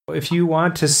If you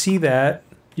want to see that,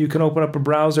 you can open up a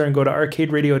browser and go to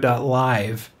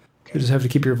arcaderadio.live. You just have to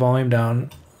keep your volume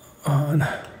down on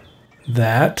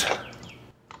that.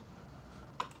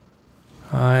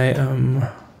 I am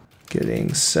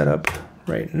getting set up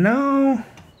right now.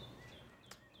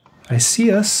 I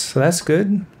see us, so that's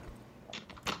good.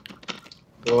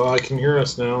 Well, I can hear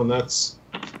us now, and that's...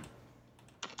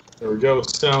 There we go.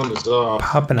 Sound is off.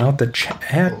 Popping out the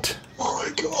chat. Oh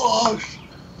my gosh.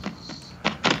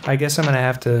 I guess I'm going to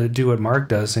have to do what Mark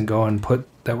does and go and put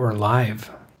that we're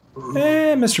live.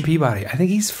 Mr. Peabody. I think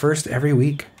he's first every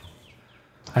week.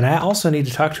 And I also need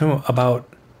to talk to him about...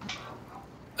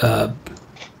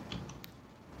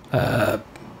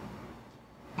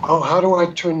 how do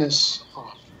I turn this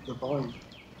off? The volume.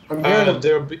 I'm hearing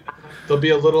there'll be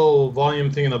a little volume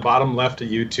thing in the bottom left of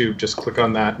YouTube. Just click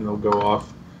on that and it'll go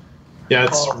off. Yeah,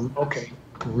 it's okay.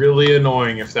 Really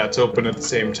annoying if that's open at the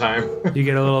same time. You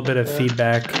get a little bit of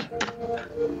feedback.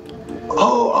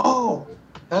 Oh,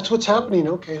 that's what's happening.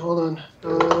 Okay, hold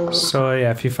on. So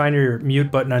yeah, if you find your mute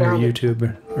button on your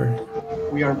YouTube,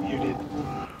 we are muted.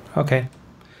 Okay,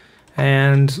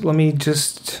 and let me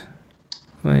just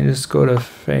go to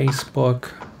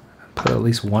Facebook. Put at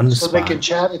least one spot. So they can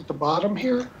chat at the bottom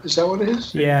here. Is that what it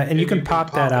is? Yeah, and you can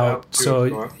pop that out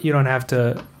so you don't have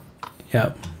to.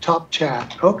 Yeah. Top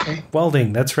chat. Okay.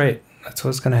 Welding. That's right. That's what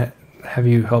I was gonna have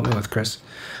you help me with, Chris.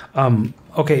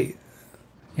 Okay.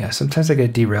 Yeah. Sometimes I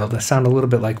get derailed. I sound a little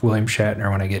bit like William Shatner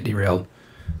when I get derailed.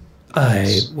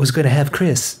 I was gonna have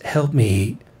Chris help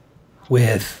me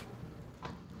with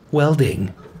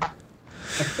welding.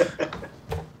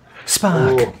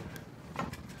 Spock. Oh.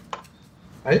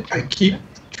 I keep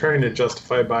trying to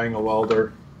justify buying a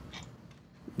welder.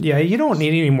 Yeah, you don't need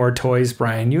any more toys,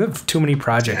 Brian. You have too many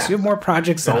projects. You have more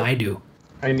projects than I do.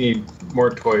 I need more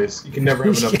toys. You can never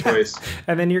have enough toys.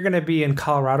 And then you're going to be in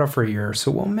Colorado for a year,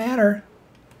 so it won't matter.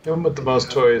 The one with the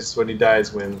most toys when he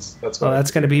dies wins. That's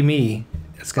going to be me.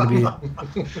 It's going to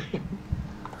be...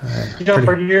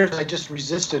 for years I just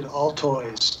resisted all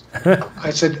toys. I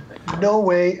said, no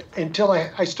way, until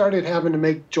I started having to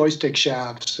make joystick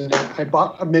shafts. And I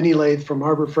bought a mini lathe from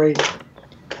Harbor Freight.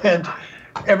 And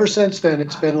ever since then,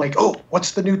 it's been like, oh,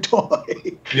 what's the new toy?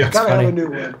 Yeah, gotta have a new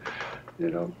one. You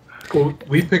know. Well,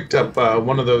 we picked up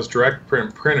one of those direct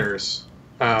print printers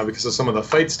because of some of the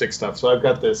fight stick stuff. So I've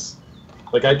got this,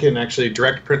 like I can actually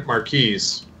direct print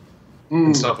marquees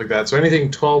and stuff like that. So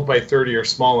anything 12 by 30 or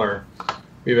smaller,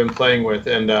 we've been playing with,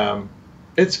 and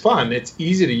it's fun. It's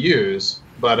easy to use,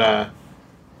 but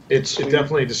it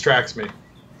definitely distracts me.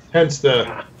 Hence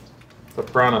the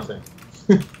piranha thing.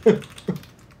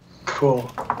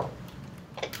 Cool.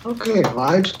 Okay,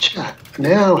 live chat.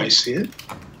 Now I see it.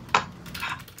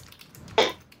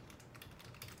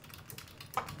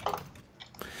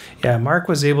 Yeah, Mark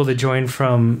was able to join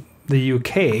from the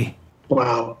UK.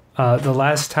 Wow. The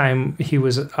last time he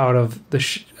was out of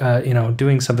the,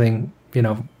 doing something,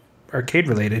 arcade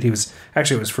related, it was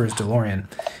for his DeLorean.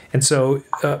 And so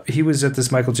he was at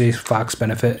this Michael J. Fox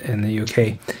benefit in the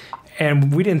UK.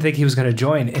 And we didn't think he was going to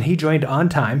join. And he joined on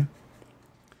time.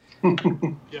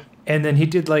 Yeah. And then he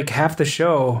did like half the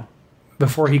show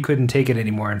before he couldn't take it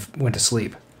anymore and went to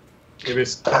sleep.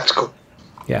 That's cool.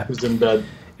 Yeah. He was in bed.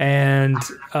 And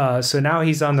so now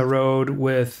he's on the road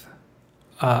with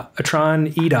a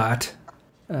Tron EDOT,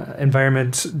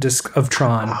 Environment Disc of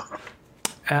Tron.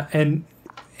 And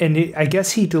I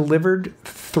guess he delivered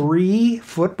 3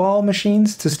 football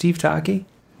machines to Steve Taki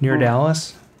near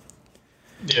Dallas.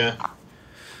 Yeah.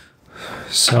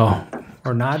 So,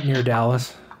 or not near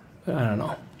Dallas. I don't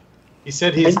know. He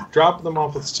said he's dropped them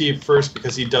off with Steve first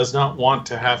because he does not want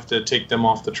to have to take them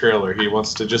off the trailer. He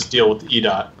wants to just deal with the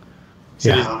EDOT. He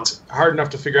said it's hard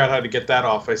enough to figure out how to get that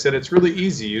off. I said it's really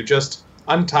easy. You just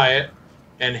untie it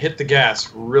and hit the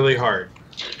gas really hard.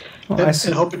 Well,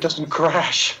 and hope it doesn't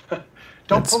crash.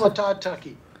 Don't pull a Todd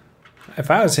Tucky. If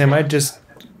I was him, I'd just...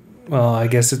 Well, I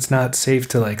guess it's not safe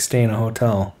to like stay in a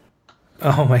hotel.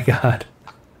 Oh my God.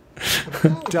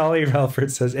 Dolly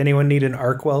Relford says, anyone need an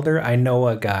arc welder? I know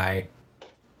a guy.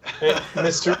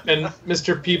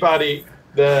 Mr. Peabody,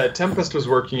 the Tempest was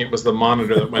working. It was the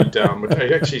monitor that went down, which I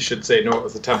actually should say, no, it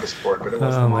was the Tempest board, but it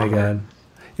was the monitor. Oh my God.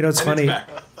 You know, it's funny.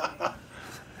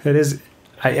 It is...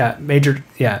 major...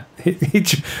 Yeah.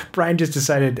 Brian just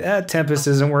decided, Tempest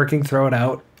isn't working, throw it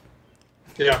out.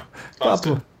 Yeah.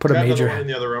 Put a major... in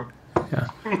the other room. Yeah.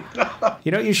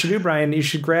 You know what you should do, Brian? You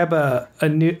should grab a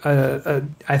new...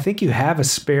 I think you have a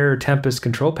spare Tempest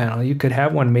control panel. You could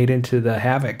have one made into the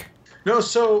Havoc. No,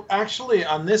 so actually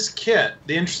on this kit,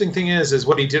 the interesting thing is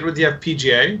what he did with the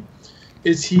FPGA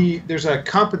is there's a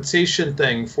compensation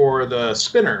thing for the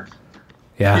spinner.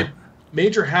 Yeah.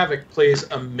 Major Havoc plays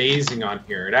amazing on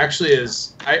here. It actually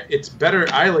is. It's better.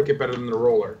 I like it better than the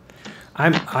roller.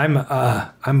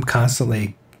 I'm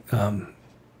constantly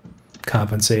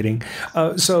compensating.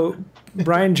 So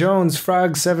Brian Jones,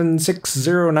 Frog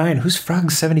 7609. Who's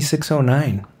Frog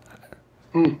 7609?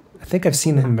 I think I've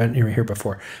seen him here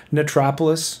before.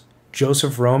 Netropolis,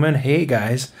 Joseph Roman. Hey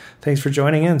guys, thanks for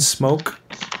joining in. Smoke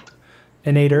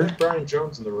Inator. Brian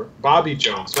Jones in the room. Bobby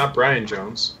Jones, not Brian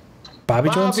Jones. Bobby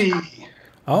Jones?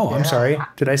 Oh, I'm sorry.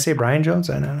 Did I say Brian Jones?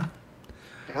 I don't know.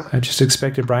 Yeah. I just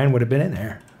expected Brian would have been in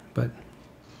there, but.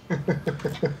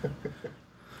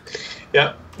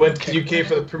 Yeah, went to UK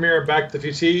for the premiere of Back to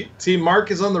the Future. See,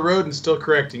 Mark is on the road and still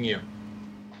correcting you.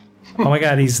 Oh my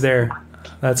God, he's there.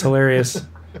 That's hilarious.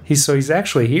 He's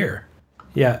actually here.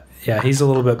 Yeah, he's a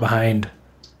little bit behind.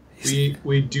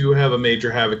 We do have a Major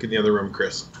Havoc in the other room,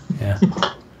 Chris. Yeah.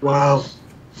 Wow.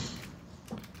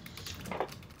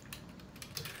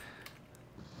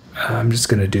 I'm just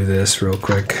going to do this real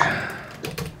quick.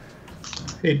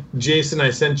 Hey, Jason, I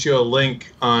sent you a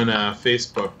link on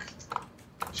Facebook.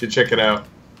 You should check it out.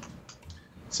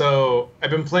 So I've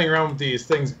been playing around with these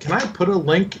things. Can I put a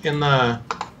link in the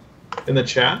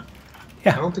chat?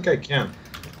 Yeah. I don't think I can.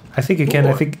 I think you can.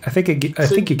 I think you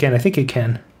can. I think you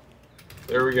can.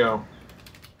 There we go.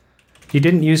 You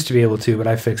didn't used to be able to, but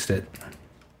I fixed it.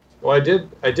 Well, I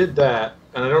did that,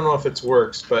 and I don't know if it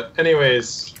works, but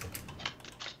anyways,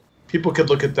 people could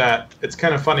look at that. It's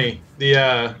kind of funny.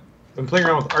 I've been playing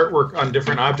around with artwork on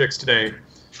different objects today,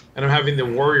 and I'm having the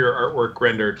warrior artwork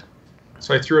rendered.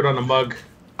 So I threw it on a mug.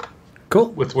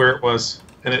 Cool. With where it was,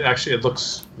 and it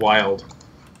looks wild.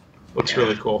 Looks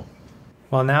really cool.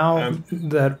 Well, now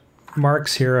that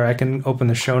Mark's here, I can open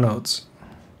the show notes.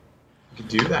 You could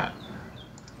do that.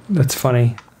 That's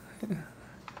funny.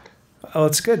 Oh,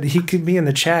 it's good. He could be in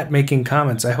the chat making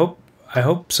comments. I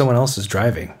hope someone else is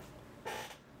driving.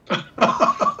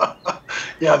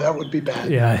 Yeah, that would be bad.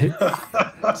 Yeah.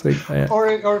 It's like,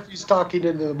 or if he's talking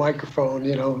into the microphone,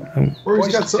 or he's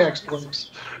got text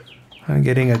works. I'm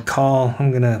getting a call. I'm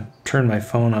going to turn my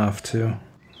phone off, too.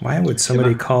 Why would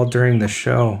somebody call during the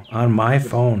show on my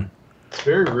phone? It's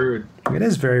very rude. It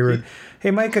is very rude. Hey,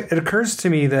 Mike, it occurs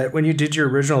to me that when you did your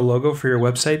original logo for your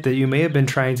website that you may have been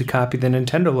trying to copy the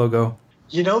Nintendo logo.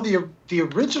 The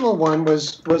original one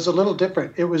was a little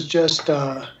different. It was just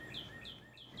I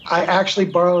actually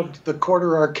borrowed the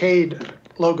Quarter Arcade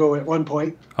logo at one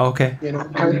point. Okay.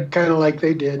 Kind of like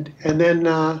they did. And then,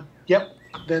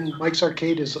 then Mike's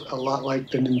Arcade is a lot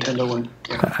like the Nintendo one.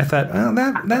 Yeah. I thought, oh,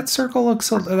 that circle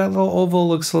that little oval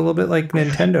looks a little bit like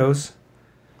Nintendo's.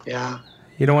 Yeah.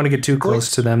 You don't want to get too close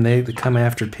to them. They come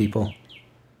after people.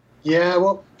 Yeah,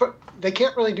 well, but they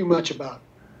can't really do much about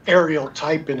aerial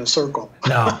type in a circle.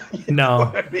 No,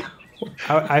 no.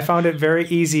 I found it very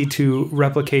easy to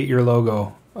replicate your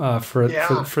logo for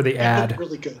the ad.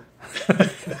 Really good.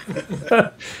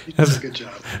 You did a good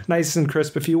job. Nice and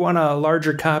crisp. If you want a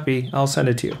larger copy, I'll send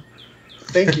it to you.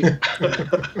 Thank you.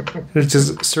 It's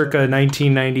just circa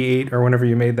 1998 or whenever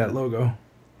you made that logo.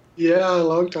 Yeah, a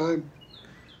long time.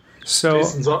 So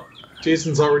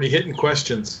Jason's already hitting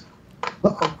questions.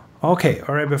 Uh-oh. Okay,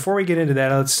 all right. Before we get into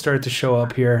that, let's start the show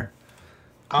up here.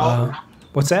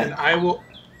 What's that? And I will.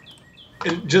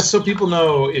 And just so people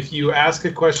know, if you ask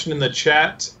a question in the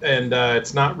chat and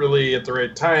it's not really at the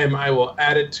right time, I will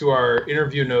add it to our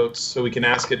interview notes so we can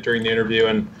ask it during the interview,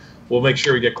 and we'll make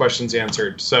sure we get questions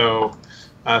answered. So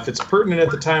if it's pertinent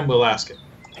at the time, we'll ask it.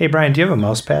 Hey, Brian, do you have a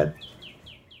mouse pad?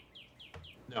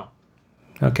 No.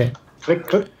 Okay. Click,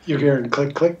 click. You're hearing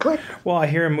click, click, click. Well, I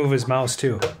hear him move his mouse,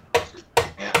 too.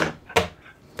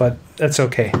 But that's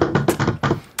okay.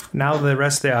 Now the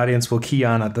rest of the audience will key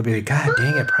on it. They'll be like, God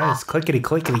dang it, Brian, it's clickety,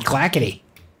 clickety, clackety.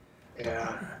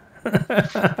 Yeah. All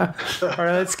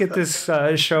right, let's get this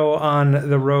show on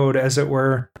the road, as it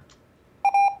were.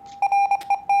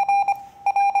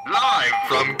 Live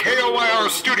from KOYR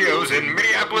Studios in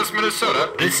Minneapolis,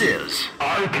 Minnesota, this is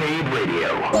Arcade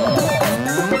Radio.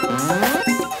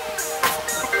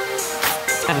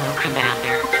 Hello,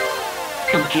 Commander.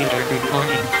 Computer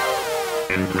reporting.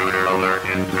 Intruder alert,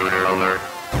 intruder alert.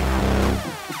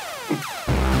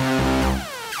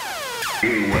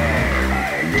 Beware,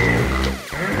 I live.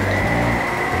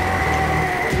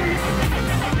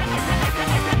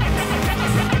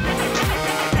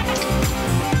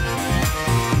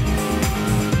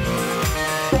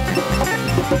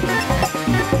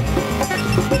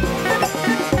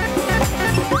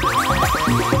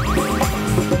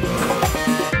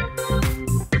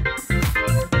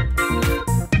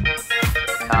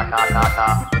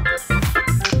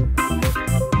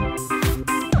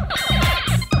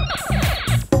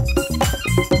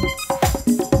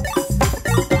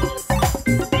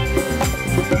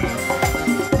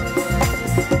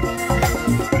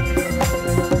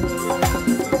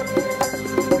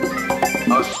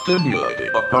 Stimulating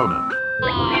opponent.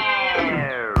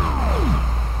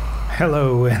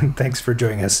 Hello, and thanks for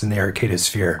joining us in the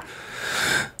Arcadosphere.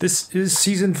 This is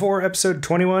Season 4, Episode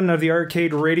 21 of the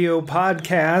Arcade Radio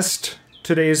Podcast.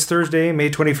 Today is Thursday, May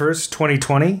 21st,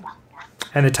 2020,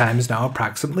 and the time is now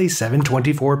approximately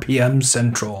 7:24 p.m.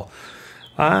 Central.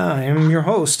 I am your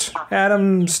host,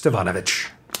 Adam Stevanovich.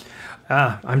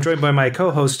 I'm joined by my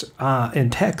co-host, in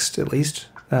text at least,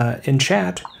 in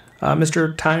chat,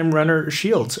 Mr. Time Runner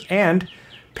Shields, and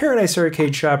Paradise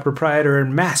Arcade Shop proprietor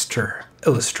and master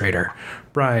illustrator,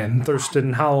 Brian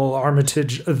Thurston Howell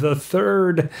Armitage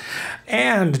III.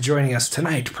 And joining us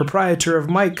tonight, proprietor of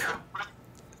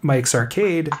Mike's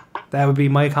Arcade, that would be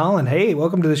Mike Holland. Hey,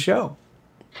 welcome to the show.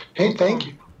 Hey, thank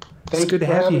you. It's good to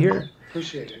have you here.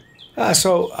 Appreciate it.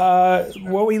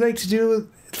 What we like to do,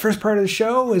 the first part of the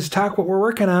show, is talk what we're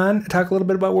working on, talk a little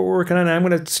bit about what we're working on. I'm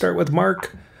going to start with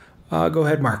Mark. Go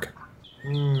ahead, Mark.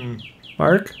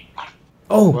 Mark?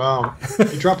 Oh. Wow,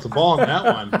 you dropped the ball on that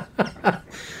one.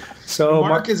 So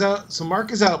Mark is out. So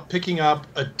Mark is out picking up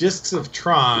a Discs of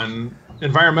Tron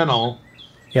environmental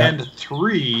and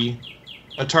 3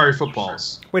 Atari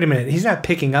footballs. Wait a minute. He's not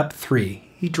picking up 3.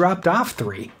 He dropped off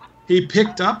 3. He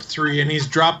picked up 3 and he's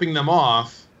dropping them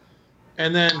off.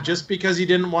 And then just because he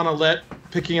didn't want to let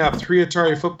picking up 3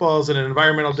 Atari footballs and an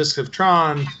environmental Disc of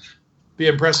Tron be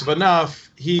impressive enough,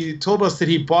 he told us that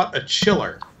he bought a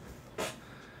chiller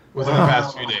within the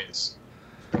past few days.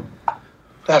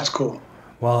 That's cool.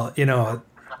 Well,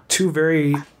 2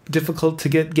 very difficult to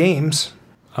get games.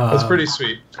 That's pretty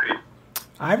sweet.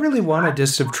 I really want a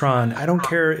Disc of Tron. I don't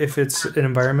care if it's an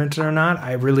environment or not.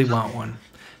 I really want one.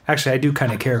 Actually, I do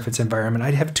kind of care if it's environment.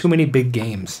 I'd have too many big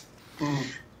games.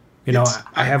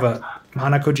 I have a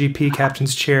Monaco GP,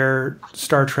 Captain's Chair,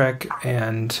 Star Trek,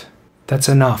 and that's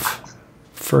enough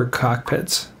for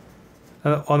cockpits.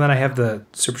 And then I have the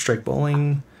Super Strike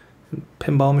Bowling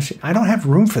pinball machine. I don't have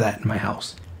room for that in my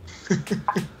house.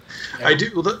 I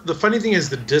do. Well, the funny thing is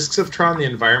the Discs of Tron, the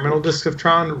environmental Disc of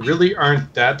Tron, really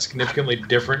aren't that significantly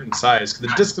different in size.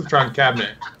 The Disc of Tron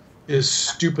cabinet is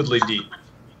stupidly deep.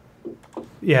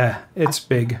 Yeah, it's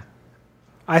big.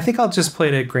 I think I'll just play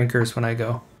it at Grinkers when I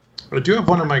go. I do have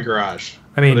one in my garage.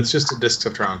 But it's just a Discs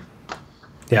of Tron.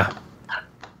 Yeah.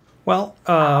 Well,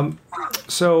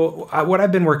 so what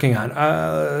I've been working on,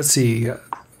 let's see.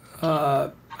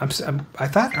 I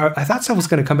thought someone was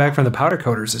going to come back from the powder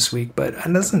coaters this week, but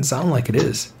it doesn't sound like it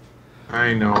is.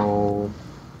 I know.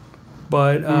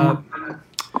 But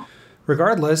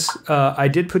regardless, I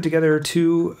did put together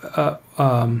 2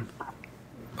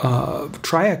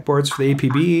 Triac boards for the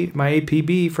APB. My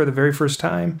APB, for the very first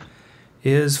time,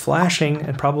 is flashing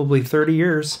in probably 30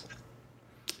 years.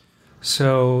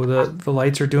 So the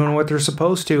lights are doing what they're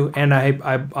supposed to, and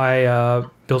I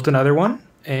built another one.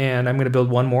 And I'm going to build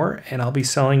one more, and I'll be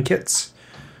selling kits.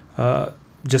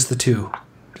 Just the 2.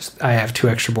 I have 2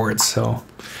 extra boards, so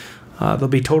they'll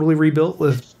be totally rebuilt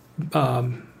with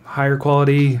higher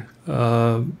quality,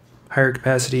 higher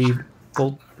capacity,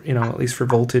 at least for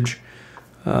voltage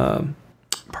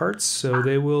parts. So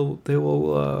they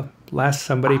will last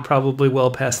somebody probably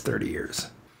well past 30 years.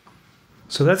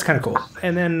 So that's kind of cool.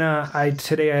 And then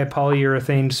today I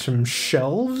polyurethaned some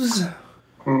shelves.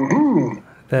 Mm-hmm.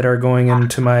 That are going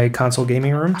into my console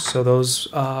gaming room. So those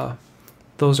are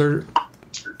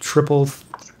triple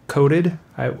coated.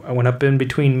 I went up in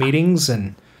between meetings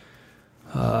and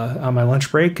on my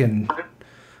lunch break, and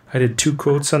I did 2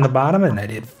 coats on the bottom, and I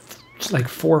did like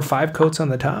 4 or 5 coats on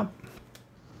the top.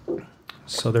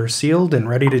 So they're sealed and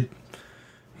ready to,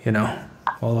 in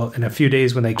a few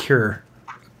days when they cure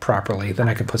properly, then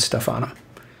I can put stuff on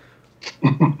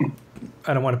them.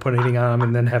 I don't want to put anything on them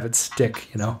and then have it stick,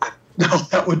 No,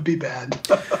 that would be bad.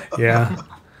 Yeah.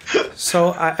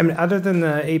 So, I mean, other than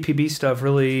the APB stuff,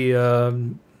 really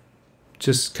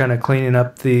just kind of cleaning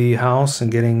up the house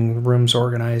and getting rooms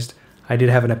organized. I did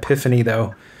have an epiphany,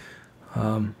 though,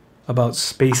 about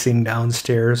spacing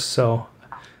downstairs. So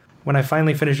when I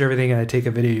finally finish everything and I take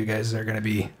a video, you guys are going to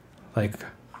be like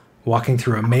walking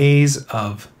through a maze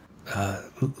of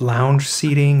lounge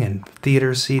seating and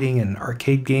theater seating and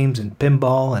arcade games and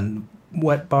pinball and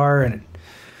wet bar, and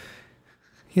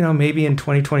maybe in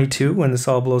 2022 when this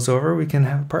all blows over, we can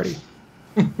have a party.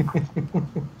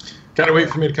 Gotta wait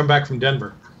for me to come back from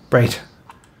Denver. Right.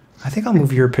 I think I'll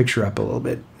move your picture up a little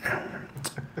bit. All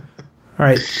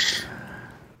right.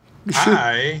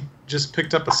 I just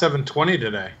picked up a 720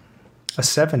 today. A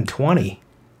 720?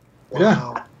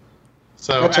 Wow.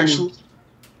 So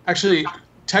actually,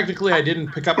 technically, I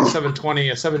didn't pick up a 720.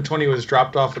 A 720 was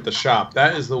dropped off at the shop.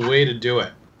 That is the way to do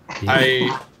it.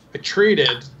 I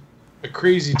traded a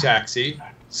Crazy Taxi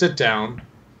sit down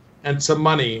and some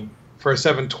money for a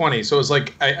 720. So it was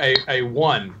like I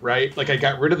won, right? Like I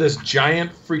got rid of this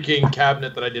giant freaking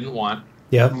cabinet that I didn't want.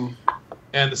 Yep.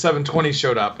 And the 720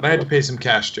 showed up, and I had to pay some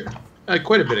cash too.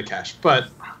 Quite a bit of cash, but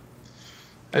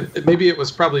maybe it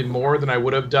was probably more than I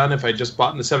would have done if I just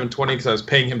bought in the 720 because I was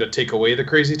paying him to take away the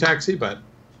Crazy Taxi, but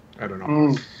I don't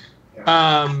know.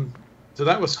 So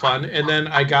that was fun. And then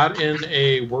I got in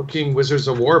a working Wizards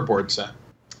of War board set.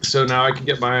 So now I can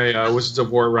get my Wizards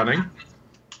of War running.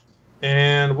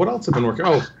 And what else have been working?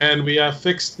 Oh, and we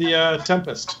fixed the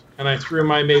Tempest. And I threw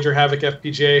my Major Havoc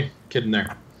FPGA kit in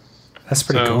there. That's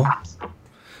pretty cool.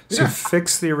 So Yeah.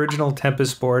 fix the original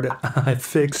Tempest board. I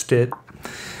fixed it.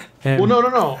 And Well,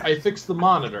 no. I fixed the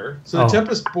monitor. So the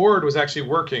Tempest board was actually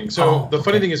working. So the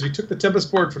funny thing is we took the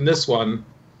Tempest board from this one,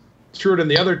 threw it in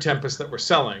the other Tempest that we're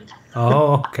selling.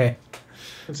 Oh, okay.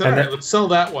 And said, all right, let's sell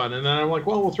that one. And then I'm like,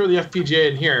 well, we'll throw the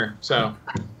FPGA in here. So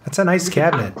That's a nice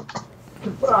cabinet.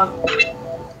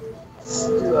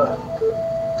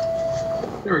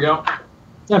 there we go.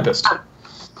 Tempest.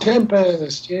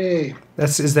 Tempest, yay.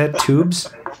 Is that tubes?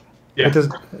 Yeah,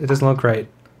 It doesn't look right.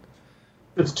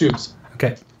 it's tubes.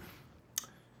 Okay.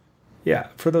 Yeah,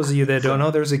 for those of you that don't know,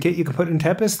 there's a kit you can put in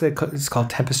Tempest it's called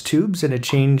Tempest Tubes, and it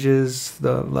changes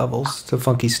the levels to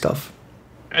funky stuff.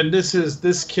 And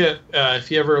this kit, if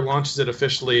he ever launches it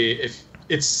officially, if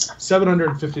it's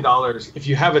 $750. If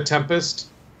you have a Tempest,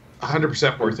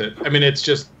 100% worth it. I mean,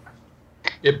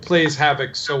 it plays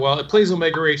Havoc so well. It plays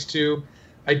Omega Race too.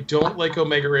 I don't like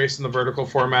Omega Race in the vertical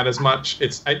format as much.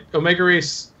 Omega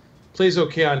Race plays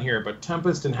okay on here, but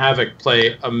Tempest and Havoc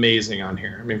play amazing on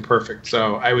here. I mean, perfect.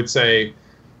 So I would say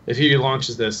if he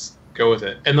launches this, go with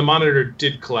it. And the monitor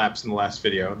did collapse in the last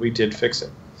video, and we did fix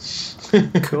it.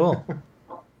 Cool.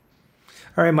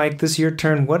 All right, Mike, this is your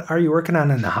turn. What are you working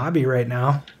on in the hobby right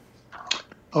now?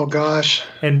 Oh gosh.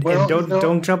 And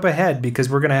don't jump ahead because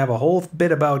we're going to have a whole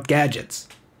bit about gadgets.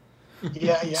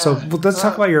 Yeah. So let's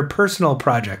talk about your personal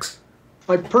projects.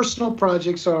 My personal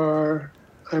projects are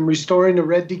I'm restoring a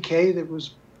red DK that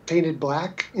was painted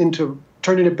black into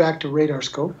turning it back to radar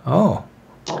scope. Oh.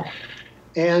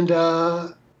 And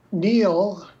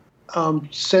Neil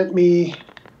sent me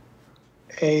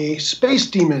a Space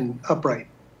Demon upright.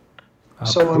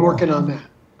 So cool. I'm working on that.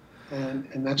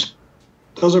 And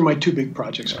those are my two big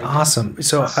projects right now. Awesome.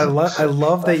 So I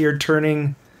love that you're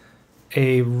turning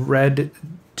a red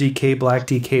DK, black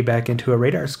DK back into a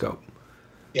radar scope.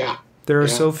 Yeah. There are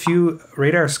so few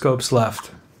radar scopes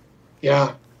left.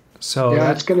 Yeah. So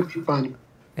it's going to be fun.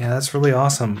 Yeah, that's really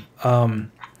awesome.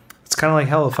 It's kind of like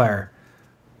Hellfire.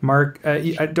 Mark,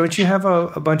 don't you have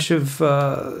a bunch of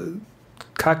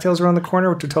cocktails around the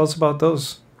corner? To tell us about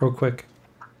those real quick.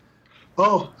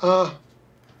 Oh,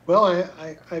 well,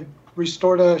 I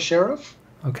restored a Sheriff.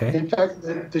 Okay. In fact,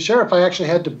 the Sheriff, I actually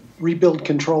had to rebuild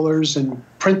controllers and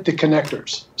print the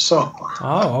connectors. So.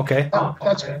 Oh, okay.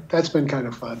 That's been kind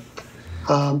of fun.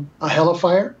 A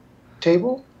Hellfire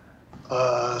table,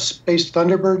 a Space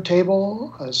Thunderbird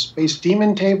table, a Space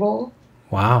Demon table.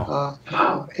 Wow.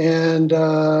 And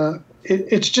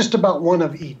it's just about one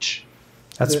of each.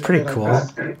 That's pretty cool.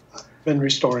 I've been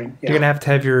restoring. Yeah. You're going to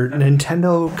have your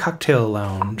Nintendo cocktail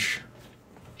lounge.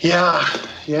 Yeah.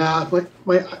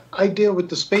 My idea with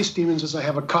the Space Demons is I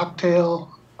have a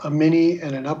cocktail, a mini,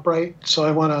 and an upright. So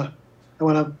I want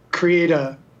to create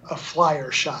a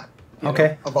flyer shot.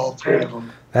 Okay. Of all three of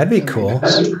them. That'd be cool.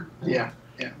 Yeah.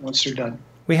 Once they're done.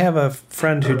 We have a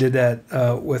friend who did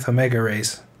that with Omega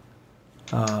Race.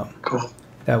 Cool.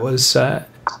 That was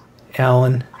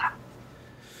Alan.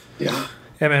 Yeah.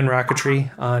 MN Rocketry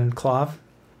on Clav.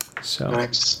 So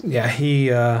Nice. yeah,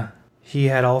 he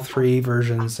had all three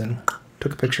versions and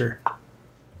took a picture.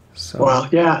 So Well,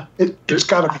 yeah, it's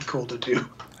got to be cool to do.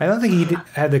 I don't think he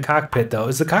had the cockpit though.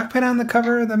 Is the cockpit on the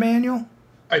cover of the manual?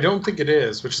 I don't think it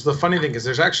is, which is the funny thing, because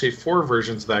there's actually 4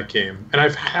 versions of that game, and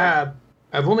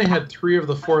I've only had 3 of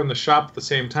the 4 in the shop at the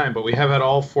same time, but we have had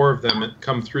all 4 of them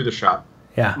come through the shop.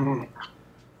 Yeah. Mm.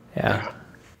 Yeah.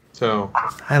 So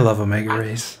I love Omega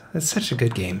Race. It's such a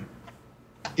good game.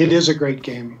 It is a great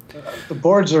game. The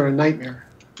boards are a nightmare,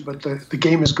 but the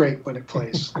game is great when it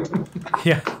plays.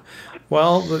 Yeah.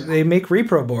 Well, they make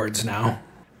repro boards now.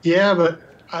 Yeah, but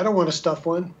I don't want to stuff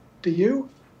one. Do you?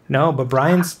 No, but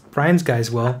Brian's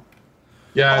guys will.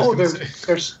 yeah. I was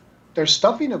gonna say- they're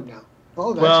stuffing them now.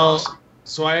 Oh, that's well, awesome.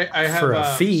 so I have For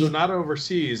a fee. So not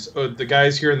overseas. The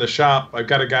guys here in the shop. I've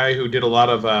got a guy who did a lot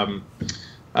of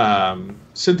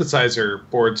synthesizer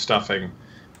board stuffing,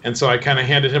 and so I kind of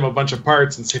handed him a bunch of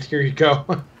parts and said, "Here you go."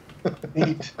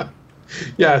 Neat.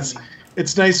 Yeah,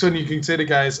 It's nice when you can say to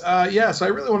guys, yeah, so I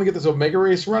really want to get this Omega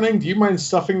race running. Do you mind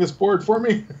stuffing this board for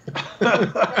me?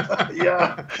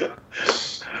 Yeah.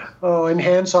 Oh, and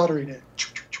hand soldering it.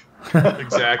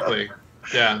 Exactly.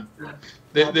 Yeah.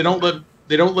 They don't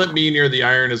let me near the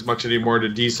iron as much anymore to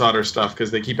desolder stuff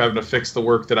because they keep having to fix the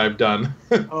work that I've done.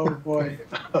 Oh boy,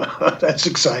 that's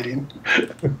exciting.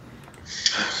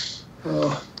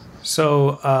 Oh.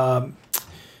 So,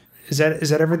 is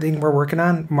that everything we're working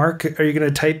on? Mark, are you going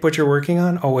to type what you're working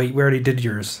on? Oh wait, we already did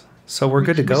yours, so we're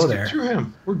good to go there. Through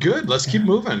him. We're good. Let's keep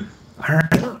moving. All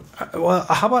right. Well,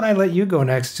 how about I let you go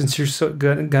next since you're so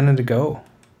gunning to go?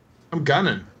 I'm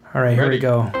gunning. All right, here we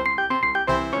go.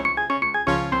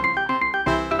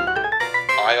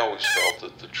 I always felt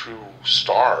that the true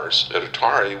stars at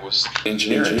Atari was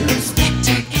engineering.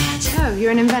 Oh,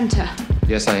 you're an inventor.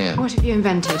 Yes, I am. What have you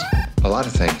invented? A lot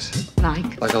of things.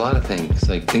 Like? Like a lot of things.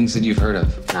 Like things that you've heard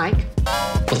of. Like?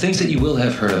 Well, things that you will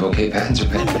have heard of, okay? Patents are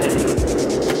patents.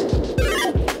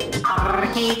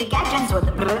 Arcade gadgets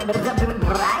with Brian McLeod.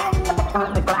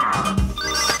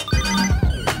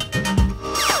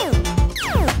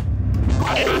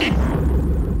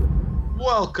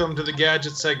 Welcome to the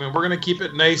Gadget segment. We're going to keep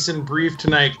it nice and brief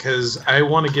tonight because I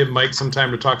want to give Mike some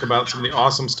time to talk about some of the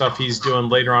awesome stuff he's doing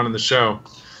later on in the show.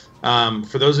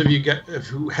 For those of you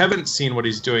who haven't seen what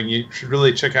he's doing, you should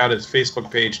really check out his Facebook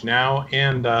page now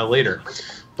and later.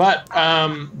 But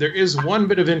there is one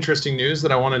bit of interesting news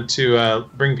that I wanted to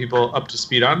bring people up to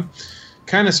speed on.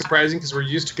 Kind of surprising because we're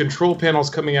used to control panels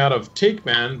coming out of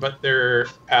TakeMan, but their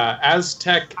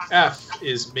Aztec F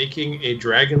is making a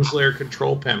Dragon's Lair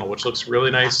control panel, which looks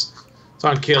really nice. It's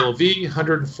on KLV,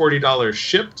 $140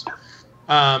 shipped.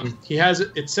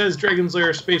 It says Dragon's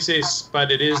Lair Space Ace,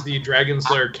 but it is the Dragon's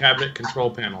Lair cabinet control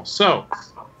panel. So,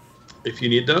 if you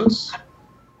need those,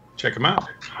 check them out.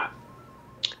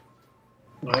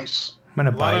 Nice. I'm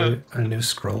gonna buy a new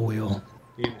scroll wheel.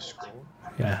 Need a scroll?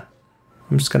 Yeah,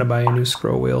 I'm just gonna buy a new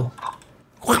scroll wheel.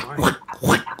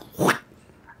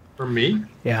 For me?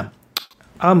 Yeah.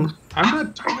 I'm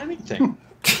not doing anything.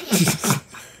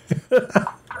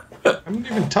 I'm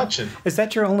not even touching. Is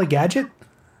that your only gadget?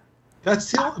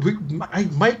 That's the only,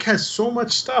 Mike has so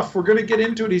much stuff. We're gonna get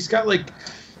into it. He's got like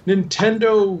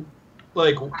Nintendo,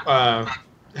 like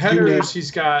headers.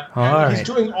 He's got. He's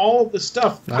doing all the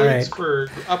stuff. Plates for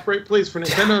upright plates for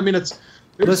Nintendo. I mean,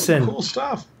 there's some cool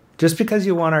stuff. Just because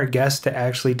you want our guests to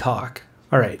actually talk.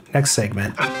 All right, next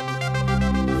segment.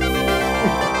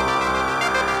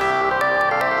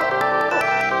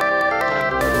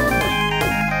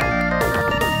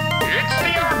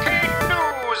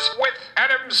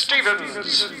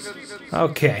 Stevens.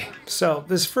 Okay, so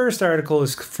this first article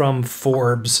is from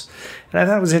Forbes, and I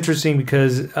thought it was interesting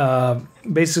because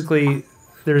basically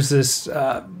there's this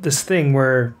thing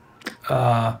where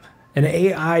an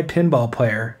AI pinball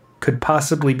player could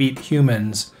possibly beat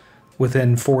humans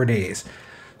within 4 days.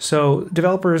 So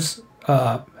developers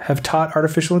have taught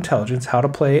artificial intelligence how to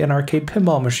play an arcade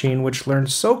pinball machine, which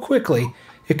learns so quickly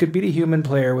it could beat a human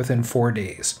player within 4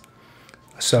 days.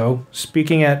 So,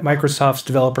 speaking at Microsoft's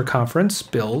developer conference,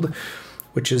 Build,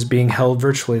 which is being held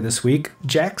virtually this week,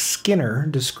 Jack Skinner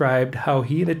described how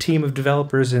he and a team of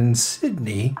developers in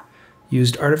Sydney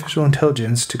used artificial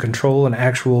intelligence to control an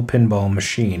actual pinball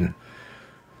machine.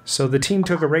 So the team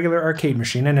took a regular arcade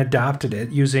machine and adopted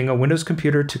it using a Windows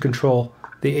computer to control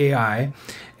the AI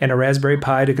and a Raspberry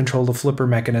Pi to control the flipper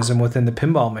mechanism within the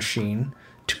pinball machine.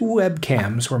 2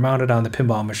 webcams were mounted on the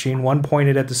pinball machine, one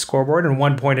pointed at the scoreboard and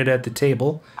one pointed at the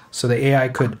table, so the AI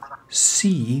could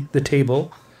see the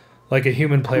table like a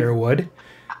human player would.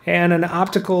 And an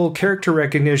optical character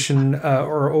recognition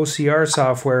or OCR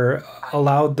software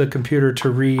allowed the computer to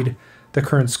read the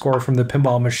current score from the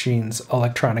pinball machine's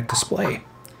electronic display.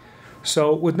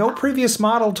 So with no previous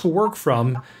model to work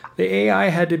from, the AI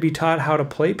had to be taught how to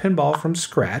play pinball from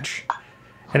scratch.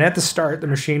 And at the start, the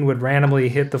machine would randomly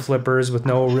hit the flippers with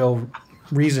no real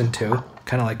reason to,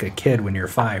 kind of like a kid when you're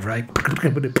 5, right?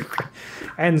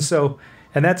 And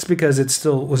that's because it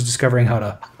still was discovering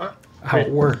how it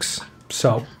works.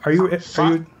 So, are you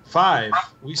 5?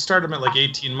 We started him at like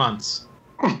 18 months.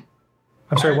 I'm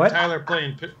sorry, what? Tyler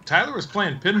was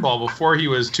playing pinball before he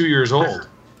was 2 years old.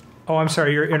 Oh, I'm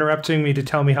sorry. You're interrupting me to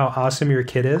tell me how awesome your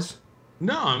kid is?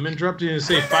 No, I'm interrupting you to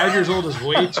say 5 years old is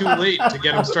way too late to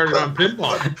get him started on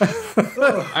pinball.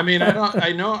 I mean,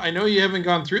 I know you haven't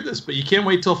gone through this, but you can't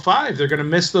wait till 5. They're going to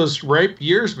miss those ripe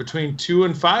years between 2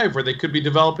 and 5 where they could be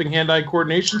developing hand-eye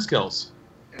coordination skills.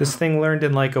 This thing learned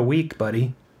in like a week,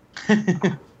 buddy.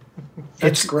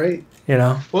 That's great. You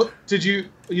know. Well,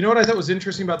 you know what I thought was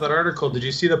interesting about that article? Did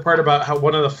you see the part about how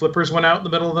one of the flippers went out in the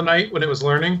middle of the night when it was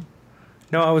learning?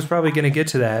 No, I was probably going to get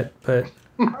to that, but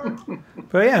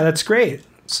yeah, that's great.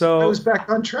 So I was back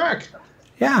on track.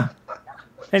 Yeah.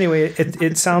 Anyway,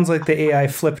 it sounds like the AI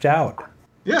flipped out.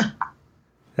 Yeah.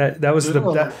 That was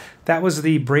that was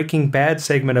the Breaking Bad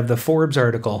segment of the Forbes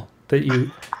article that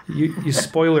you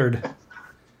spoilered.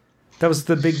 That was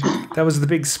the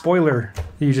big spoiler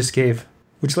you just gave.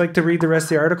 Would you like to read the rest of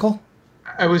the article?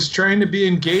 I was trying to be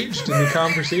engaged in the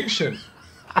conversation.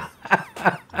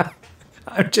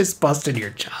 I'm just busting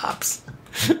your chops.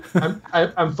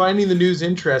 I'm finding the news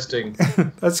interesting.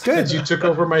 That's good. Since you took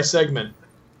over my segment.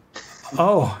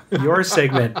 Oh, your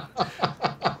segment.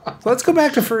 So let's go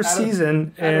back to first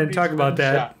season and talk about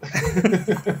that.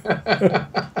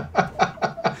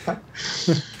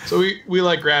 So we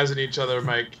like razzing each other,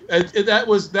 Mike. That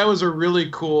was a really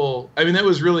cool. I mean, that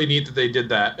was really neat that they did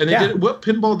that. And they did. What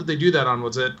pinball did they do that on?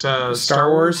 Was it Star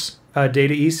Wars?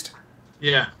 Data East.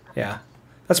 Yeah. Yeah,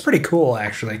 that's pretty cool,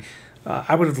 actually.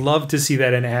 I would have loved to see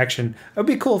that in action. It would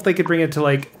be cool if they could bring it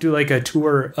to do a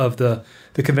tour of the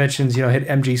conventions. Hit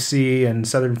MGC and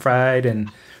Southern Fried and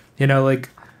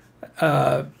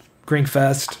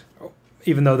Grinkfest,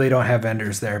 even though they don't have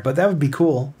vendors there. But that would be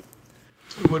cool.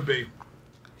 It would be.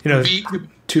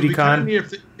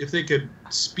 2DCon. If they could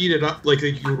speed it up, like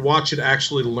you would watch it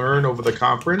actually learn over the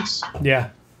conference. Yeah.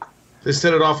 They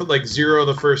set it off at 0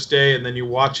 the first day, and then you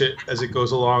watch it as it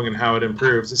goes along and how it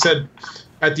improves. They said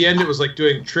at the end it was like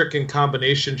doing trick and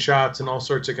combination shots and all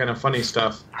sorts of kind of funny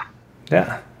stuff.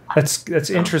 Yeah, that's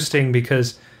interesting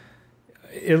because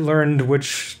it learned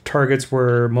which targets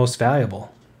were most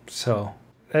valuable. So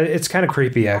it's kind of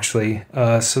creepy, actually.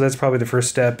 So that's probably the first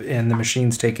step in the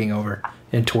machines taking over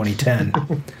in 2010.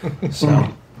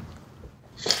 So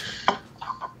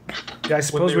I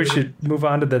suppose we should move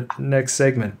on to the next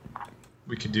segment.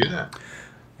 We could do that.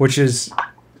 Which is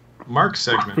Mark's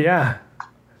segment. Yeah.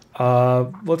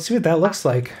 Let's see what that looks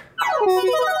like.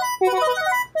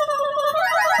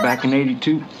 Back in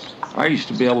 '82, I used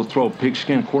to be able to throw a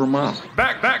pigskin a quarter mile.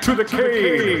 Back to the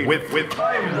cave with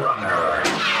Time Runner.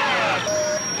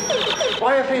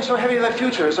 Why are things so heavy in the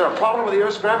future? Is there a problem with the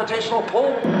Earth's gravitational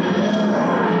pull?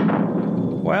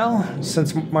 Well,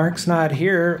 since Mark's not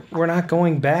here, we're not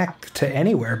going back to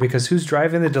anywhere because who's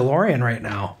driving the DeLorean right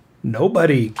now?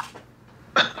 Nobody.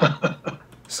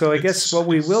 So I guess what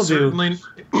we will do... The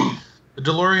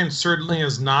DeLorean certainly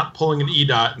is not pulling an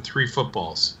EDOT in 3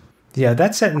 footballs. Yeah,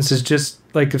 that sentence is just...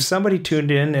 Like, if somebody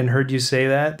tuned in and heard you say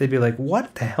that, they'd be like,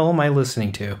 what the hell am I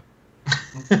listening to?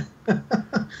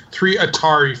 3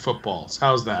 Atari footballs.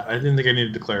 How's that? I didn't think I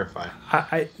needed to clarify.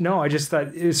 No, I just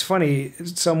thought it's funny.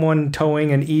 Someone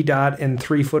towing an EDOT in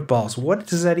 3 footballs. What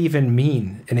does that even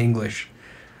mean in English?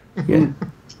 Yeah,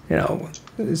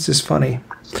 it's just funny.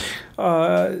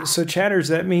 So, chatters,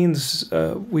 that means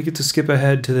we get to skip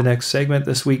ahead to the next segment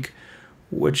this week,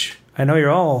 which I know you're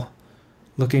all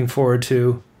looking forward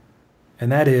to,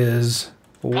 and that is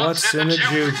What's in the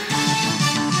Juke?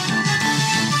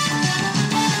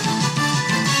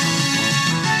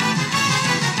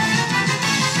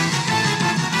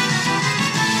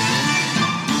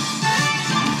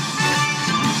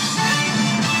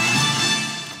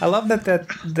 I love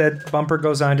that bumper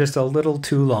goes on just a little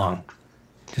too long.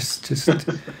 Just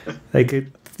like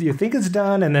you think it's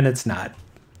done and then it's not.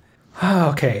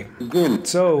 Okay.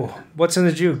 So, what's in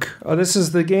the juke? Oh, this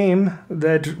is the game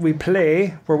that we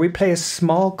play where we play a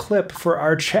small clip for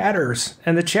our chatters.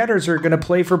 And the chatters are going to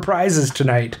play for prizes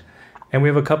tonight. And we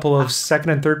have a couple of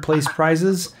second and third place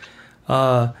prizes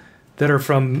that are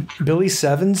from Billy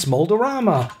Seven's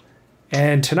Moldorama.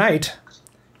 And tonight,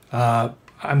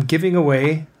 I'm giving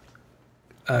away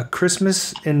a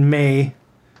Christmas in May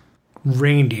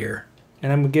reindeer.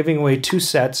 And I'm giving away 2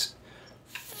 sets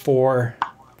for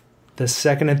the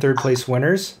second and third place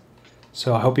winners.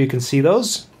 So I hope you can see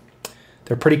those.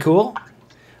 They're pretty cool.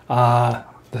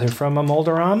 They're from a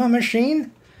Moldorama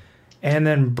machine. And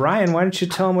then, Brian, why don't you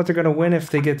tell them what they're going to win if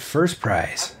they get first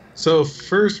prize? So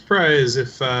first prize,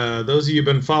 if those of you who've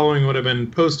been following what I've been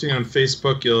posting on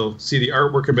Facebook, you'll see the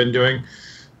artwork I've been doing.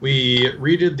 We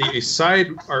redid the side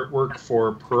artwork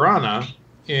for Piranha,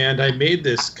 and I made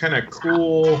this kind of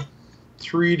cool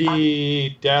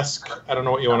 3D desk. I don't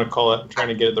know what you want to call it. I'm trying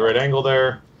to get it the right angle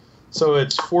there. So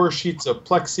it's 4 sheets of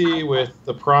plexi with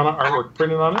the Piranha artwork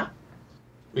printed on it.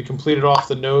 We completed off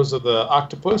the nose of the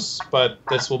octopus, but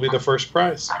this will be the first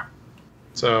prize.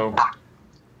 So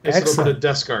it's a little bit of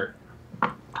desk art.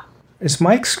 Is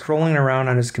Mike scrolling around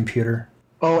on his computer?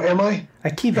 Oh, am I? I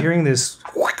keep hearing this.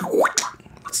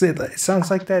 It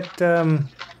sounds like that.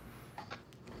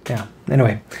 Yeah.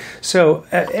 Anyway, so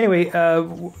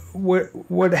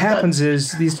what happens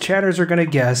is these chatters are going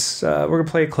to guess. We're going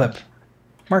to play a clip.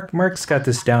 Mark's got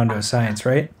this down to a science,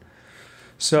 right?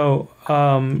 So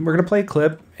we're gonna play a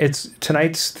clip.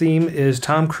 Tonight's theme is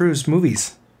Tom Cruise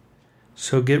movies.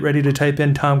 So get ready to type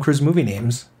in Tom Cruise movie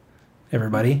names,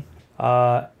 everybody.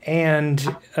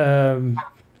 And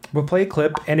we'll play a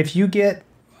clip. And if you get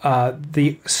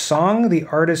the song, the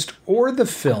artist, or the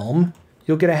film,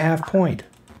 you'll get a half point.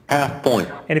 Half point.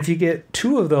 And if you get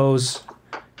 2 of those,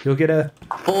 you'll get a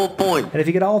full point. And if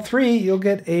you get all 3, you'll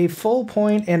get a full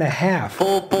point and a half.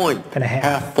 Full point and a half.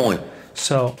 Half point.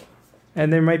 So,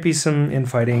 and there might be some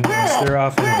infighting, as there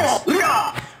often is.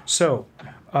 So,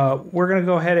 we're going to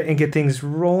go ahead and get things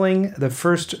rolling. The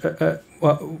first, the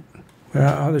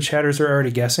chatters are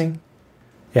already guessing.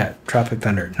 Yeah, Tropic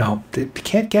Thunder. No, they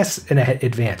can't guess in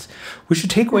advance. We should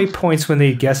take away points when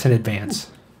they guess in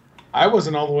advance. I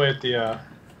wasn't all the way at the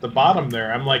bottom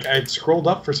there. I'm like, I scrolled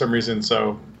up for some reason,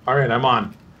 so all right, I'm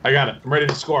on. I got it. I'm ready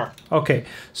to score. Okay,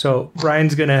 so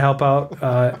Brian's going to help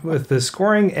out with the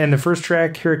scoring, and the first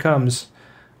track, here it comes.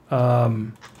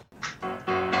 Done.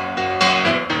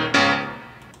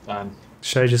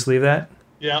 Should I just leave that?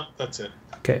 Yeah, that's it.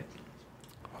 Okay.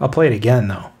 I'll play it again,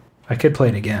 though. I could play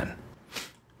it again.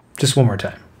 Just one more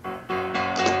time.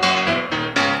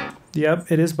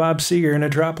 Yep, it is Bob Seger in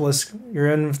Metropolis.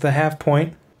 You're in with the half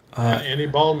point. Andy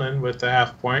Baldwin with the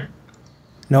half point.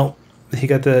 No, he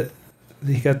got the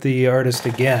artist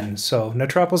again. So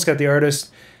Metropolis got the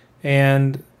artist,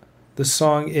 and the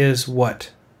song is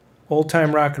what? Old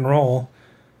Time Rock and Roll.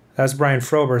 That's Brian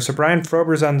Frober. So Brian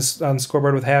Frober's on the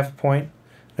scoreboard with half a point.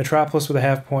 Metropolis with a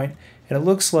half point, and it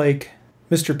looks like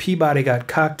Mr. Peabody got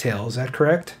Cocktail. Is that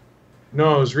correct?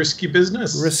 No, it was Risky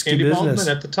Business. Andy Business. Baldwin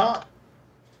at the top.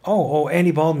 Oh,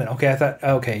 Andy Baldwin. Okay, I thought.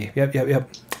 Okay, yep.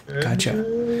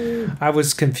 Gotcha. I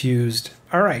was confused.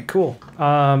 All right, cool.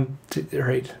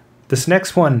 Right. This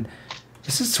next one,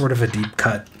 this is sort of a deep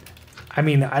cut. I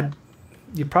mean,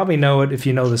 you probably know it if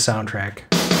you know the soundtrack.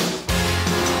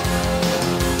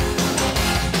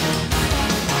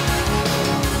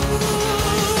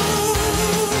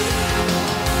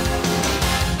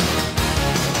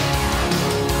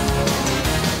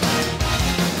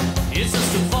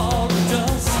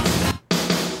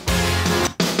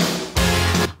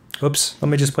 Oops, let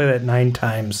me just play that 9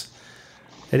 times.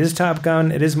 It is Top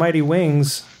Gun. It is Mighty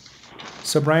Wings.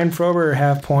 So Brian Frober,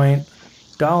 half point.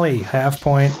 Dolly, half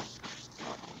point.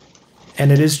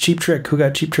 And it is Cheap Trick. Who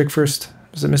got Cheap Trick first?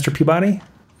 Was it Mr. Peabody?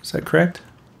 Is that correct?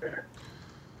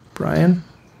 Brian?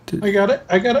 I got it.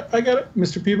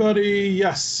 Mr. Peabody,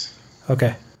 yes.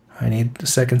 Okay. I need a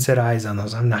second set of eyes on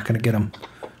those. I'm not going to get them.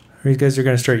 You guys are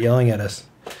going to start yelling at us.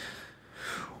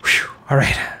 Whew. All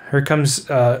right. Here comes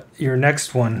your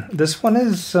next one. This one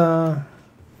is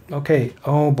okay.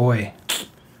 Oh boy,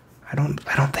 I don't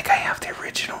think I have the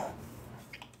original.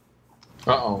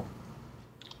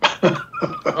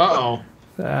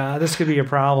 This could be a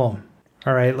problem.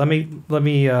 All right, let me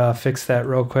fix that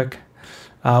real quick.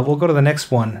 We'll go to the next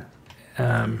one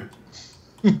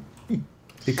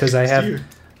because I have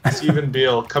Stephen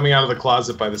Beale coming out of the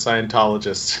closet by the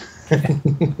Scientologists.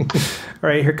 All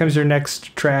right, here comes your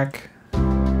next track.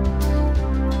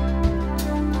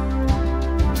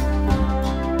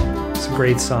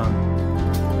 Great song.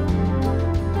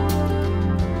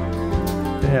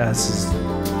 Yeah, this is.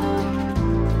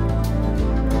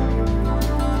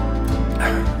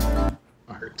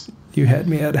 Art. You had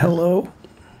me at hello.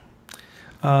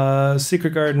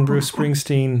 Secret Garden, Bruce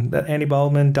Springsteen. That Andy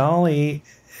Baldwin. Dolly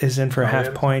is in for a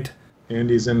half point.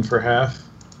 Andy's in for half.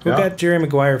 Who got Jerry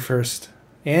Maguire first?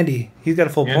 Andy. He's got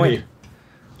a full point.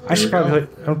 I should probably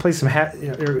I'm gonna play some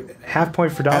half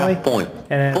point for Dolly. Half point.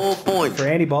 And full point for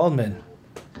Andy Baldwin.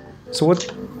 So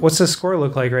what's the score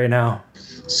look like right now?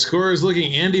 Score is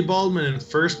looking Andy Baldwin in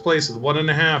first place with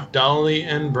 1.5. Dolly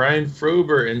and Brian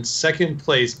Frober in second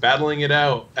place, battling it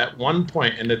out at 1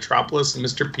 point. And Metropolis and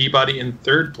Mr. Peabody in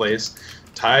third place,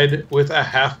 tied with a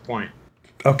half point.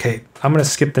 Okay, I'm gonna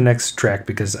skip the next track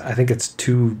because I think it's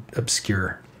too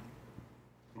obscure.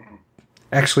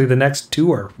 Actually, the next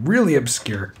 2 are really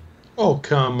obscure. Oh,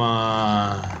 come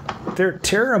on. They're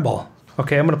terrible.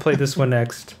 Okay, I'm gonna play this one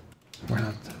next.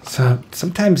 So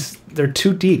sometimes they're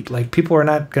too deep. Like, people are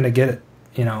not going to get it,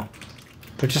 you know.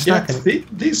 They're just not going to.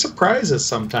 These surprise us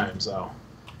sometimes, though.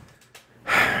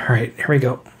 All right, here we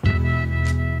go.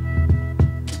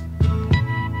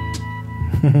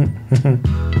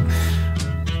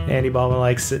 Andy Baldwin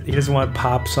likes it. He doesn't want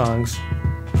pop songs.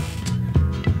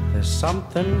 There's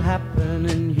something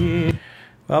happening here.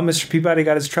 Well, Mr. Peabody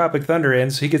got his Tropic Thunder in,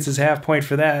 so he gets his half point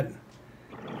for that.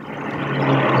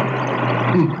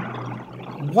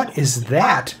 What is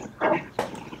that?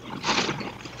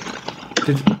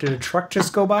 Did a truck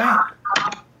just go by?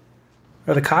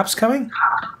 Are the cops coming?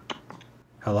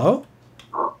 Hello?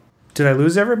 Did I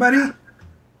lose everybody?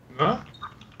 Huh?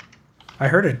 I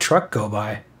heard a truck go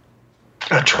by.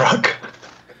 A truck?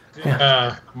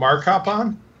 Mark hop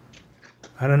on?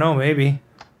 I don't know, maybe.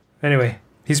 Anyway,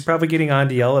 he's probably getting on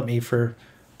to yell at me for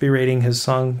berating his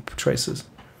song choices.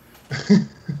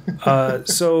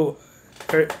 So,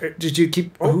 did you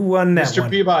keep... who won that Mr. one?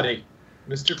 Peabody.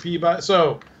 Mr. Peabody.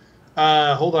 So,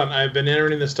 hold on. I've been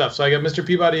entering this stuff. So I got Mr.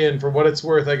 Peabody in. For what it's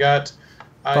worth, I got...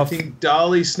 I think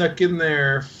Dolly snuck in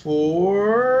there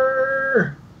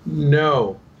for...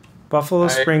 No. Buffalo,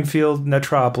 Springfield,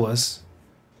 Metropolis.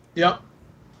 Yep.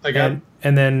 I got...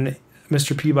 And then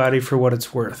Mr. Peabody for what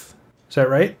it's worth. Is that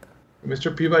right?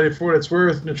 Mr. Peabody for what it's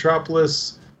worth,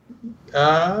 Metropolis...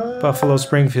 Buffalo,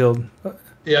 Springfield.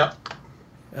 Yep.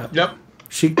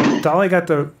 Dolly got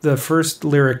the first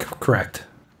lyric correct,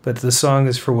 but the song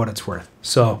is for what it's worth.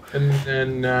 So. And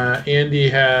then Andy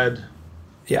had.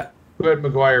 Yeah. Who had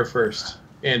McGuire first?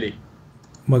 Andy.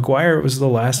 McGuire was the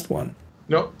last one.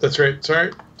 Nope, that's right.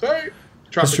 Sorry.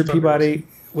 Mr. Peabody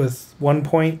with 1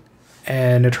 point,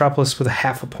 and Metropolis with a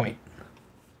half a point.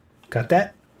 Got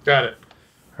that? Got it.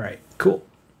 All right. Cool.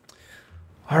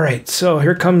 All right, so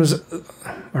here comes... All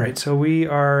right, so we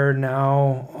are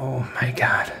now... Oh, my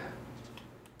God.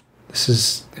 This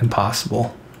is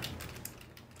impossible.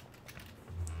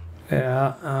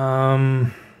 Yeah, all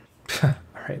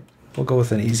right, we'll go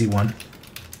with an easy one.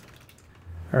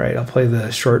 All right, I'll play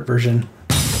the short version.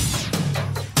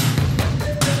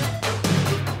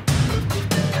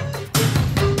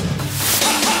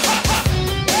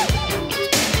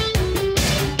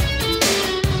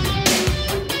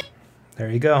 There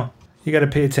you go. You got to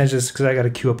pay attention because I got to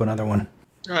queue up another one.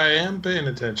 I am paying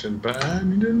attention, but I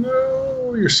need to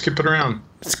know you're skipping around.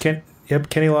 It's Kenny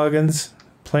Loggins,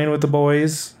 Playing with the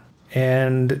Boys,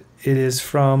 and it is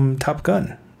from Top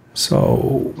Gun.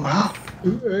 So, wow.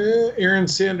 Aaron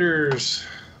Sanders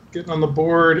getting on the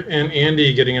board, and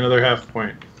Andy getting another half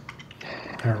point.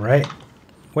 All right.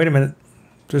 Wait a minute.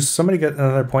 Does somebody get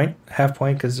another point, half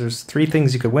point? Because there's 3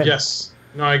 things you could win. Yes.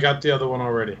 No, I got the other one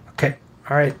already. Okay.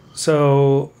 All right.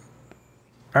 So,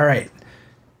 all right.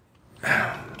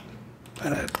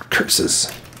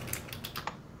 Curses.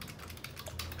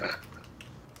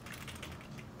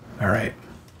 All right.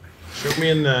 Show me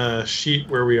in the sheet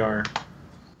where we are.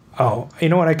 Oh, you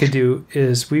know what I could do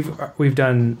is we've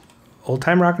done Old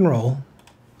Time Rock and Roll.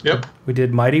 Yep. We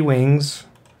did Mighty Wings.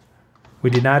 We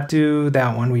did not do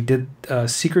that one. We did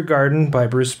Secret Garden by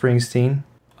Bruce Springsteen.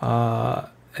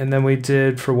 And then we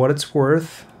did For What It's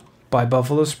Worth by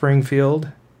Buffalo Springfield.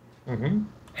 Mm-hmm.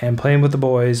 And Playing with the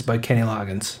Boys by Kenny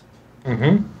Loggins.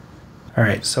 Mm-hmm. All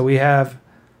right, so we have...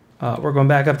 we're going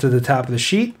back up to the top of the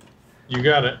sheet. You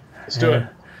got it. Let's do it.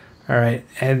 All right,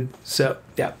 and so,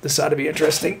 yeah, this ought to be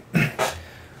interesting.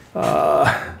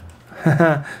 Well,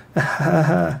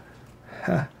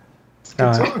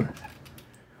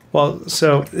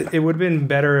 so it would have been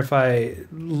better if I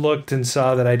looked and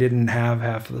saw that I didn't have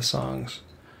half of the songs.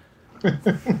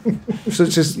 So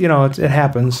it's just, it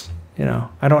happens.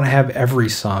 I don't have every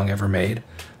song ever made.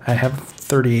 I have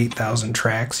 38,000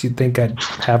 tracks. You'd think I'd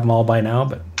have them all by now,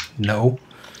 but no.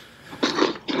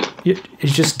 You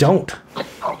just don't.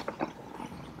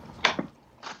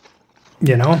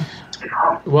 Well,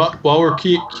 while we're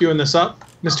queuing this up,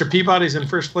 Mr. Peabody's in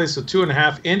first place with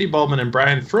 2.5. Andy Baldwin and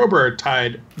Brian Frober are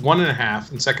tied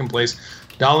 1.5 in second place.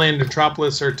 Dolly and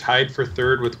Metropolis are tied for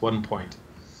third with 1 point.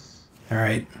 All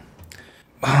right.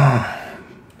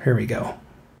 Here we go.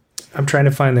 I'm trying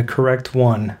to find the correct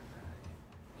one.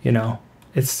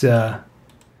 It's not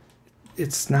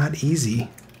easy.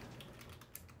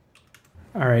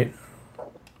 All right.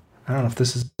 I don't know if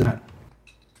this is not.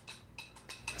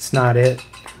 It's not it.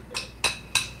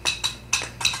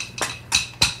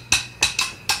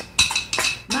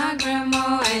 My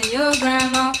grandma and your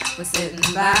grandma were sitting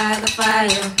by the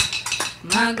fire.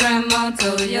 My grandma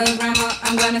told your grandma,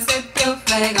 I'm gonna set your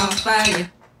flag on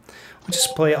fire. We'll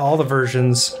just play all the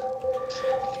versions,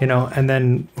 and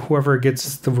then whoever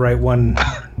gets the right one.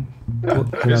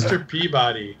 Mr.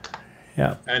 Peabody.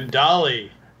 Yeah. And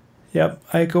Dolly. Yep.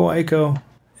 Aiko.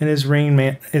 And his Rain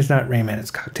Man. It's not Rain Man.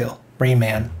 It's Cocktail. Rain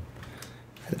Man.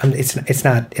 It's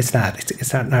not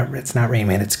Rain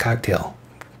Man. It's Cocktail.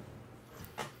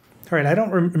 All right. I don't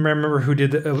remember who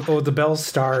did the Bell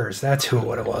Stars. That's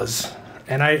who it was.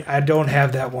 And I don't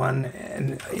have that one.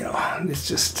 And it's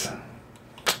just.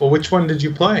 Well, which one did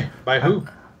you play? By who?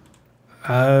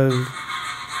 I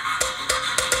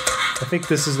think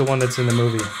this is the one that's in the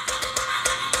movie.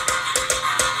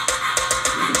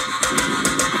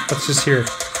 Let's just hear.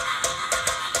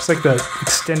 It's like the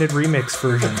extended remix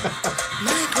version.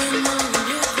 My grandma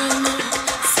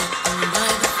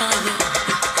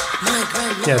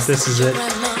Yes, this is it.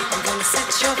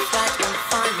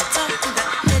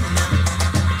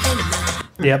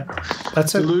 Yep.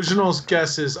 That's it. Delusional's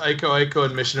guess is Ico Ico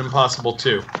and Mission Impossible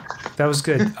 2. That was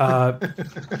good.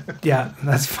 Yeah,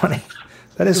 that's funny.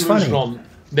 That is Delusional, funny.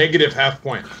 negative half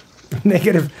point.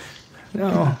 Negative.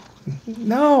 No.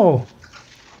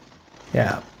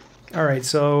 Yeah. All right,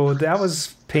 so that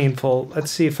was painful.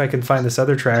 Let's see if I can find this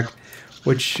other track,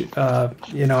 which,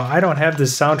 I don't have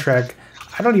this soundtrack.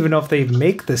 I don't even know if they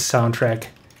make this soundtrack.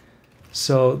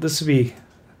 So this would be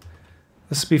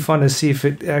fun to see if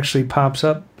it actually pops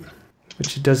up,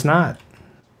 which it does not.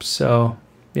 So,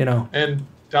 And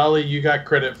Dolly, you got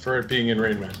credit for it being in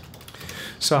Rain Man.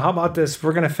 So how about this?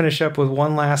 We're going to finish up with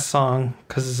one last song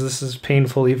because this is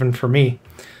painful even for me.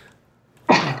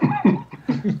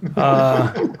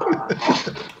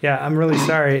 Yeah, I'm really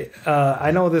sorry.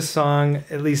 I know this song.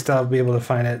 At least I'll be able to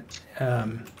find it.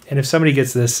 And if somebody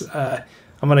gets this, I'm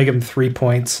going to give them 3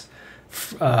 points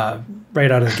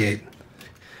right out of the gate.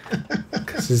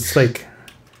 Because it's like...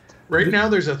 Right now,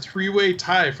 there's a 3-way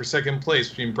tie for second place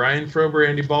between Brian Frober,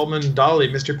 Andy Baldwin, and Dolly.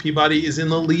 Mr. Peabody is in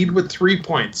the lead with 3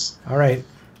 points. All right.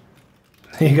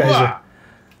 You guys are...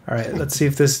 All right, let's see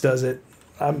if this does it.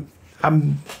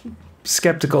 I'm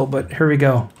skeptical, but here we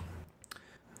go.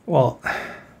 Well,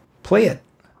 play it.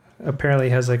 Apparently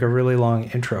has like a really long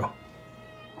intro.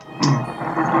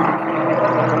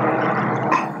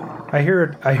 I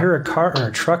hear a car or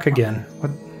a truck again.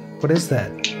 What is that?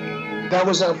 That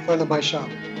was out front of my shop.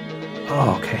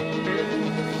 Oh, okay.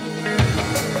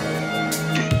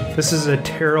 This is a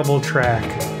terrible track.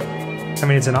 I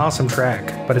mean, it's an awesome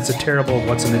track, but it's a terrible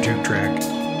What's in the Juke track.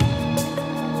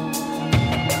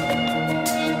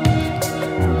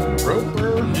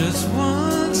 Just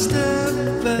one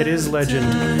step It is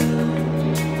Legend.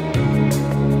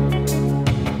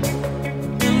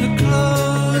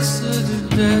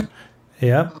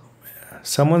 Yep.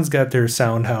 Someone's got their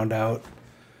sound hound out.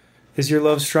 Is Your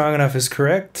Love Strong Enough is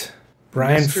correct.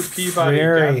 Brian Mr. Peabody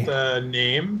Ferry. got the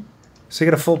name. So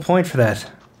you got a full point for that.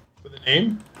 For the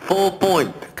name? Full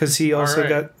point. Because he also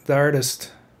got the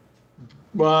artist.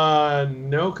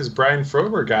 No, because Brian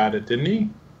Frober got it, didn't he?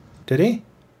 Did he?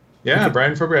 Yeah,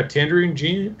 Brian Frober got Tangerine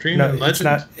Dream No, and Legend. it's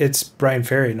not. It's Brian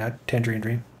Ferry, not Tangerine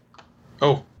Dream.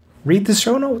 Oh. Read the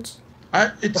show notes.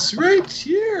 It's right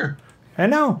here. I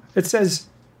know. It says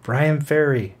Brian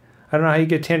Ferry. I don't know how you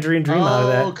get Tangerine Dream out of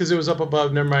that. Oh, because it was up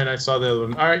above. Never mind. I saw the other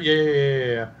one. All right.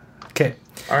 Yeah. Okay.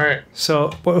 All right. So,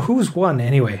 who's won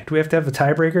anyway? Do we have to have a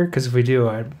tiebreaker? Because if we do,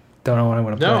 I don't know what I'm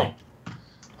going to play. No.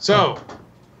 So,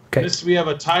 okay. We have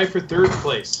a tie for third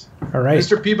place. All right.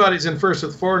 Mr. Peabody's in first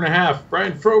with 4.5.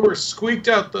 Brian Frober squeaked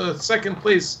out the second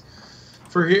place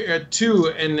for here at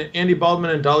 2, and Andy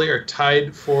Baldwin and Dolly are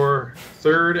tied for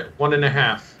third at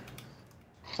 1.5.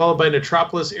 Followed by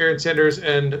Metropolis, Aaron Sanders,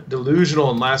 and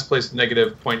Delusional in last place,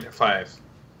 -0.5.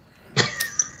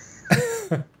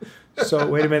 So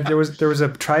wait a minute. There was a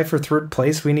try for third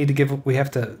place. We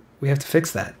have to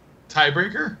fix that.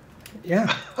 Tiebreaker?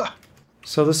 Yeah.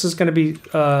 So this is gonna be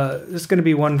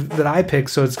one that I pick.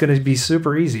 So it's gonna be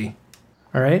super easy.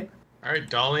 All right. All right,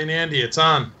 Dolly and Andy, it's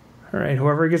on. All right.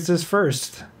 Whoever gets this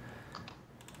first.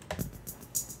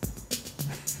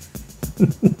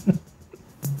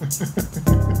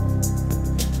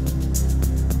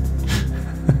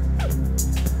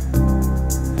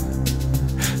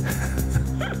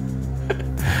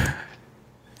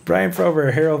 Brian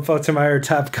Frober, Harold Faltermeyer,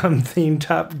 Top Gun theme,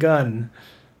 Top Gun.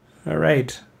 All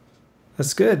right.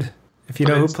 That's good. If you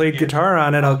know who played guitar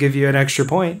on it, I'll give you an extra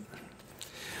point.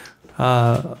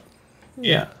 Yeah.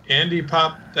 Andy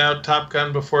popped out Top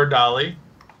Gun before Dolly.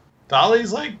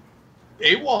 Dolly's like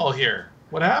AWOL here.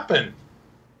 What happened?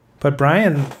 But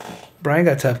Brian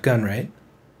got Top Gun, right?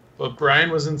 But Brian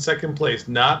was in second place,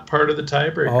 not part of the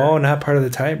tiebreaker. Oh, not part of the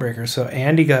tiebreaker. So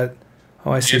Andy got...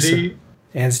 Oh, I see. Andy...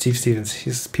 And Steve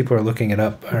Stevens. People are looking it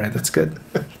up. All right, that's good.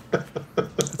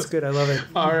 That's good. I love it.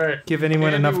 All right. Give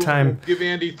anyone Andy, enough time. We'll give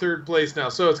Andy third place now.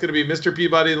 So it's going to be Mr.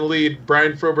 Peabody in the lead,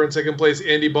 Brian Frober in second place,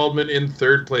 Andy Baldwin in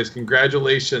third place.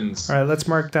 Congratulations. All right, let's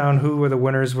mark down who were the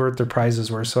winners, what their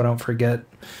prizes were, so I don't forget.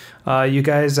 You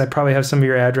guys, I probably have some of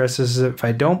your addresses. If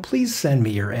I don't, please send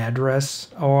me your address.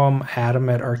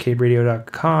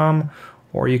 Adam@arcaderadio.com,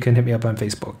 or you can hit me up on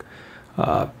Facebook.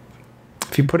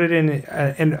 If you put it in,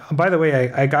 and by the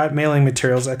way, I got mailing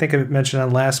materials. I think I mentioned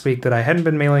on last week that I hadn't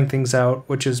been mailing things out,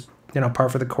 which is, par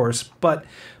for the course. But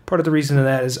part of the reason of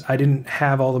that is I didn't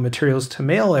have all the materials to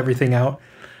mail everything out.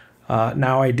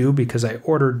 Now I do because I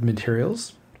ordered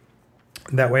materials.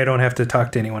 That way I don't have to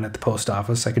talk to anyone at the post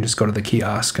office. I can just go to the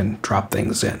kiosk and drop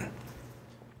things in.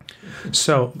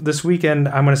 So this weekend,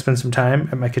 I'm going to spend some time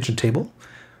at my kitchen table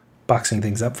boxing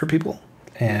things up for people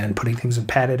and putting things in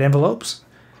padded envelopes.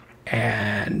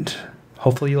 And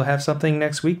hopefully you'll have something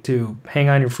next week to hang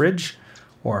on your fridge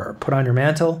or put on your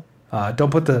mantle.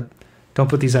 Don't put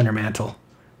these on your mantle.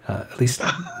 At least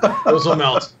those will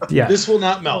melt. Yeah. This will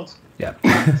not melt. Yeah.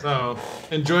 So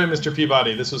enjoy, Mr.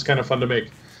 Peabody. This was kind of fun to make.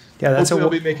 Yeah, Hopefully I'll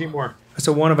be making more. That's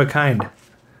a one of a kind.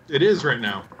 It is right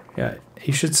now. Yeah,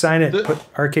 you should sign it. Put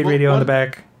Arcade Radio on the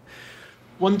back.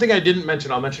 One thing I didn't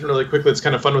mention, I'll mention really quickly. It's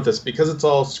kind of fun with this because it's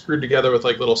all screwed together with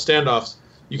like little standoffs.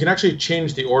 You can actually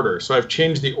change the order. So I've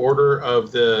changed the order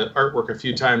of the artwork a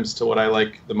few times to what I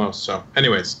like the most. So,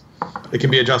 anyways, it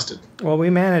can be adjusted. Well, we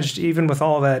managed, even with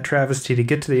all that travesty, to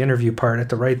get to the interview part at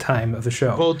the right time of the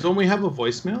show. Well, don't we have a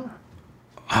voicemail?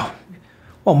 Oh,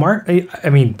 well, Mark. I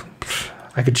mean,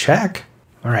 I could check.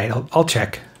 All right, I'll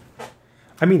check.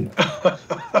 I mean.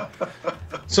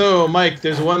 So, Mike,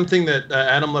 there's one thing that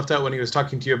Adam left out when he was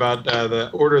talking to you about the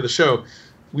order of the show.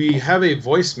 We have a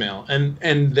voicemail, and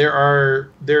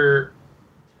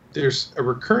there's a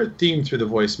recurrent theme through the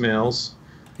voicemails.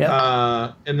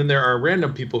 Yeah. And then there are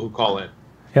random people who call in.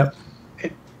 Yep.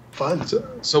 Fun.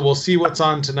 So we'll see what's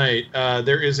on tonight.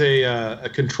 There is a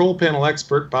control panel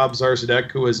expert, Bob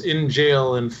Zarzadek, who was in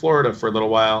jail in Florida for a little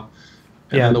while.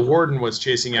 And then the warden was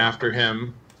chasing after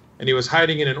him, and he was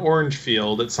hiding in an orange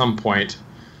field at some point.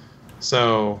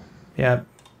 So. Yeah.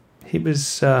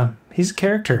 He's a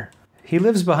character. He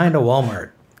lives behind a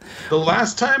Walmart. The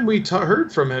last time we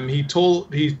heard from him,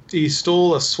 he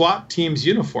stole a SWAT team's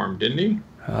uniform, didn't he?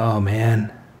 Oh,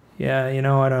 man. Yeah, I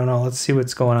don't know. Let's see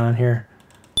what's going on here.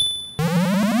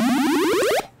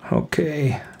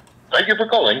 Okay. Thank you for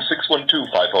calling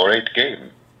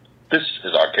 612-548-GAME. This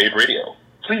is Arcade Radio.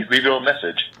 Please leave your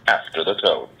message after the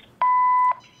tone.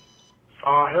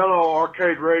 Hello,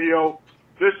 Arcade Radio.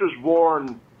 This is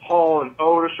Warren Hall and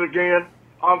Otis again.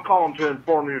 I'm calling to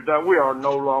inform you that we are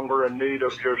no longer in need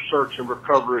of your search and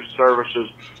recovery services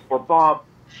for Bob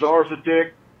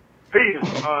Zarzadek. He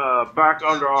is back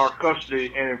under our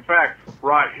custody and, in fact,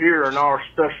 right here in our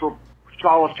special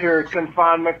solitary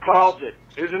confinement closet.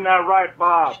 Isn't that right,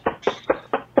 Bob?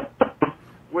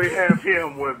 We have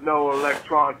him with no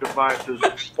electronic devices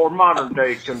or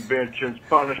modern-day conventions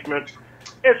punishment.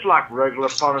 It's like regular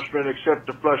punishment, except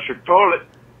to flush your toilet,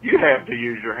 you have to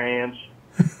use your hands.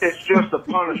 It's just a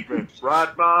punishment,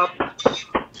 right, Bob?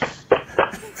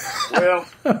 Well,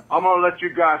 I'm going to let you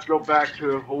guys go back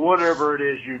to whatever it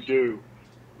is you do.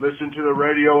 Listen to the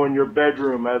radio in your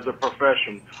bedroom as a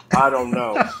profession. I don't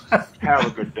know. Have a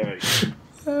good day.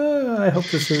 I hope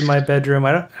this is my bedroom.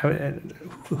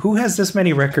 Who has this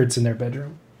many records in their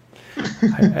bedroom?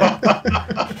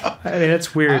 I mean,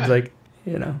 it's weird.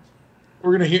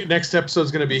 We're gonna hear next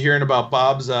episode's gonna be hearing about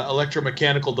Bob's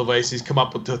electromechanical device he's come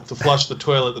up with to flush the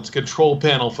toilet. That's a control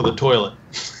panel for the toilet.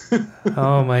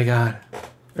 Oh my God!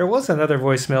 There was another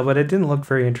voicemail, but it didn't look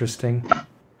very interesting.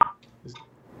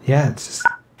 Yeah,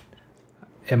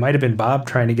 it might have been Bob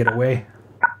trying to get away.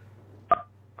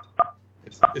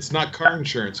 It's not car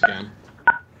insurance again.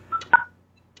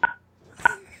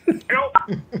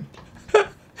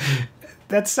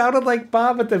 That sounded like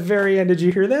Bob at the very end. Did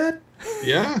you hear that?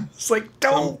 Yeah. It's like,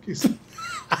 don't.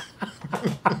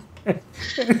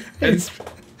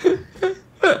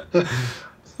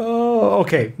 Oh,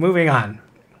 okay. Moving on.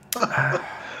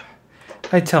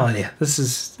 I'm telling you, this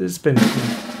has been.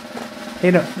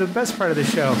 The best part of the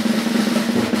show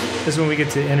is when we get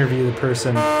to interview the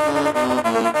person.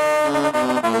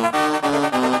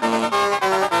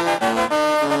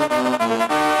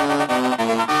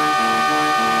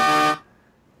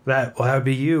 That would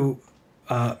be you.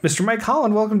 Mr. Mike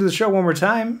Holland, welcome to the show one more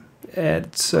time.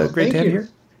 It's great to have you here.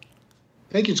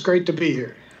 Thank you. It's great to be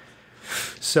here.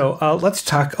 So let's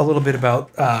talk a little bit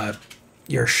about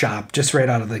your shop just right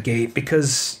out of the gate,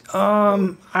 because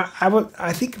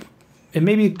I think, and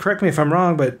maybe correct me if I'm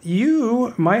wrong, but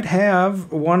you might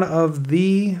have one of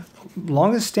the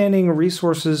longest standing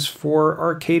resources for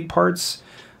arcade parts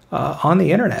on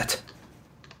the internet.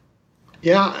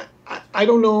 Yeah, I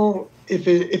don't know if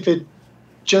it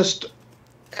just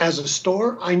as a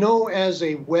store. I know as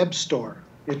a web store,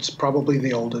 it's probably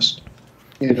the oldest.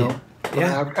 Yeah.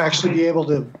 Actually be able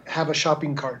to have a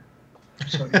shopping cart.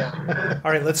 So yeah.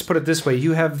 All right, let's put it this way: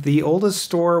 you have the oldest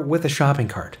store with a shopping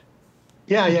cart.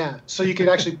 Yeah. So you could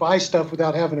actually buy stuff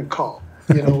without having to call,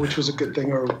 which was a good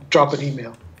thing, or drop an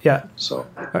email. Yeah. So.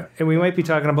 And we might be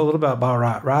talking a little about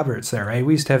Bob Roberts there, right?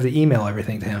 We used to have to email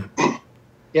everything to him.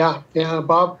 Yeah.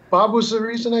 Bob was the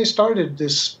reason I started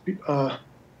this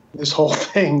whole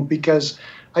thing, because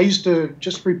I used to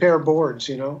just repair boards,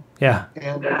 Yeah.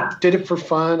 And I did it for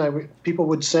fun. People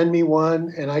would send me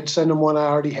one, and I'd send them one I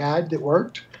already had that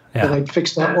worked. Yeah. And I'd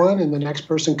fix that one, and the next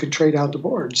person could trade out the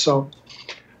board. So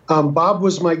Bob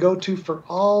was my go-to for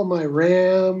all my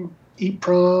RAM,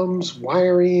 EEPROMs,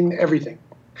 wiring, everything.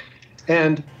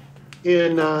 And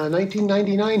in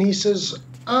 1999, he says,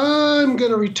 I'm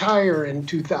going to retire in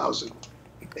 2000.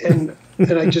 And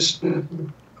I just,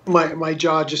 my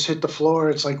jaw just hit the floor.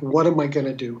 It's like, what am I going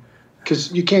to do?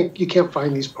 Because you can't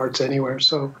find these parts anywhere.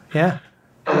 So yeah,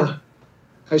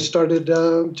 I started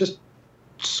just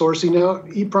sourcing out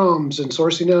EEPROMs and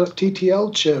sourcing out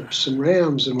TTL chips and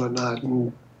RAMs and whatnot.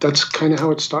 And that's kind of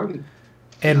how it started.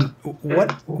 And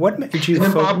what made you? And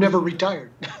then Bob never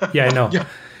retired. Yeah, I know. Yeah.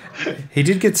 He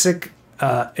did get sick.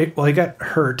 He got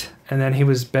hurt, and then he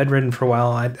was bedridden for a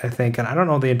while, I think. And I don't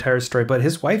know the entire story, but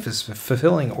his wife is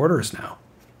fulfilling orders now.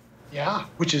 Yeah,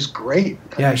 which is great.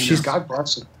 I mean, she's God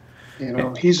bless him. You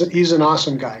know, he's an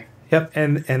awesome guy. Yep,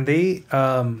 and they,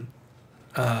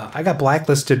 I got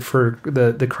blacklisted for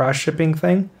the cross shipping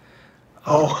thing.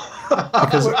 Oh,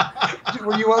 because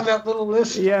were you on that little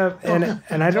list? Yeah,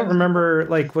 and I don't remember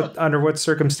under what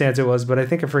circumstance it was, but I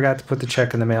think I forgot to put the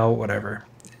check in the mail, whatever.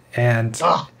 And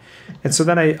so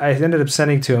then I ended up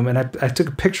sending to him, and I took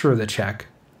a picture of the check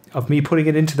of me putting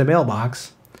it into the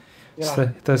mailbox,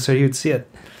 so he would see it.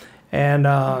 And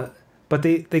but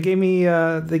they gave me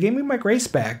my Grace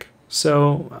back.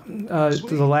 So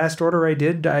the last order I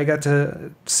did, I got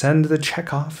to send the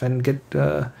check off and get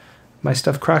my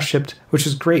stuff cross shipped, which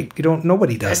is great.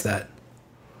 Nobody does that.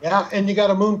 Yeah, and you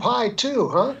got a moon pie too,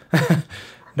 huh?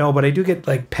 No, but I do get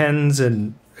pens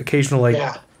and occasional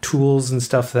tools and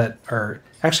stuff that are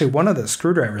actually one of the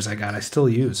screwdrivers I got. I still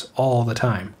use all the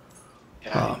time.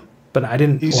 Yeah. But I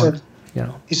didn't. He sent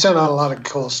out a lot of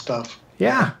cool stuff.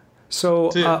 Yeah.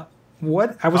 So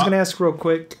what I was going to ask real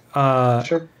quick.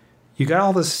 Sure. You got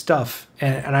all this stuff,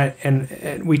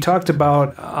 and we talked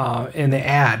about in the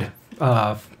ad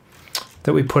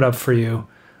that we put up for you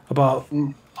about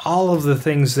all of the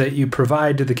things that you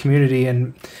provide to the community,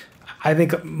 and I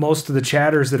think most of the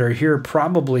chatters that are here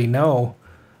probably know,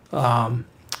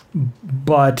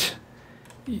 but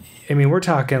I mean, we're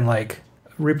talking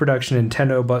reproduction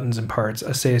Nintendo buttons and parts,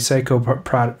 Seiko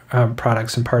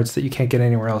products and parts that you can't get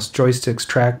anywhere else, joysticks,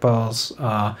 trackballs,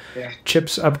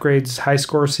 chips, upgrades, high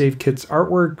score save kits,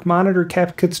 artwork, monitor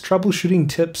cap kits, troubleshooting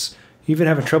tips. You even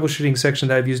have a troubleshooting section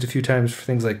that I've used a few times for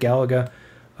things like Galaga,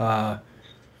 and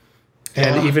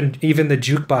even the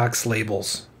jukebox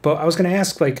labels. But I was going to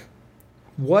ask,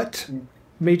 what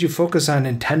made you focus on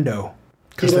Nintendo?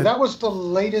 That was the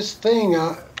latest thing.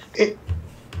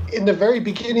 In the very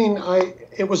beginning,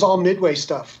 it was all Midway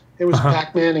stuff. It was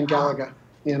Pac-Man and Galaga,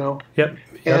 Yep.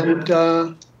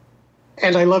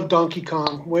 And I love Donkey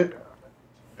Kong.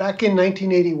 Back in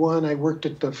 1981, I worked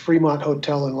at the Fremont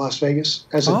Hotel in Las Vegas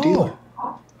as a dealer.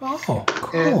 Oh,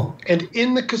 cool. And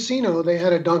in the casino, they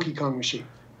had a Donkey Kong machine.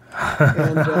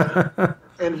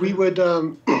 And we would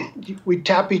we'd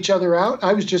tap each other out.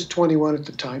 I was just 21 at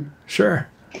the time. Sure.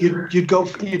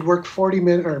 You'd work 40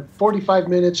 minutes or 45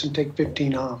 minutes and take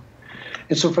 15 off.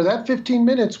 And so for that 15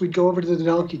 minutes, we'd go over to the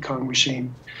Donkey Kong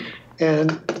machine. And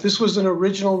this was an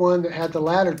original one that had the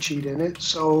ladder cheat in it.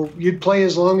 So you'd play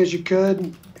as long as you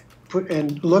could,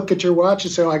 and look at your watch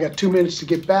and say, I got 2 minutes to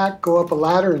get back, go up a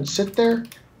ladder and sit there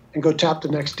and go tap the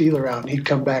next dealer out. And he'd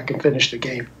come back and finish the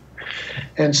game.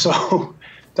 And so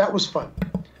that was fun.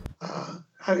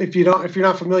 If you're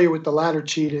not familiar with the ladder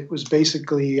cheat, it was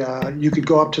basically you could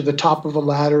go up to the top of a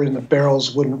ladder and the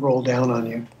barrels wouldn't roll down on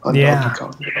you on Donkey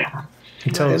Kong.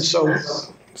 And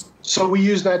so we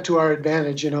used that to our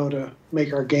advantage, to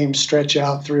make our game stretch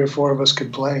out. 3 or 4 of us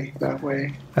could play that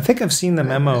way. I think I've seen the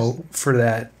memo for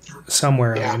that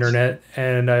somewhere on the internet,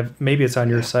 and maybe it's on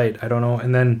your site. I don't know.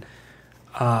 And then,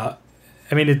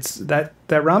 it's that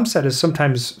ROM set is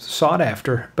sometimes sought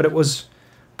after, but it was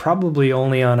probably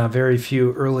only on a very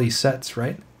few early sets,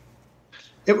 right?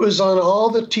 It was on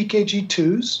all the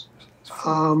TKG2s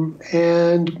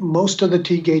and most of the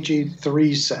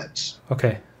TKG3 sets.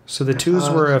 Okay. So the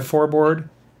 2s were a 4-board,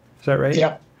 is that right?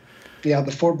 Yeah. Yeah,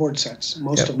 the 4-board sets.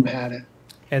 Most of them had it.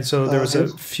 And so there was a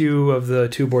few of the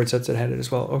 2-board sets that had it as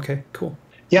well. Okay, cool.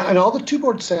 Yeah, and all the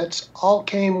 2-board sets all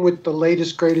came with the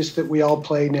latest, greatest that we all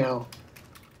play now.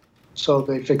 So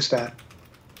they fixed that.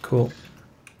 Cool.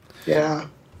 Yeah.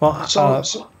 Well, I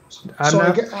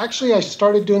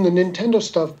started doing the Nintendo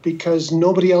stuff because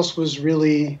nobody else was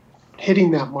really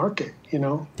hitting that market,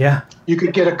 Yeah. You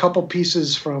could get a couple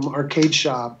pieces from Arcade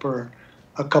Shop or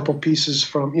a couple pieces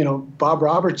from, Bob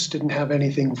Roberts didn't have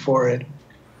anything for it.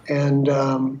 And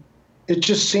it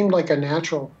just seemed like a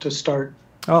natural to start.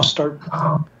 I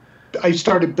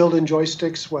started building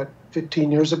joysticks,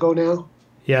 15 years ago now?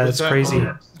 Yeah, that's crazy.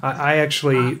 I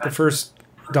actually, the first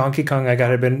Donkey Kong I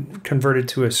got had been converted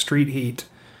to a Street Heat,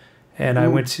 and I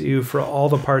went to for all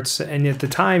the parts. And at the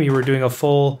time, you were doing a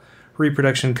full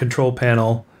reproduction control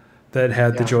panel that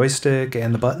had the joystick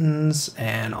and the buttons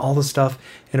and all the stuff,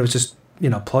 and it was just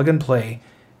plug and play.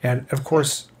 And of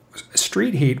course,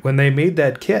 Street Heat, when they made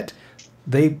that kit,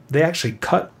 they actually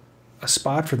cut a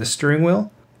spot for the steering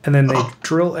wheel, and then they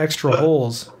drill extra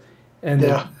holes, and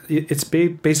it's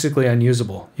basically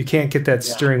unusable. You can't get that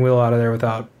steering wheel out of there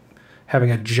without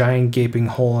having a giant gaping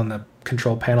hole in the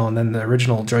control panel, and then the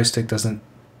original joystick doesn't.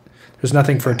 There's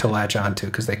nothing for it to latch onto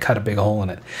because they cut a big hole in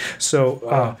it.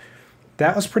 So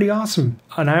that was pretty awesome,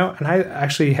 and I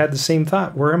actually had the same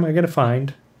thought. Where am I going to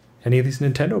find any of these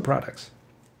Nintendo products?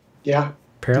 Yeah.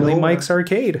 Apparently, Mike's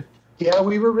Arcade. Yeah,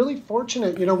 we were really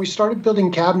fortunate. We started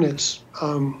building cabinets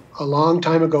a long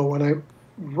time ago.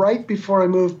 Right before I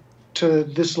moved to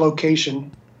this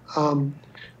location,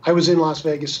 I was in Las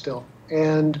Vegas still.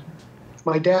 And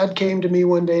my dad came to me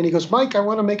one day and he goes, Mike, I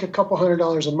want to make a couple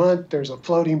 $100 a month. There's a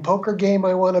floating poker game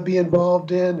I want to be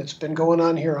involved in. It's been going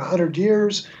on here 100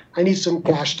 years. I need some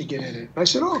cash to get in it. I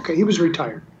said, okay. He was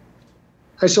retired.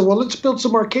 I said, well, let's build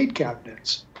some arcade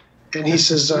cabinets. And he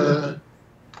says,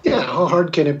 yeah, how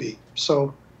hard can it be?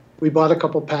 So we bought a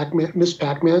couple Miss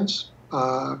Pac-Mans,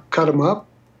 cut them up,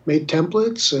 made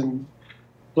templates, and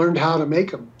learned how to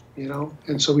make them,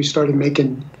 And so we started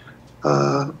making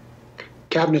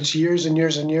cabinets years and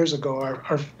years and years ago.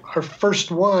 Our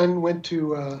first one went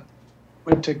to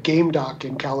Game Doc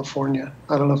in California.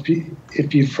 I don't know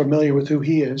if you're familiar with who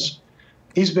he is.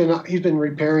 He's been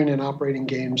repairing and operating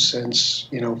games since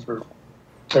for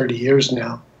 30 years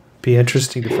now. Be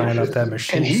interesting to find out that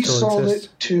machine and he still sold exists.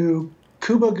 it to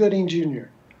Cuba Gooding Jr.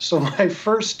 So my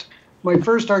first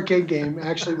arcade game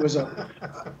actually was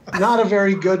not a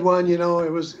very good one. It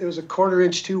was a 1/4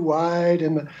 inch too wide,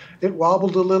 and it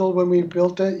wobbled a little when we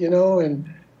built it.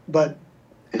 But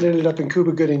it ended up in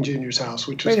Cuba Gooding Jr.'s house,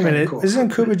 which was kind of cool.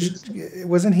 Isn't Cuba?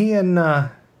 Wasn't he in? In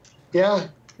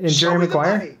Jerry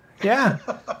Maguire. Yeah,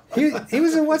 he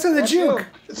was in What's in the Juke.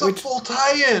 It's a full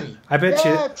tie-in. I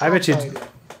bet you.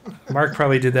 Mark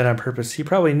probably did that on purpose. He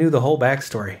probably knew the whole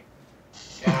backstory.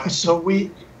 Yeah, so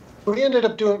we ended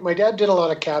up doing. My dad did a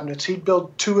lot of cabinets. He'd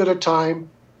build 2 at a time.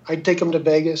 I'd take them to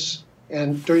Vegas,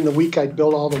 and during the week I'd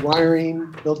build all the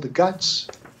wiring, build the guts,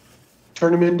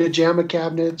 turn them into JAMA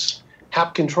cabinets.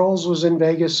 Hap Controls was in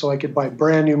Vegas, so I could buy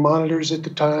brand new monitors at the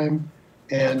time,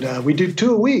 and we did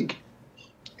 2 a week.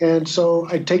 And so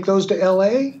I'd take those to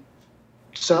LA,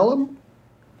 sell them,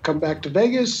 come back to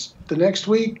Vegas the next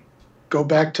week, go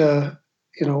back to,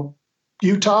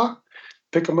 Utah,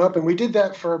 pick them up. And we did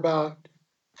that for about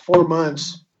 4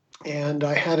 months. And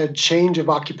I had a change of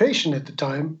occupation at the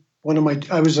time.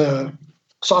 I was a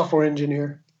software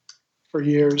engineer for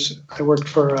years. I worked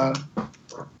for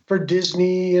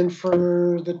Disney and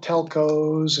for the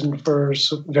telcos and for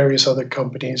various other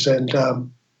companies. And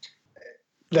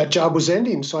that job was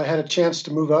ending, so I had a chance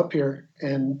to move up here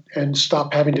and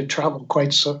stop having to travel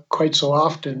quite so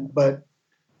often. But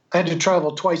I had to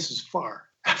travel twice as far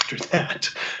after that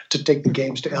to take the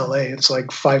games to LA. It's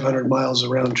like 500 miles a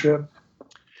round trip.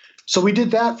 So we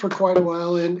did that for quite a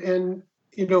while, and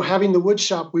having the wood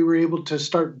shop, we were able to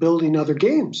start building other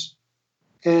games,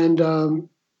 and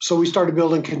so we started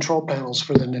building control panels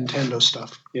for the Nintendo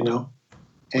stuff,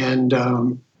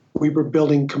 and we were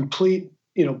building complete,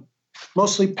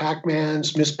 mostly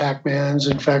Pac-Mans, Miss Pac-Mans.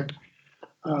 In fact,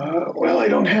 I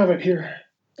don't have it here.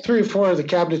 3 or 4 of the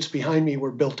cabinets behind me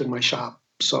were built in my shop,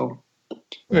 so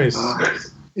nice.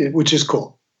 Which is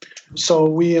cool. So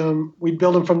we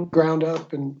build them from the ground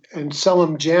up and sell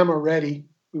them JAMA ready.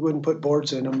 We wouldn't put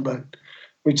boards in them, but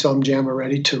we'd sell them JAMA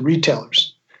ready to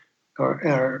retailers,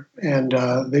 and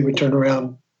they would turn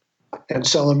around and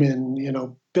sell them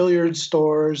in billiard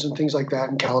stores and things like that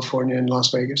in California and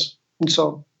Las Vegas. And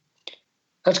so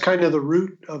that's kind of the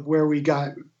root of where we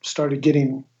started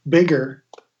getting bigger,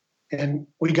 and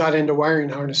we got into wiring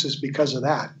harnesses because of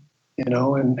that,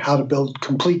 and how to build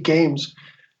complete games.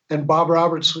 And Bob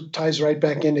Roberts ties right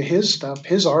back into his stuff.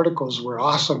 His articles were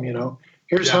awesome,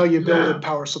 Here's how you build a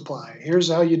power supply. Here's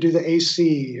how you do the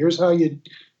AC. Here's how this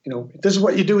is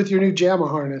what you do with your new JAMA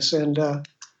harness. And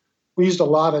we used a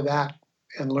lot of that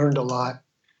and learned a lot.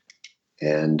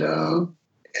 And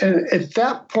at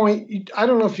that point, I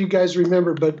don't know if you guys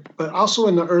remember, but also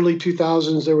in the early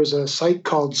 2000s, there was a site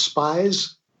called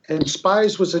Spies, and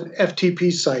Spies was an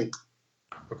FTP site.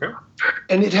 Okay.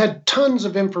 And it had tons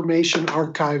of information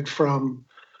archived from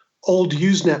old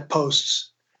Usenet posts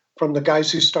from the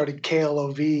guys who started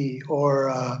KLOV,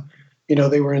 or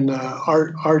they were in the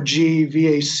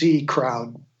RGVAC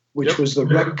crowd, which was the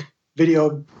rec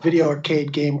video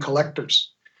arcade game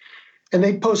collectors. and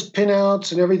they post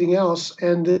pinouts and everything else,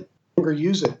 and they no longer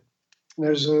use it. And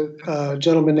there's a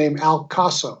gentleman named Al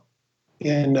Caso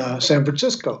in San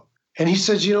Francisco, and he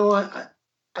says,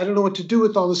 I don't know what to do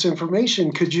with all this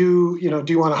information. Could you,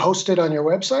 do you want to host it on your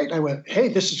website? I went, hey,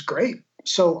 this is great.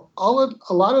 So a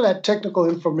lot of that technical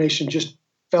information just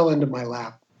fell into my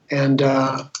lap, and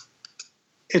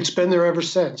it's been there ever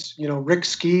since. Rick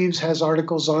Skeeves has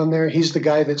articles on there. He's the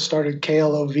guy that started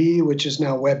KLOV, which is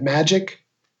now WebMagic,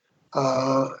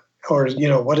 or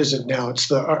what is it now? It's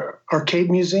the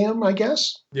Arcade Museum, I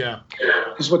guess. Yeah,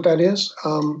 is what that is.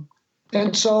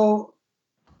 And so,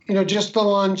 just the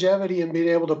longevity and being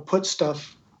able to put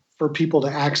stuff for people to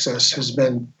access has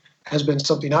been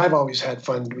something I've always had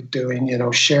fun with doing.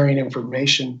 Sharing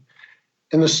information.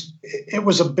 And it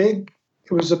was a big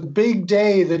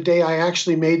day the day I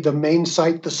actually made the main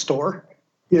site the store.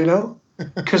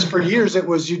 Because for years it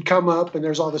was you'd come up and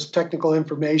there's all this technical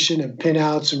information and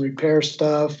pinouts and repair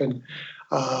stuff. And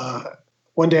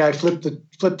one day I flipped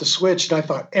the switch and I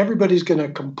thought everybody's going to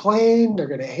complain, they're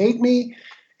going to hate me,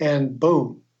 and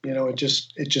boom, it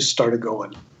just started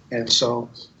going. And so,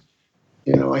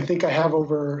 I think I have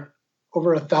over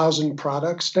 1,000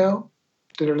 products now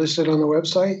that are listed on the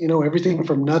website. Everything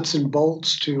from nuts and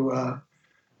bolts to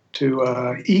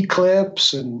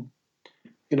E-clips and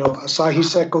Asahi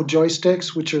Seiko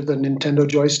joysticks, which are the Nintendo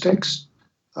joysticks.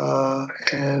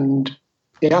 And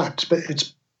yeah,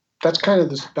 that's kind of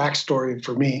this backstory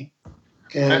for me.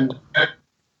 And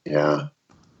yeah.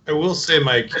 I will say,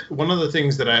 Mike, one of the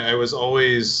things that I was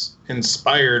always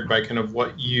inspired by kind of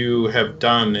what you have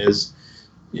done is,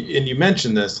 and you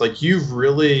mentioned this, like you've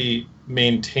really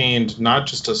maintained not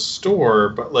just a store,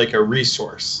 but like a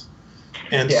resource.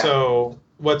 And so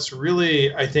what's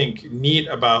really, I think, neat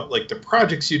about like the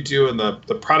projects you do and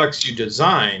the products you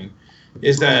design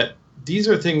is that these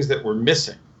are things that we're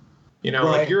missing.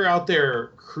 Like you're out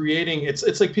there creating,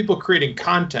 it's like people creating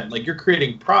content, like you're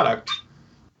creating product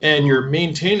and you're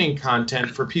maintaining content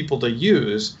for people to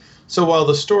use. So while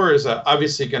the store is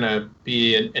obviously going to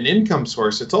be an income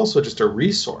source, it's also just a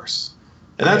resource.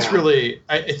 And that's really,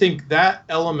 I think that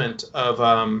element of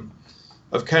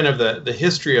kind of the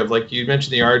history of, like you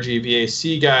mentioned, the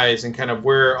RGVAC guys and kind of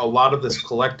where a lot of this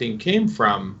collecting came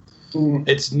from.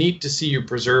 It's neat to see you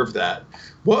preserve that.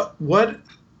 What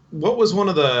was one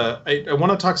of the, I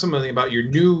want to talk something about your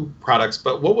new products,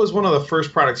 but what was one of the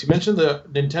first products? You mentioned the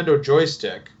Nintendo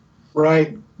joystick.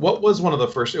 Right. What was one of the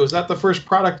first? Was that the first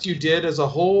product you did as a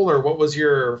whole, or what was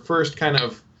your first kind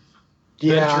of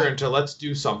venture into let's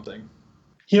do something?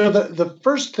 The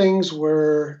first things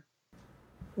were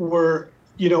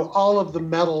all of the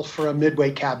metal for a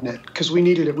Midway cabinet, because we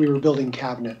needed it. We were building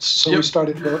cabinets. So we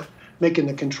started making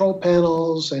the control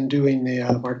panels and doing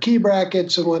the marquee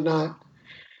brackets and whatnot.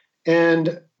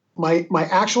 And my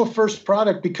actual first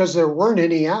product, because there weren't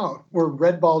any out, were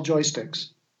red ball joysticks.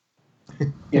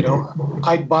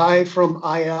 I'd buy from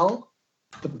IL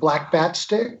the black bat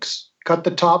sticks, cut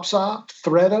the tops off,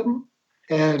 thread them,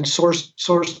 and source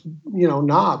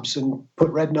knobs and put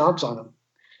red knobs on them.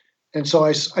 And so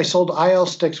I sold IL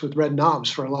sticks with red knobs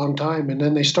for a long time, and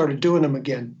then they started doing them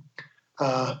again,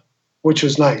 which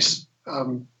was nice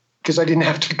because I didn't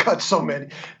have to cut so many.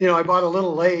 I bought a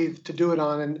little lathe to do it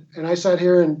on, and I sat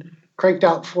here and cranked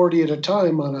out 40 at a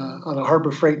time on a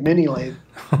Harbor Freight mini lathe.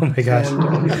 Oh my gosh!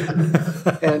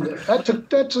 And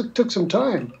that took some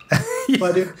time,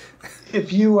 but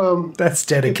if you that's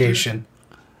dedication.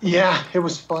 Yeah, it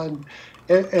was fun,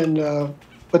 and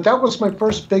but that was my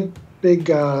first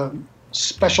big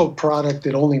special product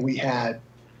that only we had.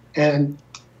 And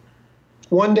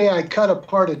one day I cut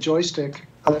apart a joystick,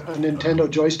 a Nintendo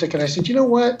joystick, and I said, you know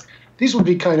what? These would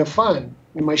be kind of fun.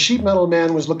 And my sheet metal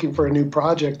man was looking for a new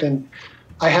project, and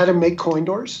I had him make coin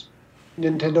doors,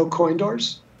 Nintendo coin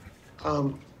doors.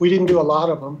 We didn't do a lot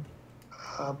of them,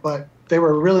 but they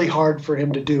were really hard for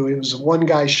him to do. It was a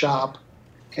one-guy shop,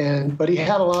 but he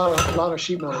had a lot of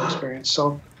sheet metal experience.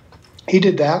 So he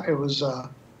did that. It was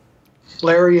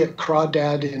Larry at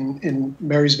Crawdad in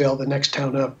Marysville, the next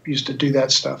town up, used to do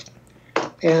that stuff.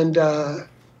 And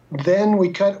then we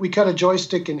cut a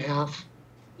joystick in half,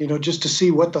 just to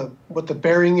see what the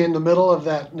bearing in the middle of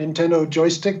that Nintendo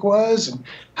joystick was and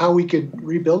how we could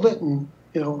rebuild it. And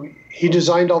he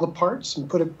designed all the parts and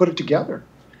put it together.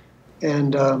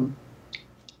 And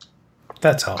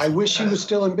that's awesome. I wish he was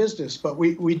still in business, but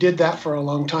we did that for a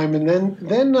long time. And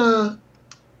then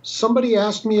somebody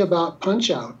asked me about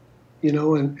Punch-Out,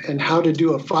 and how to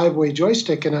do a 5-way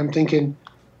joystick. And I'm thinking,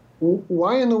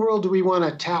 why in the world do we want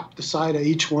to tap the side of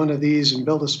each one of these and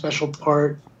build a special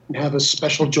part and have a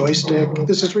special joystick?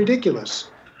 This is ridiculous.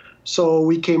 So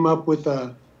we came up with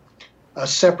a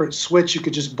separate switch you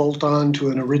could just bolt on to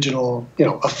an original,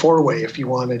 a 4-way if you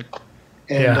wanted.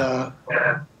 And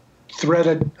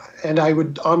threaded, and I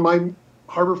would, on my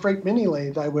Harbor Freight mini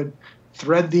lathe, I would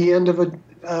thread the end of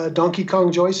a Donkey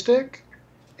Kong joystick.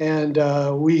 And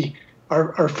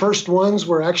our first ones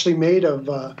were actually made of,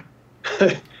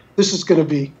 this is going to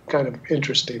be kind of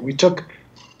interesting.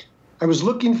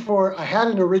 I had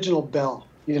an original bell,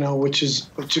 which is,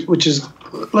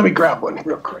 let me grab one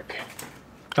real quick.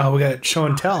 Oh, we got show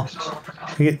and tell.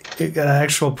 We got an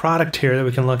actual product here that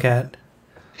we can look at.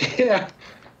 Yeah.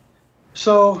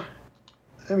 So,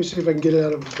 let me see if I can get it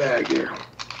out of the bag here.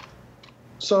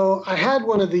 So, I had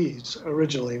one of these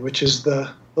originally, which is the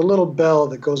little bell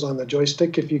that goes on the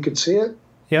joystick, if you could see it.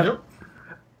 Yep.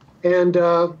 And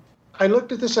I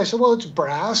looked at this, I said, well, it's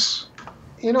brass.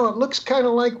 It looks kind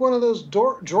of like one of those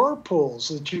drawer pulls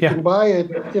that you can buy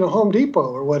at Home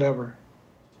Depot or whatever.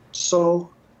 So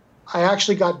I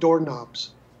actually got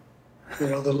doorknobs,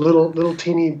 the little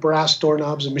teeny brass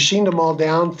doorknobs, and machined them all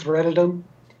down, threaded them,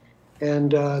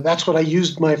 and that's what I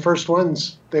used my first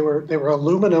ones. They were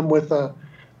aluminum with a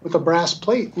brass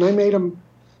plate, and I made them.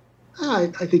 I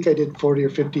think I did 40 or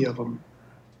 50 of them,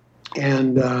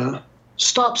 and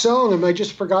stopped selling them. I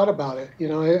just forgot about it.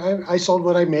 I sold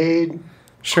what I made.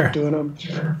 Sure. Doing them.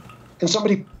 And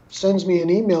somebody sends me an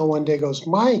email one day, goes,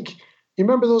 Mike, you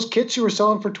remember those kits you were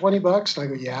selling for $20? And I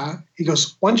go, yeah. He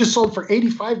goes, one just sold for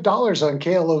 $85 on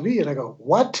KLOV. And I go,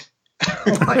 what?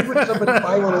 Why would somebody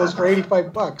buy one of those for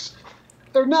 $85?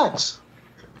 They're nuts.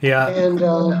 Yeah.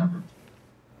 And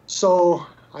so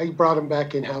I brought them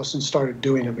back in-house and started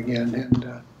doing them again.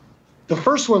 And the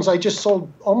first ones I just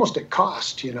sold almost at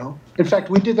cost, In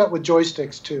fact, we did that with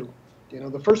joysticks, too.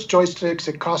 The first joysticks,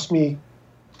 it cost me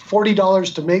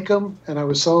 $40 to make them, and I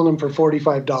was selling them for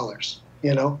 $45,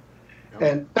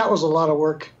 and that was a lot of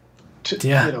work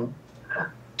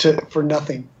for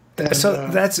nothing. And, so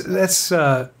that's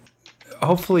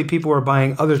hopefully people were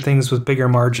buying other things with bigger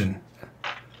margin.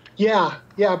 Yeah,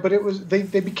 but it was they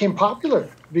became popular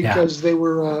because they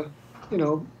were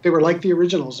they were like the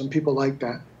originals, and people liked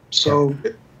that. So,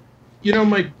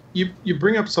 Mike, you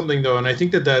bring up something though, and I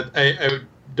think that I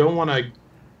don't want to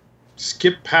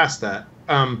skip past that.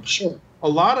 Sure. A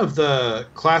lot of the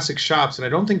classic shops, and I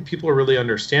don't think people really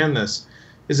understand this,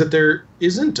 is that there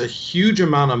isn't a huge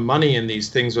amount of money in these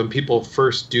things when people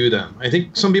first do them. I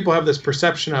think some people have this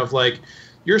perception of like,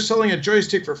 you're selling a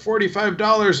joystick for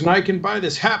 $45 and I can buy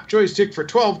this Hap joystick for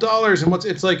 $12. And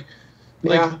it's like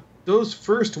those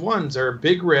first ones are a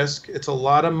big risk. It's a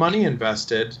lot of money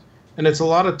invested. And it's a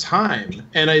lot of time.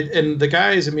 And the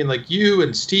guys, like you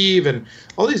and Steve and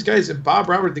all these guys, and Bob,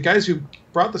 Robert, the guys who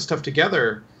brought the stuff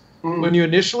together, when you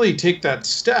initially take that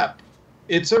step,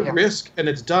 it's a risk, and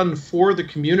it's done for the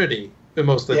community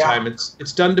most of the time.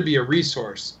 It's done to be a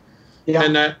resource. Yeah.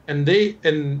 And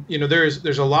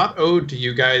there's a lot owed to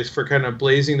you guys for kind of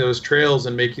blazing those trails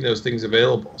and making those things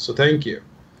available. So thank you.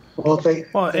 Well,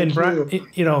 and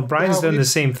Brian's done the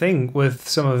same thing with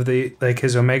some of the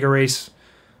his Omega Race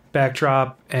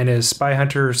backdrop and his Spy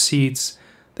Hunter seats.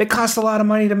 They cost a lot of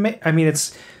money to make.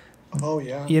 It's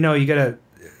you got a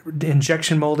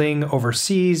injection molding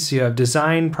overseas. You have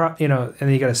design, and then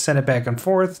you got to send it back and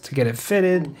forth to get it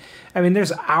fitted.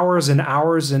 There's hours and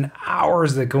hours and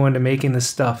hours that go into making this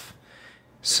stuff.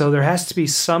 So there has to be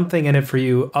something in it for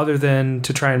you other than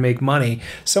to try and make money.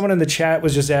 Someone in the chat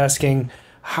was just asking,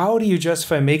 how do you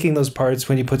justify making those parts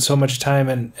when you put so much time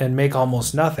and make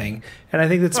almost nothing? And I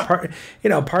think that's part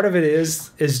of it is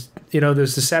there's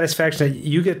the satisfaction that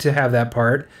you get to have that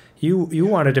part. You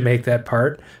wanted to make that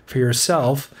part for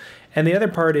yourself. And the other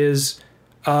part is,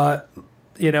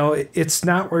 it's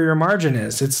not where your margin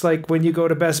is. It's like when you go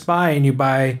to Best Buy and you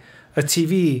buy a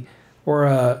TV or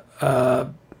a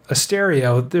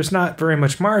stereo, there's not very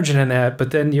much margin in that,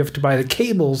 but then you have to buy the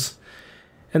cables,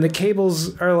 and the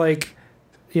cables are like,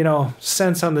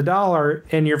 cents on the dollar,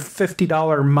 and your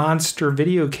 $50 monster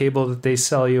video cable that they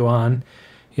sell you on,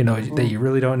 that you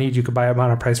really don't need, you could buy them on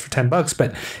a price for $10.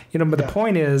 But, but the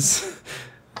point is,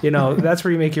 that's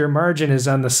where you make your margin, is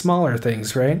on the smaller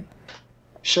things, right?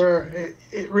 Sure.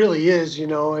 It really is,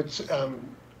 it's,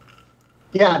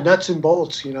 nuts and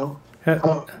bolts,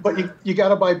 but you got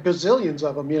to buy bazillions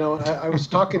of them. I was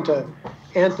talking to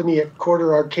Anthony at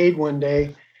Quarter Arcade one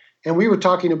day, and we were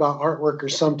talking about artwork or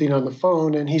something on the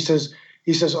phone, and he says,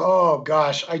 oh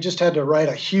gosh, I just had to write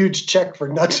a huge check for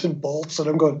nuts and bolts. And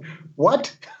I'm going,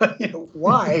 what?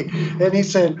 Why? And he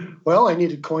said, well, I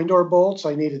needed coin door bolts.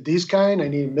 I needed these kind. I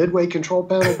needed midway control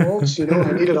panel bolts. I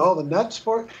needed all the nuts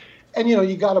for it. And,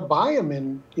 you got to buy them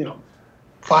in,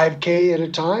 $5K at a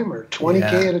time or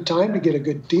 $20K at a time to get a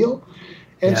good deal.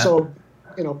 And so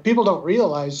people don't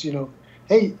realize,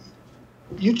 hey,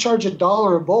 you charge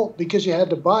 $1 a bolt because you had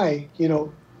to buy,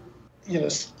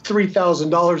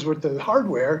 $3,000 worth of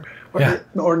hardware,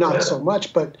 or not so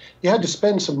much, but you had to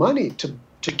spend some money to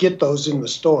get those in the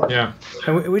store. Yeah.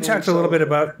 And we talked a little bit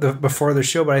about before the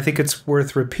show, but I think it's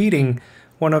worth repeating.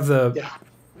 One of the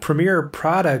premier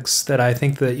products that I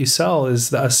think that you sell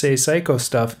is the Asay Psycho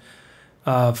stuff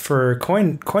for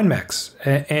CoinMex.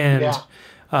 And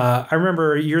I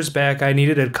remember years back I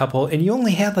needed a couple, and you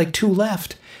only had like 2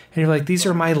 left. And you're like, these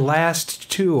are my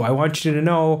last 2. I want you to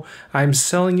know I'm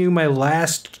selling you my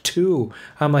last 2.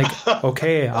 I'm like,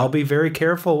 okay, I'll be very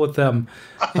careful with them.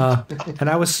 And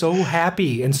I was so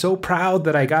happy and so proud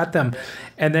that I got them.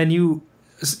 And then you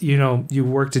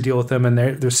work to deal with them, and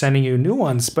they're sending you new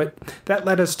ones. But that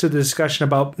led us to the discussion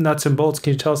about nuts and bolts.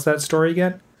 Can you tell us that story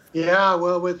again? Yeah,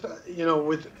 well, let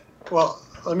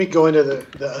me go into the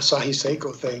Asahi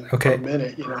Seiko thing for a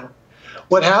minute.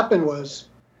 What happened was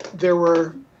there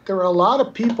were a lot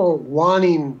of people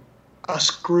wanting a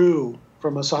screw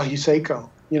from Asahi Seiko,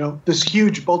 this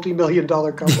huge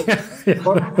multi-million-dollar company.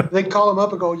 They'd call them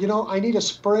up and go, I need a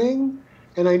spring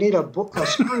and I need a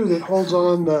screw that holds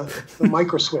on the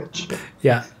micro switch.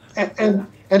 Yeah. And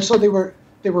so they were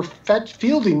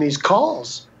fielding these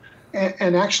calls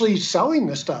and actually selling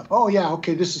the stuff. Oh yeah,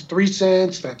 okay, this is 3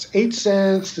 cents, that's 8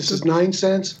 cents, this is 9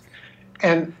 cents.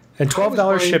 And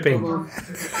 $12 shipping.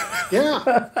 Yeah.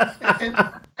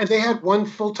 And they had one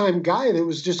full-time guy that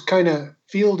was just kind of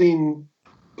fielding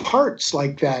parts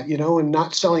like that, and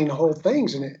not selling whole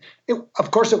things. And it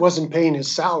of course, it wasn't paying his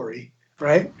salary,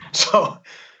 right? So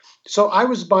I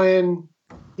was buying,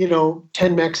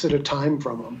 10 mechs at a time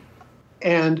from him.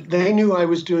 And they knew I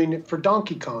was doing it for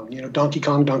Donkey Kong, Donkey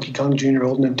Kong Jr.,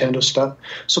 old Nintendo stuff.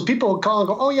 So people would call and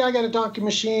go, oh, yeah, I got a Donkey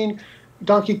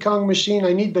Kong machine.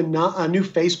 I need a new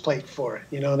faceplate for it,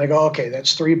 and they go, okay,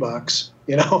 that's $3,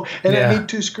 and I need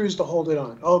 2 screws to hold it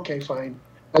on. Okay, fine.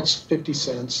 That's 50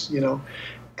 cents,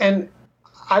 And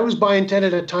I was buying 10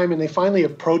 at a time, and they finally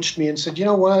approached me and said, you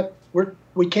know what?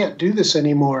 We can't do this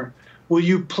anymore. Will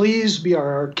you please be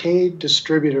our arcade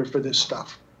distributor for this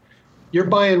stuff? You're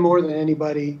buying more than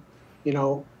anybody,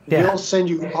 We'll send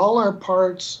you all our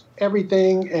parts,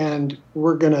 everything, and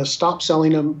we're going to stop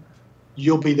selling them.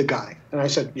 You'll be the guy. And I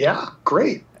said, yeah,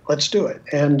 great. Let's do it.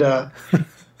 And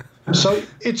so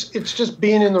it's just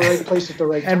being in the right place at the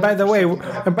right time. And by the way,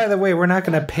 we're not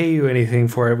going to pay you anything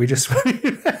for it. We just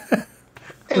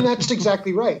And that's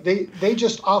exactly right. They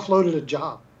just offloaded a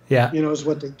job. Yeah. Is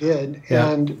what they did.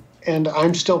 Yeah. And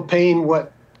I'm still paying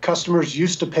what customers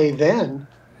used to pay then.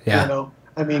 Yeah.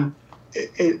 I mean,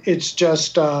 it's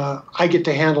just I get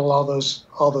to handle all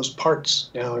those parts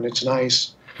now, and it's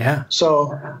nice. Yeah.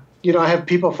 So, I have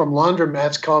people from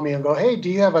laundromats call me and go, hey, do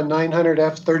you have a 900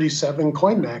 F37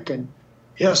 CoinMech? And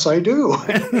yes, I do.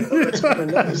 That's kind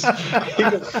of nice.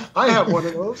 I have one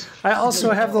of those. I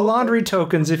also have the laundry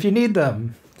tokens if you need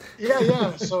them.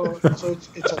 Yeah. So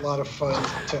it's a lot of fun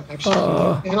to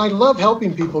actually, and I love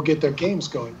helping people get their games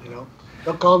going.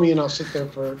 They'll call me and I'll sit there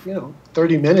for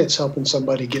 30 minutes helping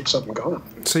somebody get something going.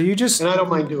 So and I don't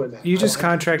mind doing that. You just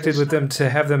contracted with them to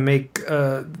have them make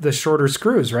the shorter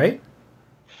screws, right?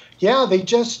 Yeah, they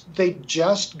just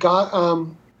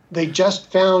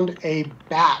found a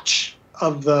batch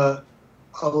of the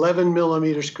 11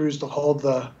 millimeter screws to hold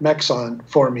the mechs on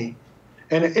for me.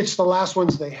 And it's the last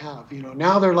ones they have,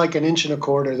 Now they're like 1.25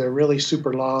 inches. They're really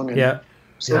super long. And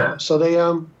So they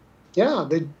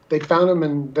they found them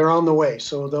and they're on the way.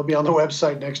 So they'll be on the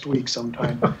website next week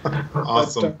sometime.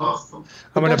 Awesome.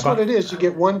 But that's what it is. You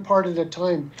get one part at a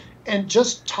time. And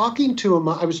just talking to them,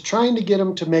 I was trying to get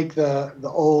them to make the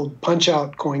old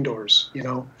Punch-Out coin doors,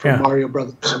 from Mario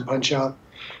Brothers and Punch-Out.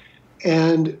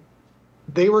 And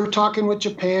they were talking with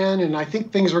Japan, and I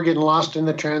think things were getting lost in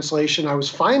the translation. I was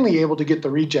finally able to get the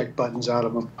reject buttons out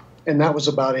of them, and that was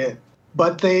about it.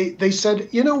 But they said,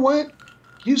 you know what?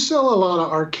 You sell a lot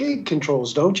of arcade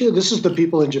controls, don't you? This is the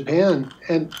people in Japan.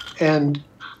 And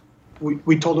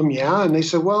we told them, yeah. And they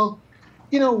said, well,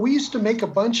 we used to make a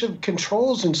bunch of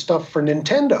controls and stuff for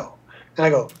Nintendo. And I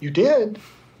go, you did?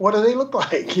 What do they look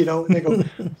like? And they go,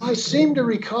 I seem to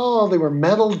recall they were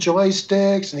metal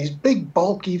joysticks and these big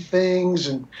bulky things.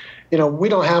 And, we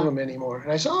don't have them anymore.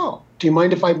 And I said, oh, do you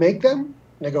mind if I make them? And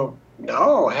they go,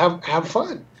 no, have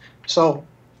fun. So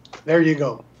there you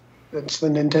go. That's the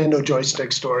Nintendo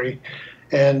joystick story.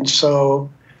 And so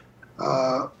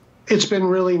it's been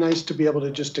really nice to be able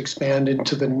to just expand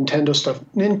into the Nintendo stuff.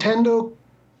 Nintendo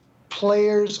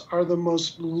players are the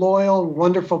most loyal,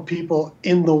 wonderful people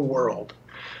in the world.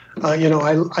 I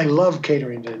love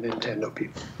catering to Nintendo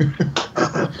people.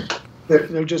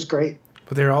 They're just great.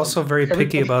 But they're also very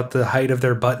picky about the height of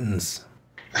their buttons.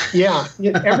 Yeah,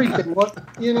 everything.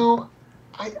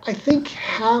 I think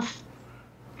half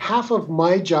of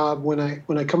my job when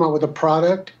I come out with a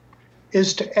product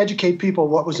is to educate people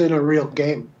what was in a real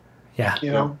game.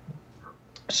 Yeah.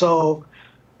 So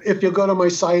if you go to my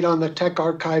site on the Tech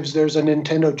Archives, there's a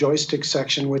Nintendo joystick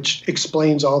section which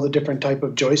explains all the different type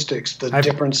of joysticks,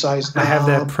 different size knob. I have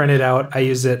that printed out. I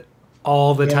use it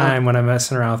all the time when I'm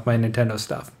messing around with my Nintendo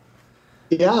stuff.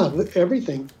 Yeah,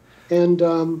 everything. And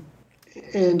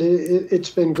it's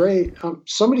been great.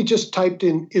 Somebody just typed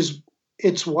in,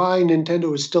 it's why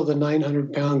Nintendo is still the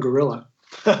 900-pound gorilla.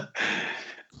 That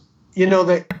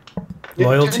loyalty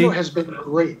Nintendo has been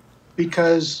great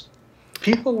because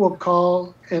people will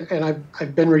call, and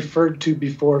I've been referred to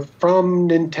before from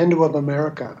Nintendo of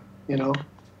America.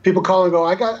 People call and go,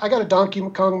 I got a Donkey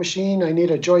Kong machine. I need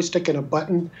a joystick and a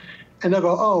button, and they'll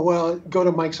go, oh well, go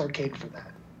to Mike's Arcade for that.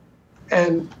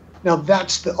 And now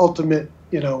that's the ultimate.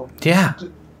 Yeah.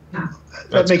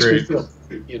 That makes me feel,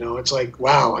 it's like,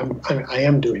 wow, I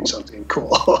am doing something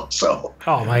cool. So.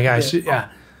 Oh my gosh, yeah.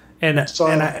 And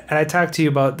I talked to you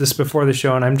about this before the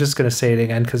show, and I'm just going to say it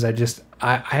again because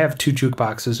I have 2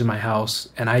 jukeboxes in my house,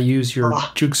 and I use your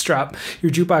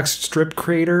jukebox strip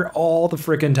creator all the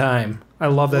freaking time. I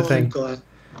love that thing. God.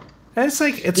 And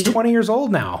it's 20 years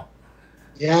old now.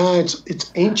 Yeah,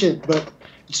 it's ancient, but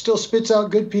it still spits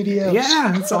out good PDFs.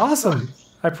 Yeah, it's awesome.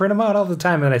 I print them out all the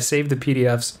time, and I save the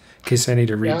PDFs in case I need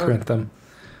to reprint them.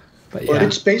 But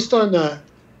it's based on the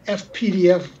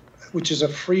FPDF, which is a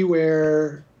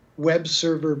freeware web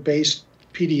server-based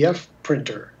PDF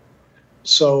printer.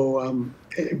 So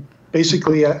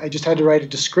basically, I just had to write a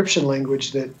description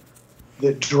language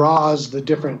that draws the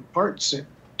different parts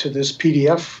to this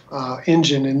PDF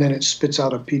engine, and then it spits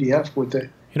out a PDF with it.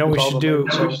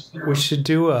 We should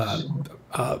do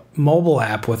a mobile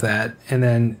app with that, and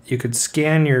then you could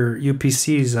scan your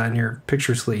UPCs on your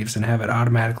picture sleeves and have it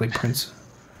automatically print.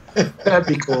 That'd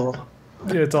be cool.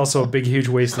 It's also a big, huge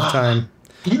waste of time.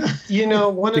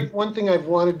 One thing I've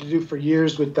wanted to do for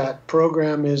years with that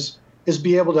program is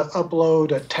be able to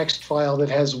upload a text file that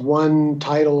has one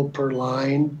title per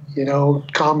line,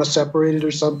 comma separated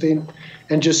or something,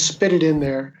 and just spit it in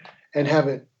there and have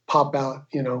it pop out,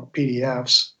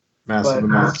 PDFs. Massive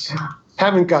amounts.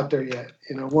 Haven't got there yet,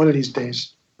 one of these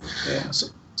days. Yeah.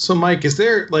 So Mike, is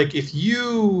there, if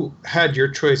you had your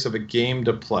choice of a game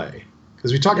to play,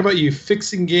 because we talk about you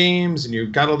fixing games and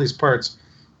you've got all these parts,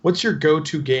 what's your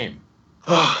go-to game?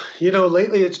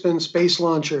 Lately it's been Space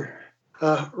Launcher.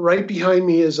 Right behind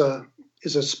me is a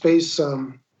space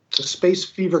Space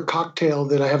Fever cocktail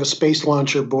that I have a Space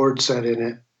Launcher board set in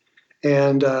it,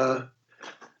 and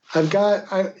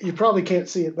you probably can't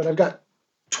see it, but I've got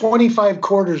 25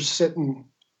 quarters sitting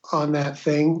on that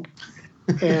thing,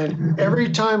 and every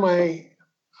time I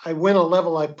win a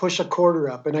level, I push a quarter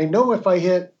up, and I know if I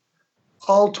hit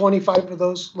all 25 of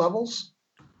those levels,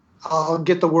 I'll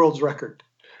get the world's record.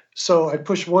 So I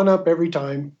push one up every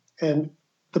time, and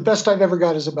the best I've ever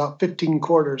got is about 15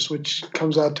 quarters, which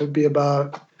comes out to be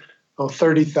about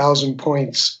 30,000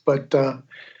 points. But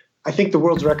I think the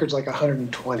world's record's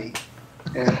 120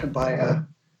 by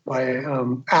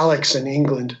Alex in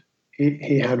England.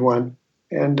 He had one,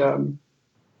 and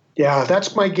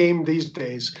that's my game these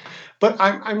days. But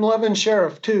I'm loving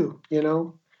Sheriff too.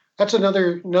 That's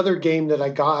another game that I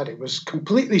got. It was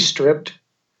completely stripped,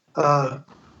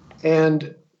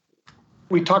 and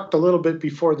we talked a little bit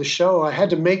before the show. I had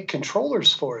to make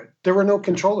controllers for it. There were no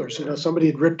controllers. Somebody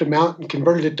had ripped them out and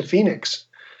converted it to Phoenix,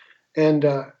 and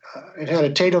it had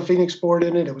a Tato Phoenix board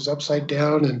in it. It was upside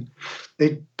down, and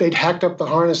they'd hacked up the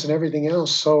harness and everything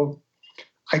else. So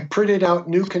I printed out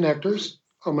new connectors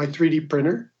on my 3D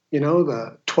printer.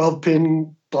 The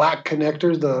 12-pin black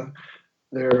connector.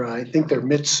 I think they're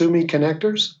Mitsumi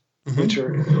connectors, which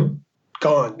are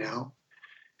gone now,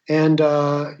 and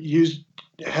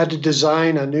had to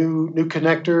design a new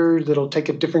connector that'll take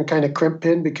a different kind of crimp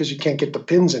pin because you can't get the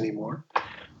pins anymore,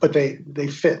 but they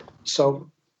fit. So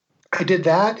I did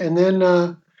that, and then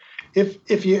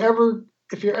if you're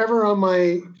ever on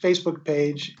my Facebook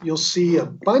page, you'll see a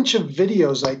bunch of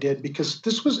videos I did because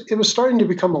it was starting to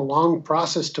become a long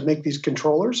process to make these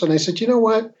controllers, and I said, you know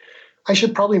what, I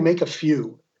should probably make a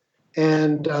few,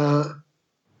 and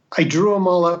I drew them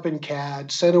all up in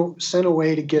CAD, sent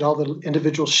away to get all the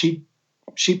individual sheet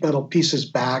metal pieces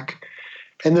back,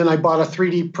 and then I bought a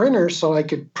 3D printer so I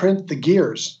could print the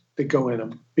gears that go in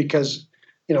them because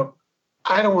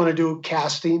I don't want to do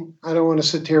casting. I don't want to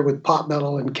sit here with pot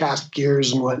metal and cast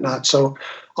gears and whatnot. So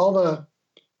all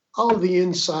all of the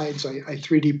insides I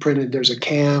 3D printed. There's a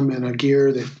cam and a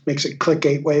gear that makes it click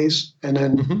 8 ways. And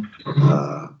then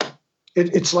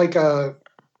it's like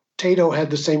Tato had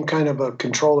the same kind of a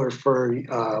controller for,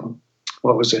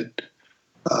 what was it?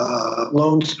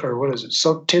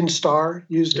 So Tin Star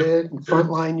used it, and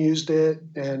Frontline used it,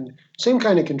 and same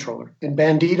kind of controller. And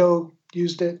Bandito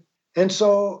used it. And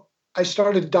so I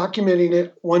started documenting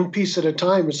it one piece at a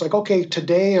time. It's like, okay,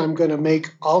 today I'm going to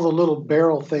make all the little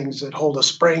barrel things that hold a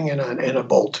spring and a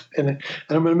bolt. And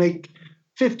I'm going to make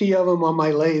 50 of them on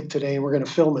my lathe today, and we're going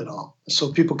to film it all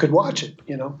so people could watch it,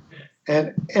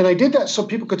 And I did that so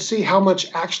people could see how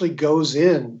much actually goes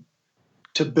in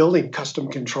to building custom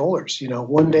controllers.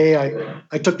 One day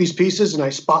I took these pieces and I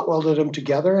spot welded them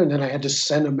together, and then I had to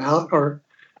send them out, or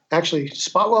actually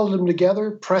spot welded them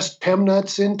together, pressed PEM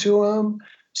nuts into them,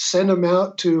 send them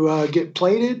out to get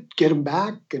plated, get them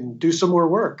back, and do some more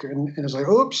work. And it's like,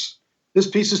 oops, this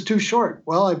piece is too short.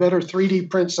 Well, I better 3D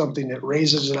print something that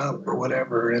raises it up or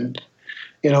whatever. And,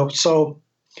 so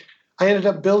I ended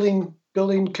up building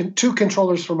 2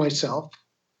 controllers for myself.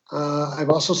 I've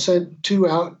also sent 2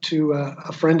 out to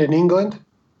a friend in England,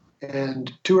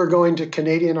 and 2 are going to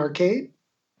Canadian Arcade.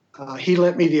 He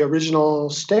lent me the original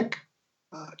stick,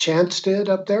 Chance did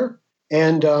up there.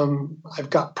 And I've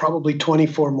got probably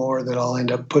 24 more that I'll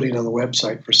end up putting on the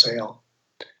website for sale.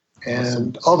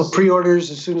 And all the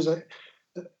pre-orders, as soon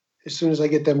as I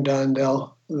get them done,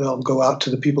 they'll go out to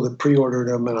the people that pre-ordered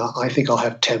them, and I think I'll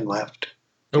have 10 left.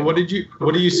 And what are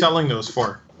you selling those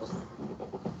for?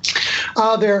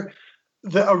 They're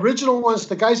the original ones.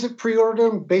 The guys that pre-ordered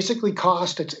them basically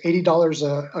cost, it's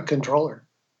 $80 a controller,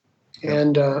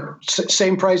 and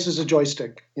same price as a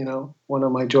joystick. One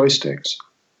of my joysticks.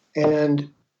 And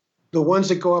the ones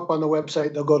that go up on the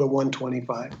website, they'll go to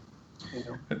 $125.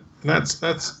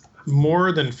 That's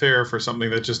more than fair for something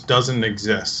that just doesn't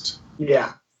exist.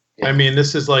 Yeah. I mean,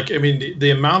 this is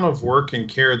the amount of work and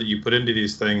care that you put into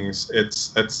these things.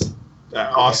 That's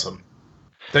awesome.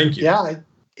 Thank you. Yeah.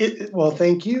 Well,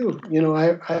 thank you.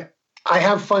 I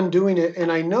have fun doing it,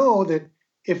 and I know that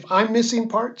if I'm missing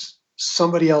parts,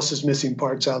 somebody else is missing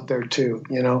parts out there too.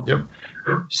 Yep.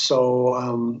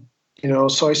 So.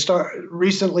 So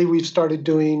recently we've started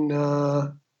doing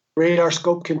radar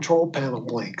scope control panel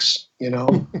blanks,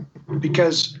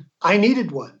 because I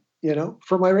needed one,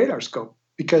 for my radar scope,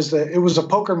 because it was a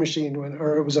poker machine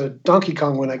or it was a Donkey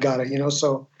Kong when I got it,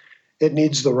 so it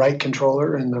needs the right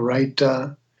controller and the right,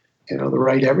 the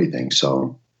right everything.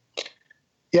 So,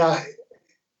 yeah,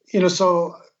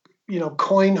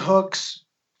 coin hooks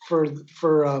for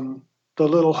the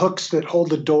little hooks that hold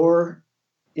the door.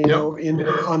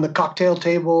 On the cocktail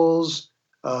tables.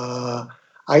 I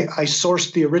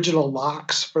sourced the original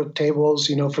locks for tables,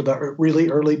 for the really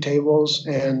early tables,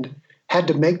 and had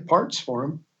to make parts for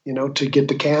them, to get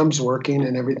the cams working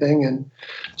and everything. And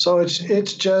so it's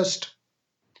just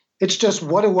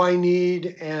what do I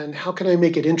need, and how can I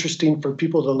make it interesting for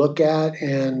people to look at,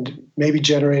 and maybe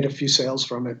generate a few sales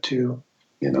from it too.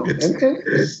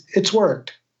 It's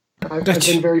worked. I've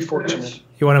been very fortunate.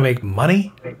 You want to make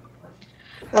money?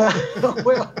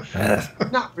 Well,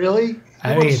 not really.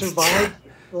 I want to survive,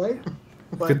 right?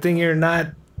 But, good thing you're not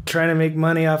trying to make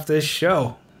money off this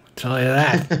show. I'll tell you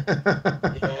that.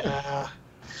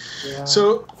 Yeah.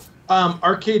 So,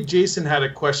 Arcade Jason had a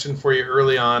question for you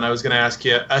early on. I was going to ask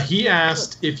you. He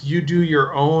asked if you do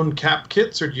your own cap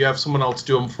kits, or do you have someone else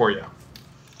do them for you?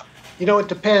 It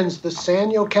depends. The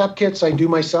Sanyo cap kits I do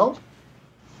myself.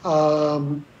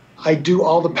 I do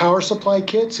all the power supply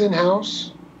kits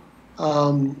in-house.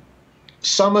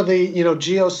 Some of the,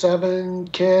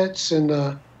 Geo7 kits and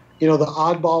the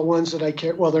oddball ones that I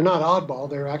carry. Well, they're not oddball;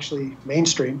 they're actually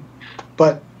mainstream.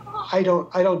 But I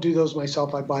don't do those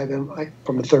myself. I buy them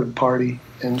from a third party.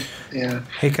 And yeah.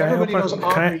 Hey, can I open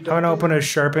a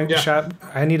shopping shop?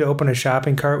 I need to open a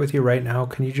shopping cart with you right now.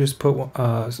 Can you just put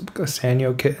a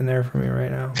Sanyo kit in there for me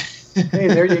right now? Hey,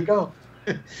 there you go.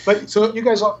 But so you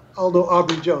guys all know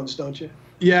Aubrey Jones, don't you?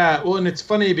 Yeah, well, and it's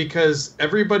funny because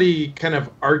everybody kind of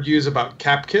argues about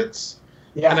cap kits.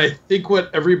 Yeah. And I think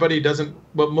what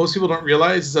most people don't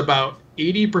realize is about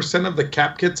 80% of the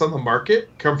cap kits on the market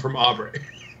come from Aubrey.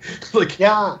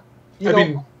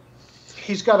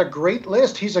 He's got a great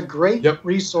list. He's a great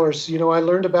resource. I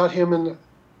learned about him, and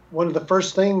one of the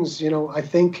first things, I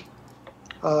think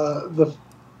the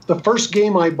first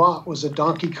game I bought was a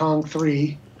Donkey Kong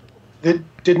 3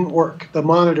 that didn't work. The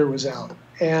monitor was out.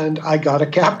 And I got a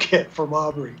cap kit from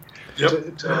Aubrey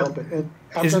to help it. And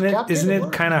isn't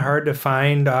it kind of hard to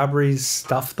find Aubrey's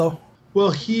stuff, though?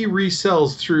 Well, he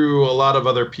resells through a lot of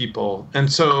other people.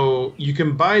 And so you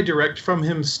can buy direct from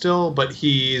him still, but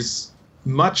he's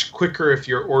much quicker if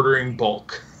you're ordering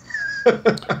bulk.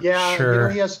 Yeah, Sure.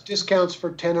 he has discounts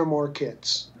for 10 or more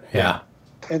kits. Yeah.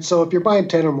 And so if you're buying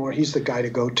 10 or more, he's the guy to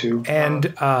go to.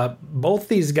 And both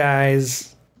these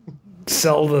guys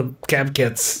sell the cab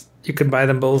kits. You can buy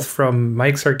them both from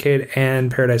Mike's Arcade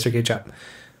and Paradise Arcade Shop.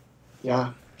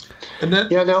 Yeah. And then,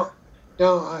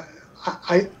 Now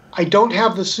I don't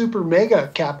have the super mega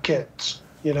cap kits,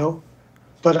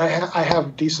 but I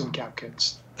have decent cap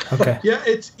kits. Okay. Yeah,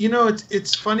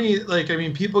 it's funny. Like, I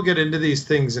mean, people get into these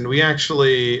things, and we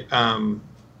actually,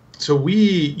 so we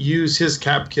use his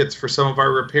cap kits for some of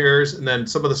our repairs, and then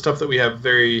some of the stuff that we have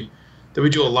that we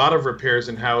do a lot of repairs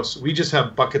in house. We just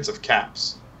have buckets of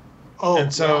caps. Oh,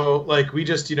 and so like we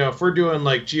just if we're doing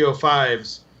like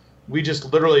Go5s, we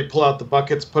just literally pull out the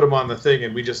buckets, put them on the thing,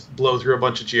 and we just blow through a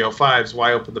bunch of Go5s.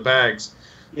 Why open the bags?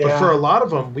 Yeah. But for a lot of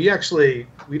them, we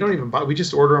don't even buy. We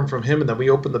just order them from him, and then we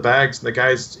open the bags. And the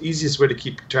guy's easiest way to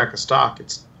keep track of stock.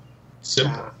 It's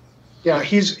simple. Yeah,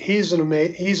 he's an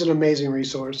amazing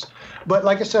resource. But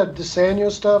like I said, the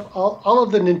Sanyo stuff, all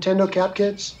of the Nintendo cap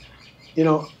kits,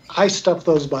 I stuff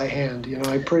those by hand.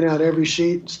 I print out every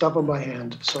sheet, stuff them by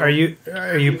hand. So Are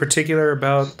you particular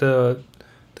about the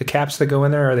caps that go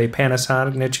in there? Are they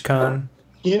Panasonic, Nichicon?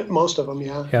 Most of them,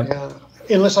 yeah. Yep. Yeah.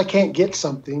 Unless I can't get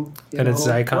something. And it's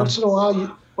Zycon.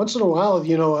 Once in a while,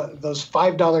 those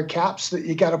 $5 caps that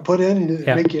you got to put in and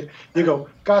make you go,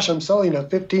 gosh, I'm selling a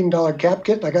 $15 cap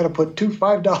kit and I got to put 2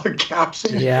 $5 caps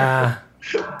in. Yeah.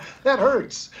 That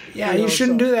hurts. Yeah, you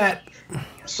shouldn't do that.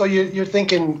 So you're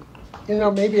thinking,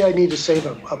 maybe I need to save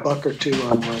a buck or two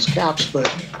on those caps, but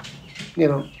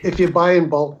if you buy in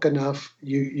bulk enough,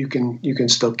 you can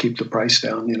still keep the price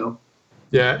down.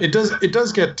 Yeah, it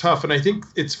does get tough, and I think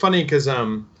it's funny because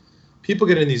people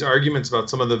get in these arguments about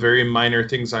some of the very minor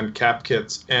things on cap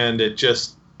kits, and it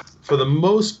just, for the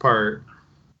most part,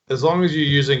 as long as you're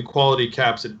using quality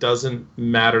caps, it doesn't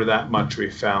matter that much. We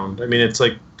found. I mean, it's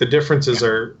like the differences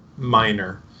are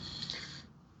minor.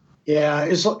 Yeah,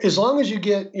 as long as you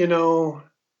get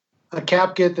a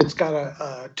cap kit that's got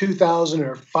a 2,000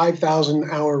 or 5,000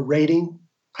 hour rating,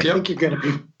 I think you're going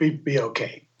to be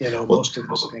okay. Most of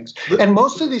those things. And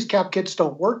most of these cap kits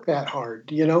don't work that hard.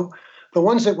 The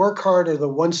ones that work hard are the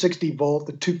 160 volt,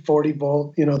 the 240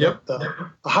 volt, the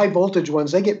high voltage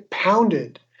ones. They get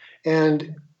pounded.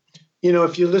 And,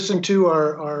 if you listen to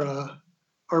our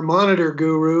monitor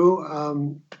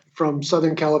guru from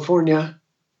Southern California,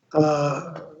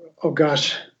 oh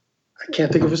gosh, I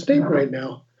can't think of his name right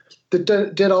now, that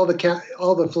did all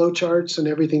the flow charts and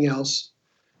everything else,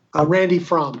 Randy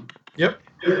Fromm. Yep.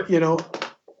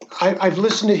 I've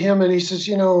listened to him, and he says,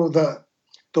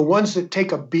 the ones that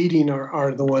take a beating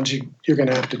are the ones you're going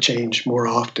to have to change more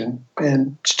often,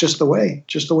 and it's just the way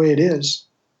it is.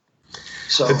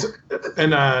 So,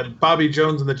 and Bobby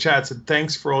Jones in the chat said,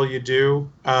 "Thanks for all you do."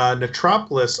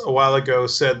 Netropolis a while ago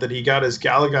said that he got his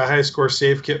Galaga High Score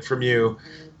save kit from you,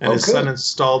 and his son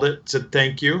installed it. Said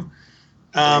thank you.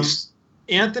 Nice.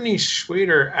 Anthony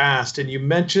Schwader asked, and you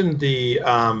mentioned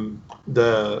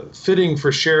the fitting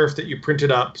for Sheriff that you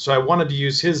printed up. So I wanted to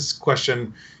use his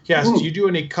question. He asked, do you do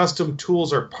any custom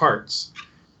tools or parts?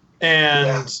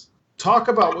 And talk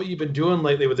about what you've been doing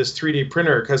lately with this 3D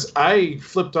printer, because I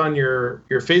flipped on your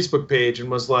Facebook page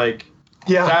and was like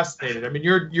fascinated. I mean,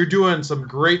 you're doing some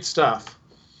great stuff.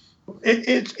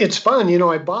 It's fun.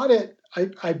 I bought it.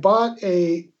 I bought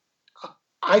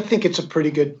I think it's a pretty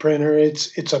good printer.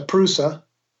 It's a Prusa,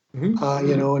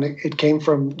 and it came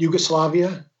from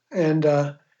Yugoslavia, and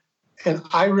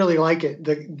I really like it.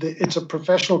 It's a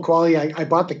professional quality. I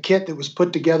bought the kit that was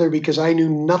put together because I knew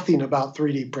nothing about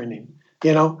 3D printing.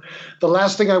 The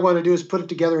last thing I want to do is put it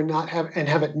together and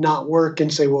have it not work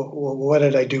and say, well, what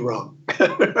did I do wrong?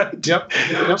 Right? Yep.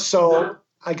 So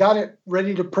I got it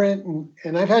ready to print,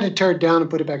 and I've had to tear it down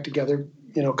and put it back together,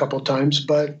 a couple of times,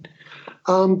 but.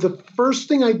 The first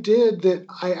thing I did that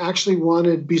I actually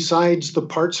wanted, besides the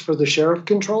parts for the Sheriff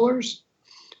controllers,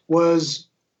 was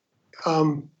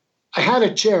I had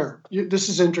a chair. This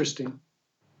is interesting.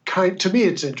 To me,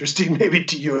 it's interesting. Maybe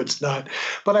to you, it's not.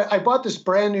 But I bought this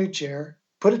brand new chair,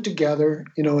 put it together,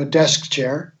 a desk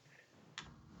chair,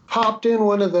 popped in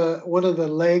one of the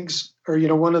legs, or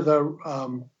one of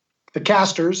the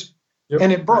casters,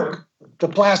 and it broke. The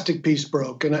plastic piece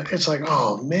broke, and it's like,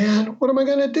 oh man, what am I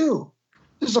going to do?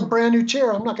 This is a brand new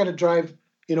chair. I'm not going to drive,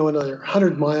 another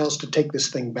 100 miles to take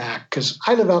this thing back, because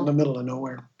I live out in the middle of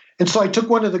nowhere. And so I took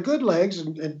one of the good legs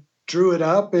and drew it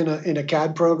up in a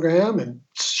CAD program and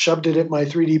shoved it at my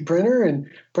 3D printer and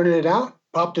printed it out,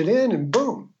 popped it in, and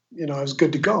boom, I was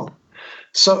good to go.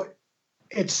 So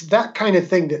it's that kind of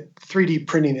thing that 3D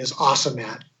printing is awesome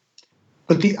at.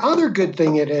 But the other good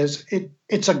thing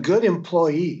it's a good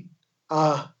employee.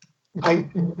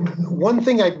 One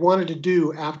thing I wanted to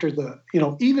do after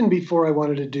even before I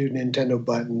wanted to do Nintendo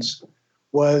buttons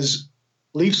was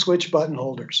leaf switch button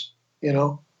holders.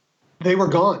 They were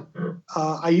gone.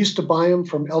 I used to buy them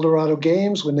from Eldorado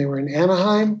Games when they were in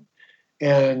Anaheim,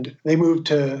 and they moved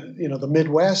to the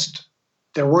Midwest.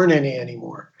 There weren't any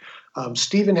anymore.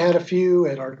 Steven had a few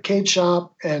at Arcade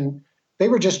Shop, and they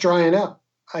were just drying up.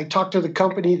 I talked to the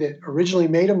company that originally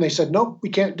made them. They said, nope, we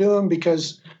can't do them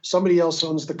because somebody else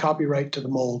owns the copyright to the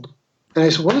mold. And I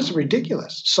said, well, this is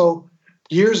ridiculous. So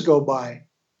years go by,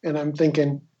 and I'm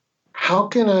thinking, how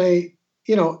can I,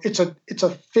 it's a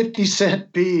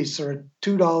 50-cent piece or a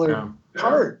 $2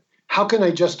 part. How can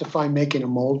I justify making a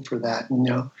mold for that?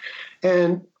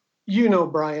 And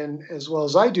Brian, as well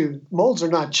as I do, molds are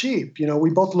not cheap. We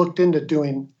both looked into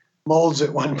doing molds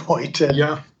at one point. And,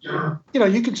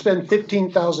 you could spend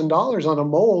 $15,000 on a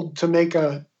mold to make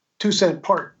a 2-cent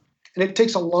part. And it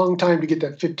takes a long time to get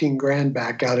that 15 grand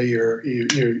back out of your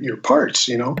parts,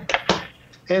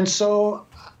 And so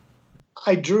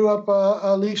I drew up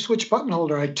a leaf switch button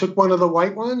holder. I took one of the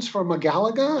white ones from a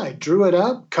Galaga. I drew it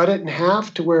up, cut it in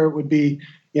half to where it would be,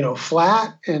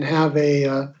 flat and have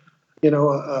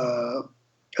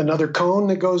another cone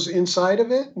that goes inside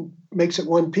of it and makes it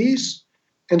one piece,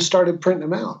 and started printing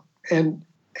them out. And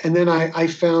then I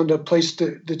found a place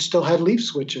that still had leaf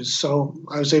switches. So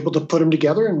I was able to put them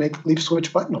together and make leaf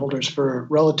switch button holders for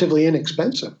relatively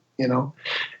inexpensive,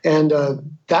 And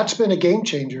that's been a game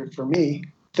changer for me.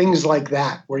 Things like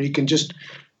that, where you just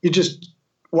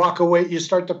walk away, you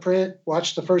start the print,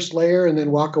 watch the first layer, and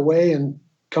then walk away and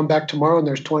come back tomorrow and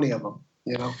there's 20 of them,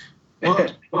 Well,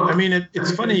 I mean,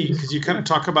 it's funny because you kind of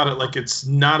talk about it like it's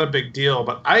not a big deal,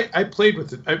 but I played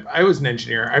with it. I was an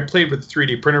engineer. I played with the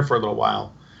 3D printer for a little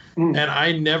while, and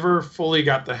I never fully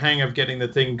got the hang of getting the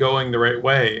thing going the right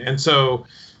way. And so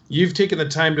you've taken the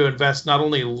time to invest not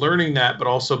only learning that, but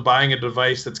also buying a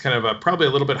device that's kind of probably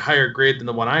a little bit higher grade than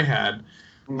the one I had.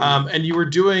 And you were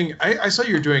doing, I saw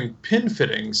you were doing pin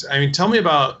fittings. I mean, tell me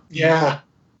about,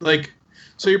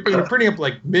 so you're printing up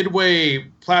like Midway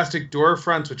plastic door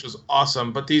fronts, which was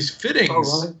awesome. But these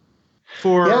fittings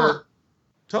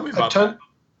tell me about that.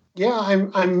 Yeah,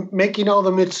 I'm making all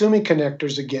the Mitsumi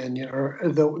connectors again.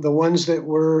 The ones that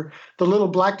were the little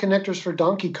black connectors for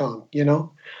Donkey Kong.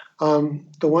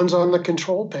 The ones on the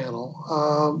control panel.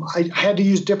 I had to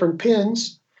use different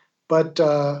pins, but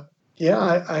I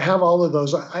have all of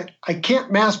those. I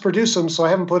can't mass produce them, so I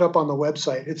haven't put up on the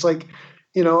website. It's like,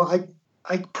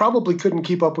 I probably couldn't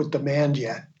keep up with demand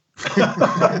yet.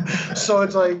 So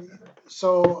it's like,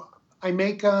 I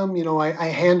make them, I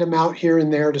hand them out here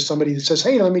and there to somebody that says,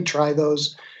 hey, let me try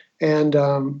those. And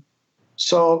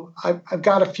so I've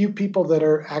got a few people that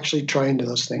are actually trying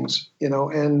those things,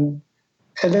 and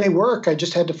they work. I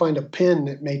just had to find a pin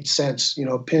that made sense,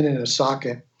 a pin in a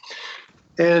socket.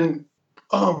 And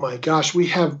oh my gosh, we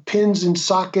have pins and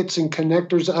sockets and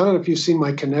connectors. I don't know if you've seen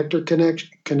my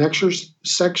connectors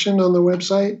section on the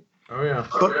website. Oh yeah.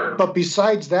 But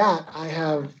besides that, I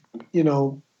have,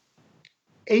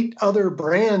 8 other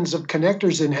brands of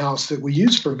connectors in-house that we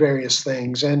use for various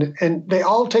things. And they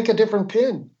all take a different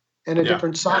pin and a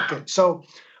different socket. So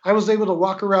I was able to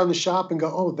walk around the shop and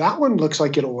go, oh, that one looks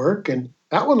like it'll work. And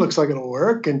that one looks like it'll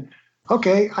work. And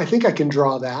okay, I think I can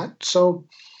draw that. So,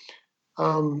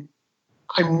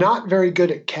 I'm not very good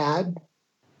at CAD.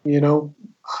 We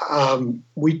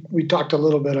talked a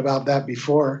little bit about that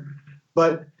before,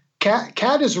 but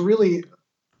CAD is really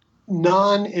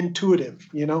non-intuitive,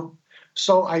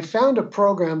 So I found a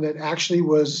program that actually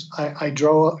I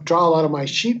draw a lot of my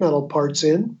sheet metal parts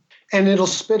in, and it'll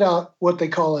spit out what they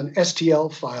call an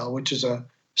STL file, which is a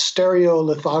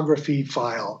stereolithography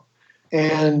file.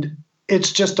 And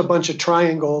it's just a bunch of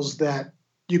triangles that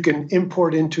you can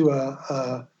import into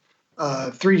a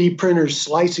 3D printer's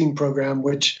slicing program,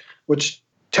 which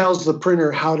tells the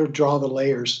printer how to draw the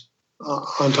layers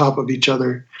on top of each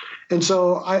other. And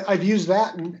so I've used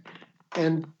that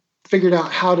and figured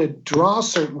out how to draw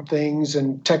certain things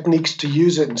and techniques to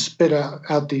use it and spit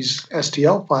out these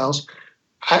STL files.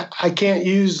 I can't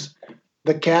use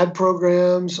the CAD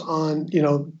programs on,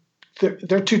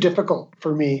 they're too difficult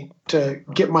for me to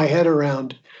get my head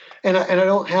around. And I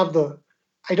don't have the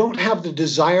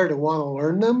desire to want to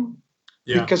learn them.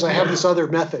 Yeah. Because I have this other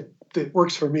method that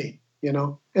works for me,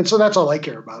 and so that's all I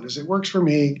care about is it works for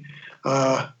me,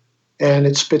 and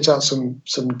it spits out some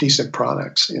decent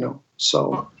products,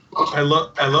 So I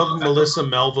love Melissa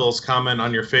Melville's comment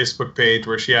on your Facebook page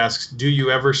where she asks, "Do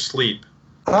you ever sleep?"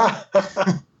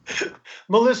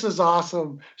 Melissa's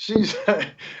awesome.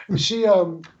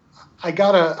 I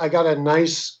got a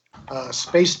nice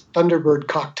Space Thunderbird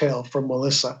cocktail from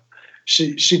Melissa.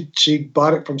 She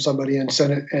bought it from somebody and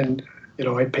sent it, and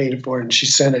I paid for it, and she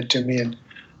sent it to me. And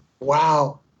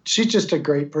wow, she's just a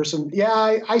great person.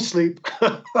 Yeah, I sleep,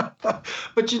 but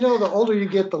the older you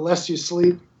get, the less you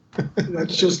sleep.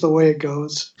 That's just the way it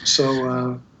goes.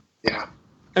 So yeah.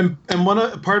 And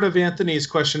part of Anthony's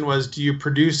question was, do you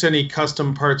produce any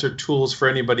custom parts or tools for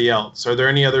anybody else? Are there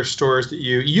any other stores that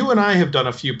you and I have done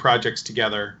a few projects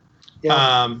together?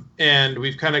 Yeah. And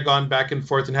we've kind of gone back and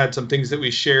forth and had some things that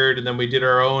we shared and then we did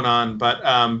our own on. But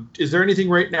is there anything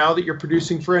right now that you're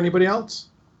producing for anybody else?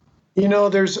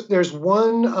 There's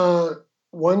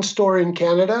one store in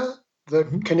Canada, the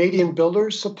Canadian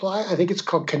Builders Supply. I think it's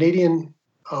called Canadian.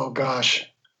 Oh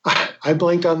gosh, I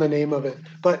blanked on the name of it.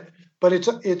 But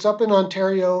it's up in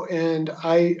Ontario, and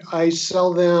I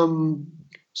sell them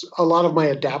a lot of my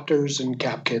adapters and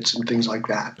cap kits and things like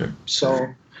that. Yeah. So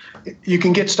you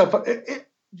can get stuff.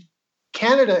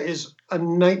 Canada is a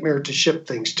nightmare to ship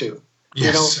things to.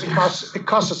 Yes. It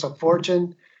costs us a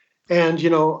fortune, and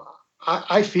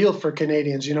I feel for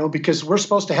Canadians, because we're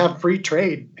supposed to have free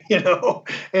trade,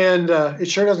 and it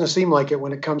sure doesn't seem like it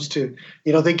when it comes to,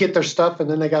 they get their stuff and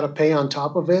then they got to pay on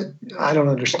top of it. I don't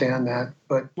understand that,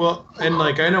 but. Well, and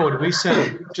I know when we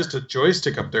send just a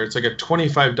joystick up there, it's like a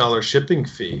 $25 shipping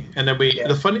fee. And then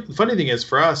the funny thing is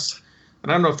for us,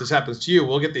 and I don't know if this happens to you,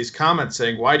 we'll get these comments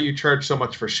saying, why do you charge so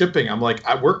much for shipping? I'm like,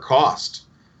 we're cost.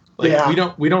 We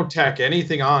don't tack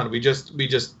anything on. We just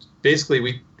basically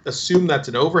we assume that's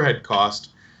an overhead cost,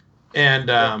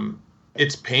 and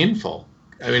it's painful.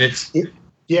 I mean, it's we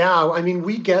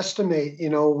guesstimate.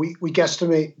 We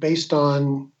guesstimate based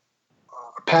on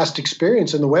past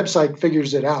experience, and the website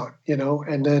figures it out.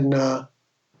 And then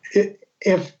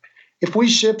if we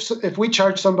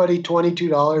charge somebody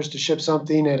 $22 to ship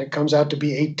something and it comes out to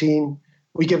be $18,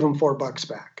 we give them $4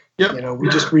 back. Yep. We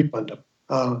just refund them.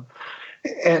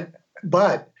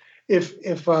 But if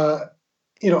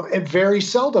it very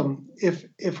seldom,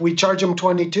 if we charge them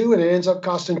 $22 and it ends up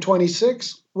costing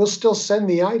 $26, we'll still send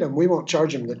the item. We won't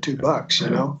charge them the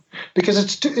 $2,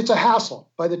 because it's a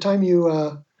hassle. By the time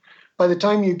you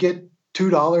get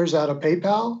 $2 out of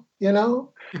PayPal,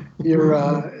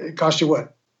 it costs you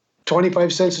what,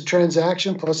 25 cents a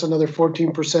transaction plus another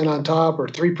 14% on top, or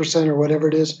 3% or whatever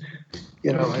it is.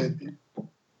 And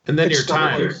then your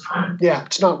time.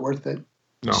 It's not worth it.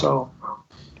 No. So.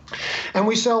 And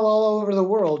we sell all over the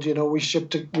world. We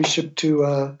ship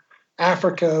to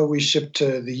Africa. We ship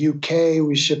to the UK.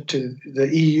 We ship to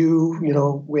the EU.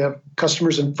 We have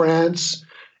customers in France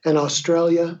and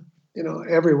Australia.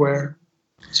 Everywhere.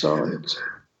 So it's.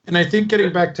 And I think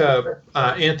getting back to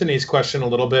Anthony's question a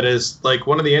little bit is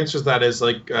one of the answers to that is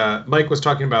Mike was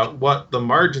talking about what the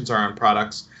margins are on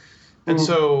products. And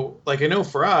so, I know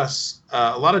for us,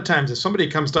 a lot of times if somebody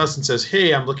comes to us and says,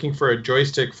 hey, I'm looking for a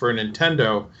joystick for a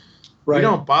Nintendo, we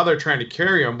don't bother trying to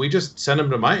carry them. We just send them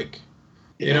to Mike.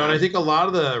 And I think a lot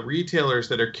of the retailers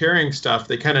that are carrying stuff,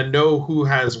 they kind of know who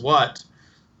has what.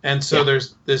 And so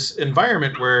there's this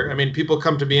environment where, people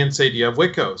come to me and say, do you have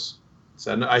Wiccos?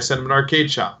 I send them an arcade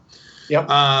shop. Yep.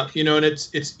 And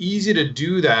it's easy to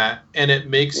do that, and it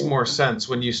makes more sense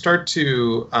when you start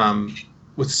to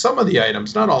with some of the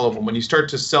items, not all of them, when you start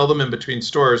to sell them in between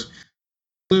stores,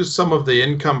 lose some of the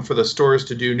income for the stores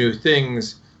to do new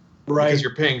things, because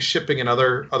you're paying shipping and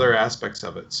other aspects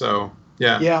of it. So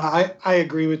I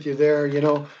agree with you there.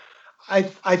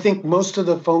 I think most of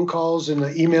the phone calls and the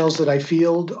emails that I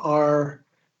field are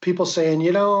people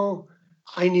saying,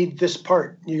 I need this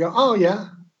part. You go, oh yeah,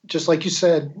 just like you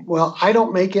said. Well, I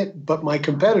don't make it, but my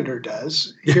competitor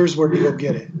does. Here's where you go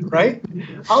get it. Right?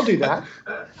 I'll do that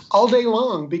all day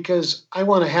long because I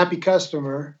want a happy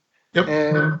customer. Yep.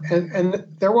 And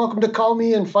they're welcome to call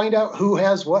me and find out who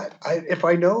has what. If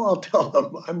I know, I'll tell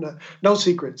them. No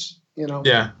secrets.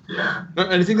 Yeah. And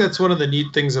I think that's one of the neat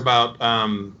things about,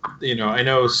 I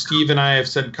know Steve and I have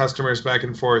sent customers back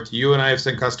and forth. You and I have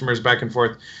sent customers back and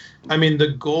forth.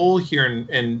 The goal here,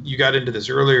 and you got into this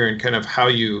earlier, and kind of how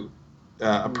you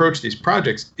approach these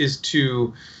projects is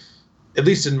to, at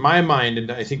least in my mind,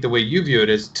 and I think the way you view it,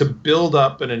 is to build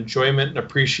up an enjoyment and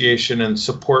appreciation and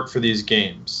support for these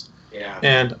games. Yeah.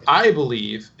 And I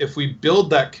believe if we build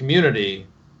that community,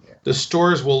 the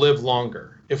stores will live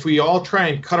longer. If we all try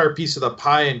and cut our piece of the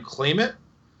pie and claim it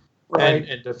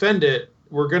and defend it,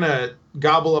 we're going to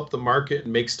gobble up the market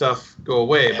and make stuff go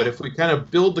away. But if we kind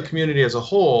of build the community as a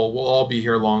whole, we'll all be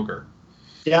here longer.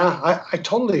 Yeah, I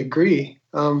totally agree.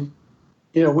 We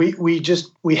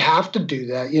have to do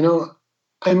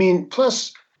that.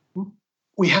 Plus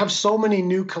we have so many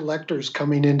new collectors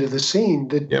coming into the scene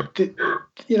that,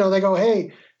 they go,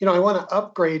 hey, I want to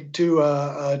upgrade to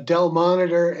a Dell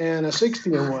monitor and a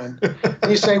 60-in-1.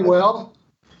 And you say, well,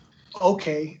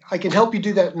 okay, I can help you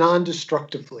do that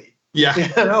non-destructively.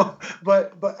 Yeah.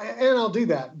 But I'll do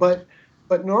that. But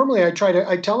normally I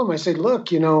tell them, I say, look,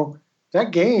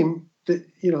 that game that,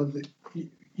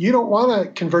 you don't want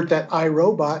to convert that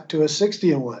iRobot to a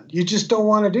 60-in-1. You just don't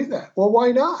want to do that. Well,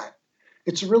 why not?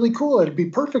 It's really cool. It'd be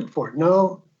perfect for it.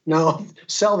 No,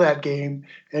 sell that game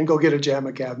and go get a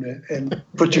JAMA cabinet and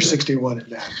put your 60-in-1 in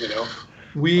that,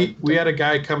 We had a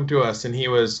guy come to us, and he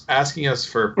was asking us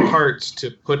for parts to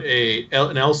put an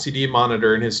LCD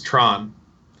monitor in his Tron.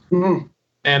 Mm-hmm.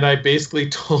 And I basically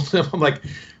told him, I'm like,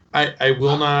 I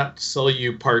will not sell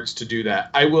you parts to do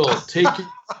that. I will take your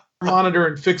monitor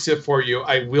and fix it for you.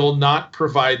 I will not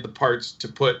provide the parts to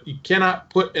put. You cannot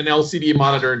put an LCD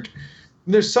monitor. And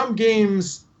there's some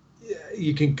games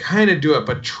you can kind of do it,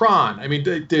 but Tron, I mean,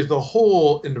 there's the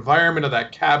whole environment of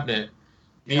that cabinet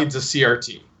needs a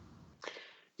CRT.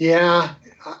 Yeah,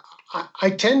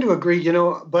 I tend to agree,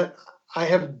 but I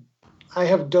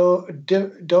have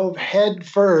dove head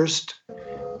first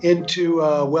into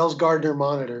Wells Gardner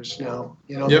monitors now,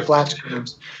 the flat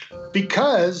screens,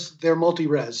 because they're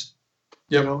multi-res.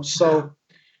 So,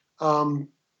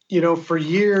 for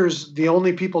years, the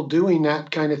only people doing that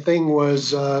kind of thing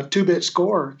was 2-Bit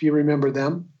Score, if you remember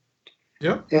them.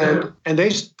 Yep. And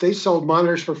they sold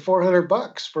monitors for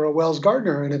 $400 for a Wells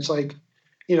Gardner, and it's like,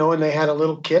 and they had a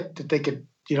little kit that they could,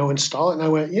 install it. And I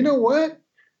went, you know what?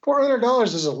 $400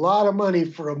 is a lot of money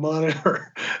for a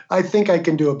monitor. I think I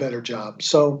can do a better job.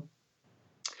 So,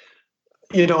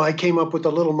 I came up with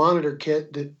a little monitor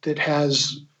kit that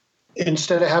has,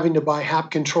 instead of having to buy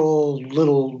Hap Control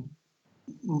little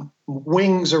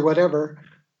wings or whatever,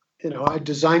 I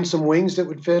designed some wings that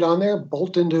would fit on there,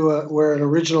 bolt into where an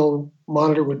original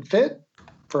monitor would fit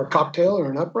for a cocktail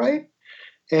or an upright,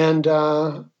 and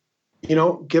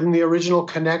give them the original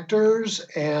connectors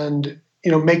and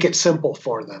make it simple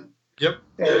for them. Yep.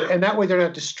 And that way they're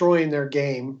not destroying their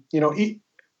game.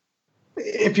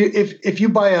 If you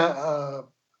buy a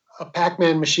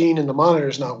Pac-Man machine and the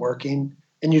monitor's not working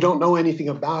and you don't know anything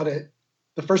about it,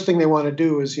 the first thing they want to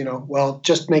do is,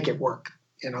 just make it work,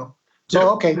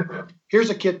 So, okay, here's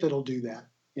a kit that'll do that,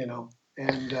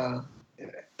 And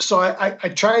so I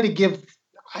try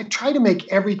to make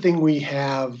everything we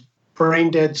have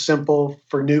brain dead simple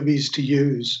for newbies to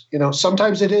use.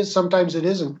 Sometimes it is, sometimes it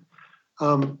isn't.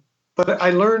 But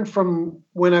I learned from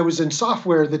when I was in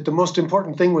software that the most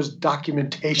important thing was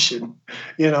documentation.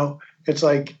 It's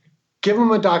like, give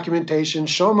them a documentation,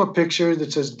 show them a picture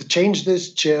that says, change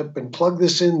this chip and plug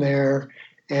this in there,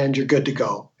 and you're good to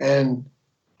go. And,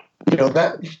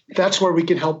 that's where we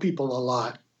can help people a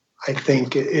lot, I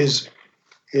think, is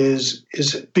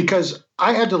because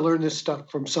I had to learn this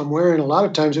stuff from somewhere, and a lot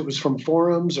of times it was from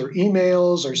forums or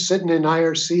emails or sitting in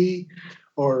IRC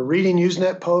or reading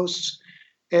Usenet posts.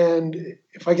 And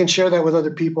if I can share that with other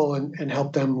people and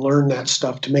help them learn that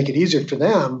stuff to make it easier for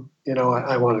them,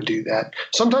 I want to do that.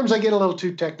 Sometimes I get a little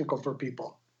too technical for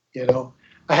people.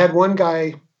 I had one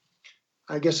guy,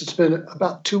 I guess it's been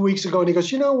about 2 weeks ago, and he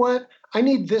goes, you know what? I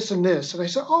need this and this. And I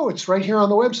said, oh, it's right here on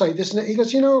the website. This and that. He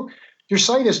goes, your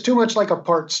site is too much like a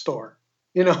parts store.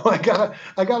 I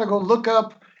gotta go look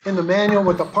up in the manual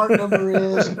what the part number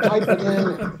is and type it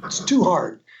in. It's too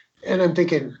hard. And I'm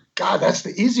thinking, God, that's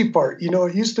the easy part.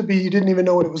 It used to be you didn't even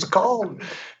know what it was called.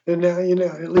 And now,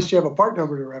 at least you have a part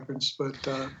number to reference. But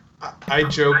I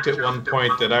joked at one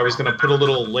point that I was going to put a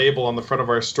little label on the front of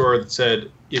our store that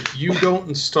said, if you don't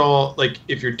install,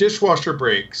 if your dishwasher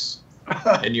breaks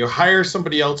and you hire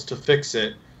somebody else to fix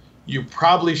it, you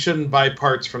probably shouldn't buy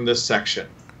parts from this section.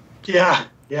 Yeah.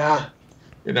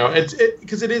 It's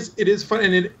because it is fun,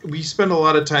 and we spend a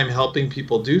lot of time helping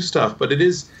people do stuff, but it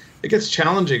gets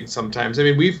challenging sometimes. I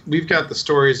mean, we've got the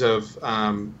stories of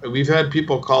we've had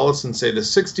people call us and say the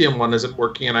 60-in-1 isn't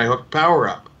working, and I hooked power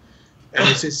up, and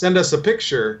they say send us a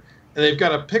picture, and they've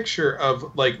got a picture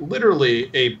of literally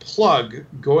a plug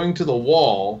going to the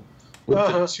wall with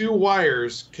the two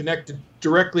wires connected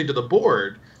directly to the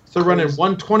board. So they're running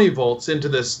 120 volts into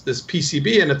this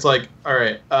PCB, and it's like, all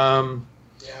right,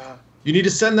 you need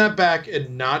to send that back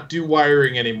and not do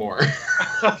wiring anymore.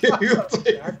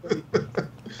 Exactly.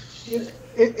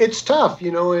 It's tough,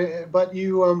 but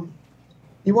you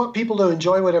want people to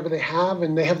enjoy whatever they have,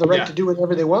 and they have the right to do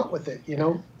whatever they want with it,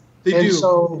 They do.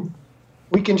 So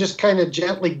we can just kind of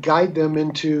gently guide them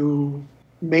into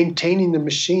maintaining the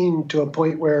machine to a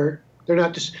point where they're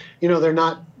not just, they're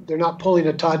not pulling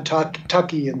a Todd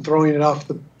Tucky and throwing it off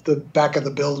the back of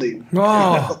the building.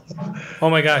 Oh,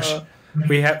 oh my gosh.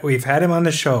 We've had him on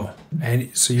the show,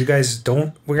 and so you guys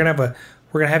we're gonna have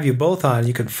We're gonna have you both on.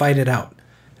 You can fight it out.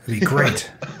 It'd be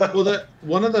great. Well,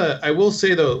 I will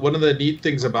say though, one of the neat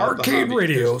things about Arcade the hobby,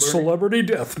 Radio Celebrity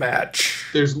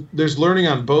Deathmatch. There's learning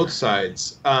on both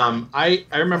sides. I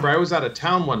remember I was out of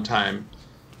town one time,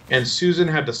 and Susan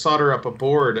had to solder up a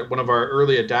board at one of our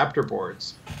early adapter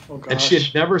boards, and she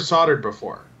had never soldered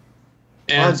before.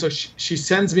 And so she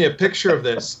sends me a picture of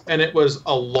this, and it was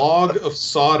a log of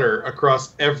solder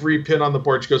across every pin on the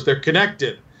board. She goes, "They're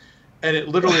connected." And it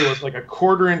literally was like a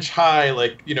 1/4 inch high,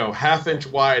 like, 1/2 inch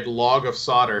wide log of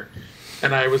solder.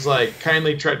 And I was like,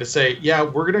 kindly tried to say, yeah,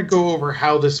 we're going to go over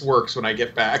how this works when I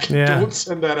get back. Yeah. Don't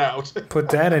send that out. Put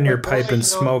that in your pipe and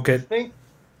smoke it.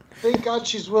 Thank God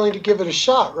she's willing to give it a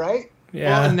shot, right?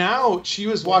 Yeah. Well, and now she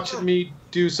was watching me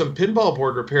do some pinball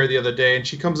board repair the other day, and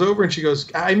she comes over and she goes,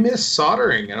 I miss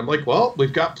soldering. And I'm like, well,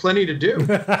 we've got plenty to do.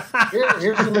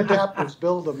 Here's some adapters.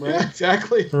 Build them, right? Yeah,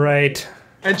 exactly. Right.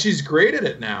 And she's great at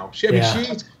it now.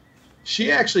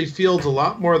 She actually fields a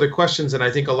lot more of the questions than I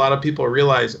think a lot of people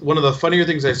realize. One of the funnier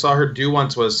things I saw her do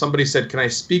once was somebody said, "Can I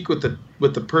speak with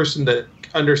the person that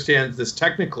understands this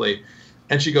technically?"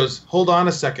 And she goes, "Hold on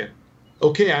a second.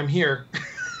 Okay, I'm here."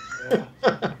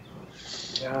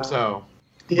 Yeah. So,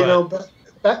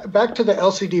 back to the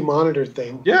LCD monitor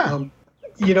thing. Yeah.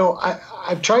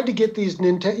 I've tried to get these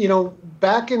Nintendo.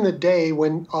 Back in the day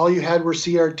when all you had were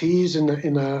CRTs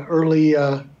in the early,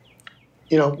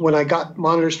 when I got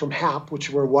monitors from Hap,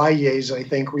 which were Huaye's, I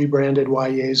think, rebranded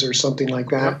Huaye's or something like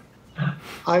that,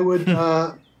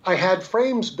 I had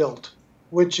frames built,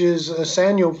 which is a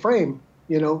Sanyo frame,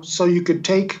 so you could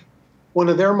take one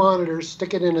of their monitors,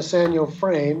 stick it in a Sanyo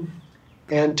frame,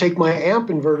 and take my amp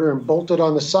inverter and bolt it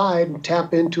on the side and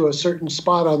tap into a certain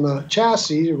spot on the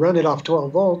chassis, run it off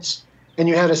 12 volts, and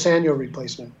you had a Sanyo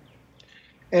replacement.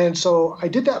 And so I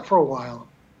did that for a while.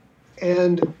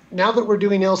 And now that we're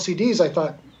doing LCDs, I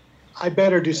thought I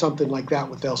better do something like that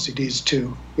with LCDs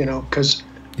too, because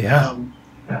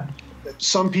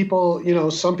some people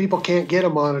can't get a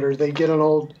monitor. They get an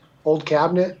old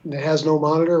cabinet and it has no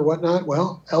monitor or whatnot.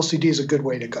 Well, LCD is a good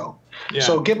way to go. Yeah.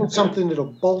 So give them something that'll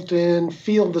bolt in,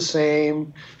 feel the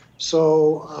same.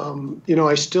 So,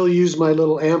 I still use my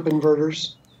little amp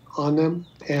inverters on them,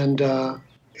 and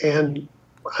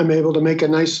I'm able to make a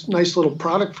nice little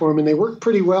product for them, and they work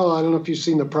pretty well. I don't know if you've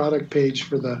seen the product page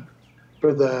for the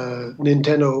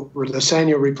Nintendo or the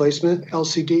Sanyo replacement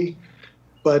LCD,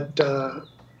 but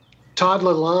Todd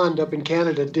Lalonde up in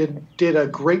Canada did a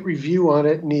great review on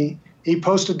it, and he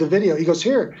posted the video. He goes,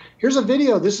 here's a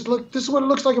video. This is what it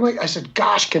looks like. I said,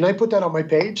 gosh, can I put that on my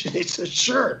page? And he said,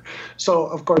 sure. So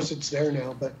of course it's there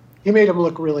now, but he made them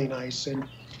look really nice. And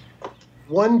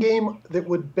one game that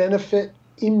would benefit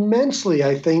immensely,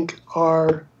 I think,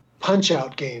 are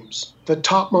Punch-Out games. The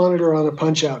top monitor on a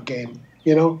Punch-Out game.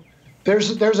 There's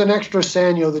an extra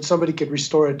Sanyo that somebody could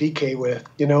restore a DK with,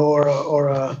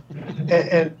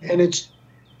 and it's,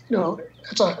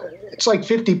 it's like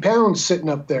 50 pounds sitting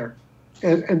up there,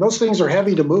 and those things are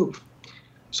heavy to move.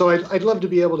 So I'd love to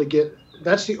be able to get.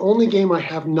 That's the only game I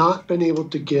have not been able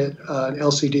to get an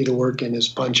LCD to work in is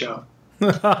Punch-Out.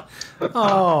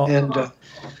 Oh, and.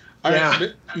 All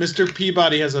right, Mr.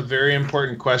 Peabody has a very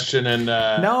important question, and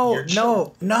no. This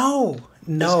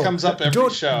comes up every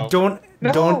show. Don't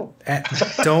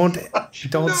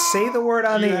say the word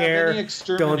on the air.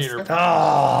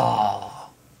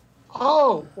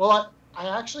 Oh, well,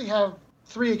 I actually have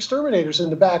 3 exterminators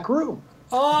in the back room.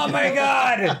 Oh my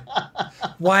God!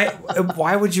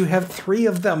 Why would you have 3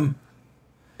 of them?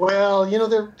 Well,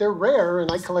 they're rare,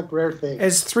 and I collect rare things.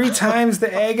 It's 3 times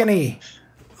the agony.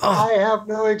 I have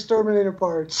no exterminator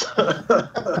parts.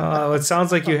 It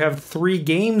sounds like you have 3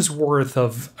 games worth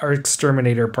of our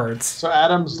exterminator parts. So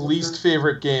Adam's least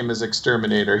favorite game is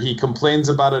Exterminator. He complains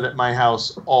about it at my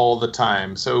house all the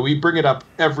time. So we bring it up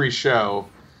every show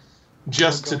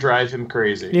just to drive him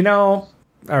crazy. All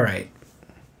right.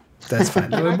 That's fine.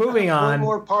 We're moving on. One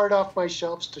more part off my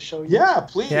shelves to show you. Yeah,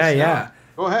 please. Yeah.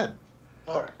 Go ahead.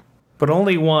 All right. But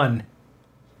only one.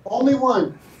 Only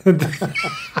one.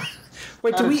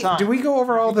 Wait, do we go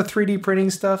over all the 3D printing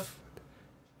stuff?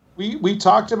 We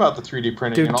talked about the 3D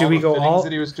printing and all the things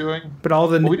that he was doing. But all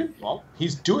the we didn't. Well,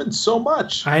 he's doing so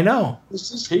much. I know. Does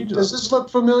this look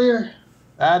familiar?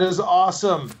 That is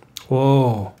awesome.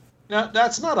 Whoa. Now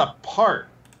that's not a part.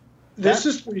 This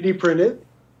is 3D printed.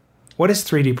 What is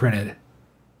 3D printed?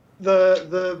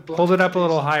 The hold it up a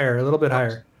little higher, a little bit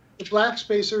higher. The black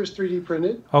spacer is 3D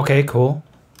printed. Okay, cool.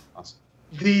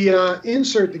 The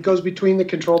insert that goes between the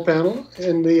control panel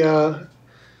and the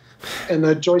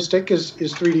joystick is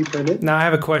 3D printed. Now I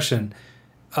have a question.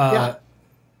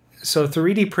 So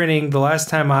 3D printing, the last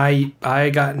time I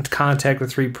got in contact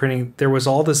with 3D printing, there was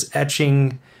all this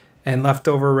etching and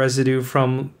leftover residue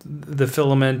from the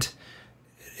filament.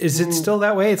 Is it still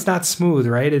that way? It's not smooth,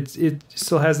 right? It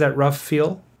still has that rough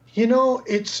feel?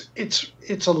 It's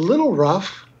a little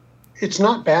rough. It's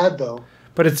not bad though.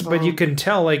 But but you can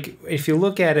tell, like, if you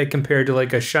look at it compared to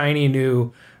like a shiny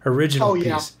new original piece.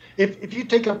 Yeah. If you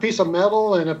take a piece of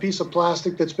metal and a piece of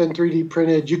plastic that's been 3D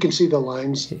printed, you can see the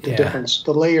lines, the difference,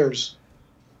 the layers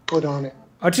put on it.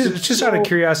 Just out of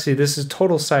curiosity, this is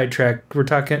total sidetrack. We're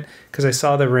talking because I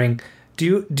saw the ring.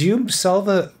 Do you sell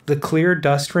the clear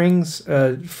dust rings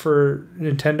for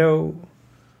Nintendo?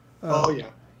 Oh yeah,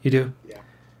 you do.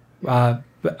 Yeah.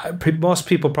 But most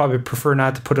people probably prefer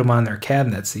not to put them on their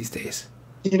cabinets these days.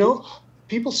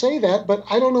 People say that, but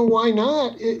I don't know why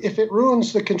not. If it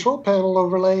ruins the control panel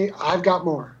overlay, I've got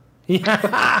more.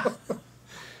 Yeah.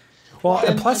 Well,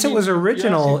 and plus it was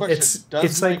original.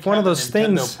 It's like one of those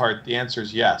things. The answer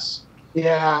is yes.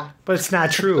 Yeah. But it's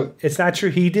not true. It's not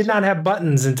true. He did not have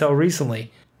buttons until recently.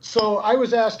 So I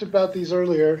was asked about these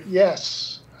earlier.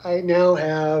 Yes, I now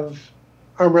have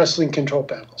arm wrestling control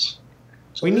panels.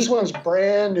 So this one's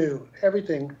brand new.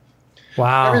 Everything.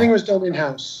 Wow. Everything was done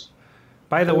in-house.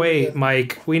 By the way,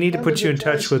 Mike, we need to put you in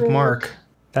touch with Mark.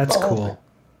 That's cool.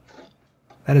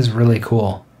 That is really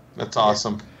cool. That's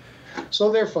awesome.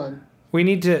 So they're fun. We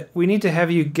need to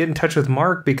have you get in touch with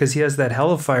Mark because he has that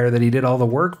Hellfire that he did all the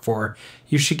work for.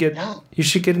 You should get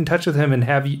in touch with him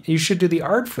and you should do the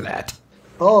art for that.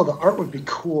 Oh, the art would be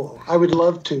cool. I would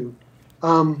love to.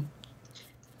 I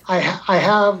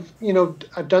have,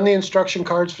 I've done the instruction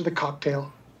cards for the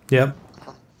cocktail. Yep.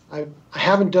 I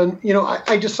haven't done,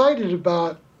 I decided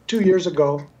about 2 years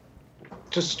ago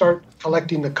to start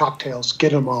collecting the cocktails,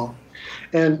 get them all.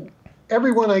 And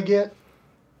every one I get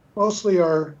mostly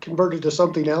are converted to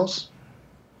something else.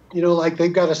 Like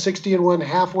they've got a 60-in-1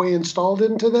 halfway installed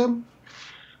into them.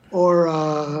 Or,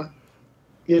 or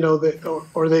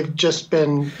they've just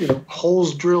been,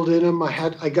 holes drilled in them.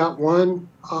 I got one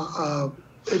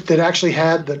that actually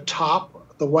had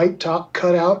the white top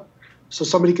cut out. So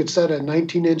somebody could set a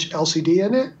 19-inch LCD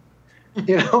in it,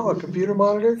 a computer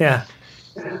monitor. Yeah.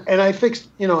 And I fixed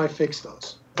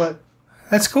those. But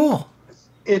that's cool.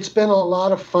 It's been a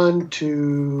lot of fun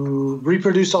to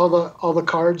reproduce all the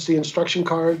cards, the instruction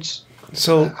cards.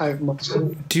 So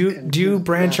do you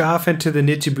branch off into the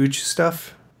Nichibuchi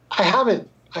stuff? I haven't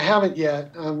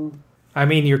yet. I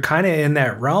mean, you're kind of in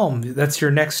that realm. That's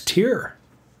your next tier.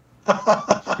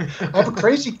 I have a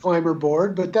Crazy Climber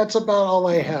board, but that's about all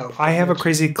I have. I have a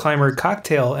Crazy Climber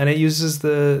cocktail, and it uses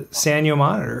the Sanyo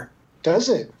monitor. Does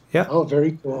it? Yeah. Oh,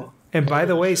 very cool. And by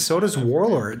the way, so does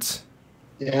Warlords.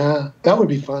 Yeah, that would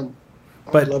be fun.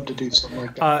 I'd love to do something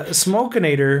like that.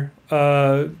 Smokinator,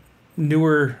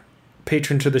 newer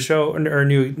patron to the show, or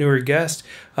newer guest,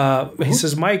 he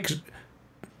says, Mike,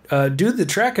 do the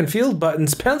track and field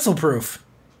buttons pencil proof.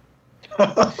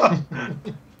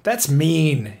 That's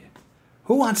mean.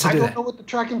 Who wants to do that? I don't know what the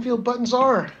track and field buttons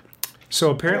are.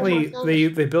 So apparently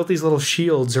they built these little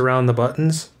shields around the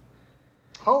buttons.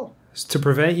 Oh. To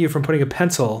prevent you from putting a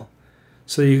pencil.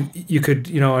 So you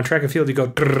could, on track and field, you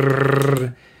go,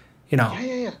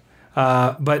 Yeah.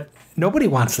 But nobody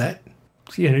wants that.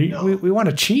 No. We want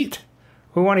to cheat.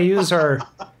 We want to use our,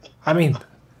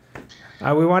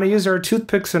 we want to use our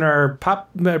toothpicks and our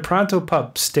Pronto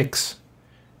Pup sticks.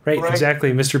 Right,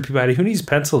 exactly, Mr. Peabody. Who needs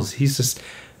pencils? He's just,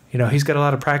 he's got a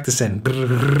lot of practice in.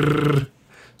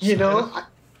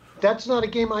 That's not a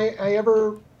game I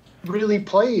ever really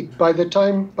played. By the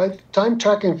time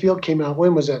track and field came out,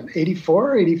 when was that?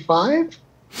 84, 85?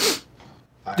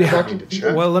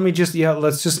 Yeah. Well,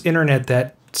 let's just internet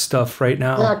that stuff right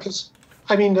now. Yeah, because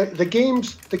the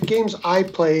games I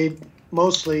played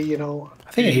mostly, I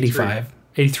think 85,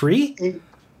 83,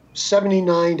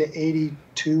 79 to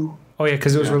 82. Oh, yeah,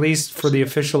 because it was released for the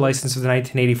official license of the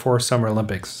 1984 Summer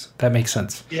Olympics. That makes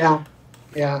sense. Yeah.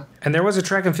 And there was a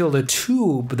track and field, a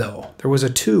tube, though. There was a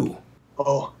 2.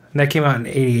 Oh. And that came out in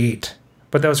 88.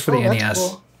 But that was for the NES.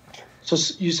 Cool. So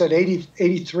you said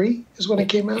 83 is when it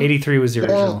came out? 83 was the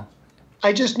original.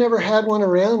 I just never had one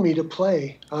around me to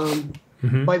play.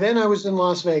 By then I was in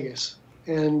Las Vegas.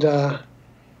 And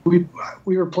we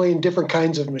were playing different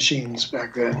kinds of machines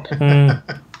back then.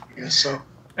 So...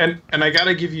 And I got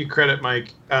to give you credit,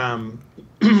 Mike.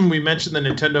 We mentioned the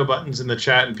Nintendo buttons in the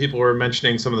chat, and people were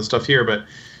mentioning some of the stuff here, but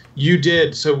you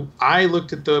did. So I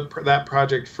looked at that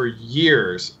project for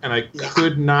years, and I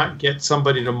could not get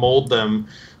somebody to mold them.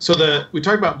 So we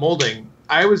talked about molding.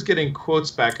 I was getting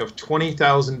quotes back of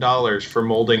 $20,000 for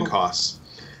molding costs,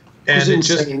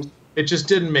 and it just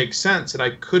didn't make sense, and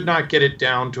I could not get it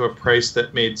down to a price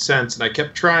that made sense. And I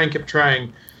kept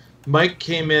trying. Mike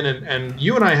came in, and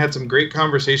you and I had some great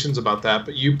conversations about that,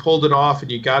 but you pulled it off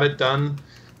and you got it done.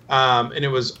 And it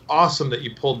was awesome that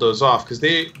you pulled those off, because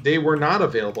they were not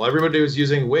available. Everybody was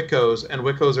using Wickos, and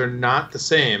Wickos are not the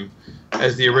same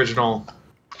as the original.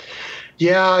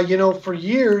 Yeah, for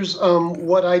years,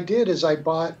 what I did is I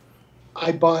bought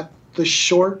the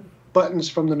short buttons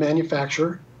from the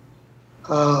manufacturer,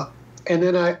 and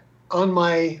then on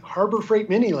my Harbor Freight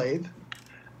mini lathe,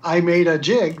 I made a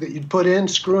jig that you'd put in,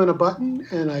 screw in a button,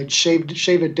 and I'd shave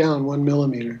it down 1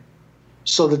 millimeter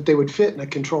so that they would fit in a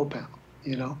control panel.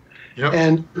 Yep.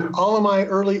 And all of my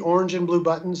early orange and blue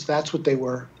buttons, that's what they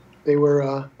were. They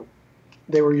were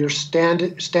your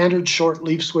standard short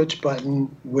leaf switch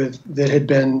button that had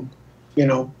been,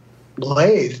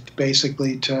 lathed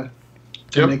basically to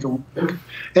make it work.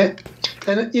 And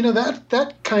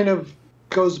that kind of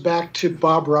goes back to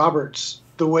Bob Roberts,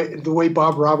 the way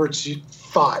Bob Roberts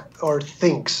thought or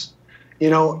thinks.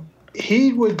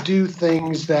 He would do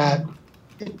things that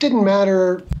it didn't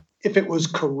matter if it was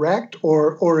correct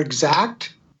or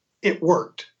exact, it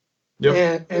worked.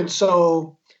 Yep. And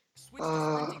so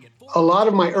a lot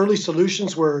of my early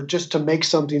solutions were just to make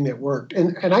something that worked.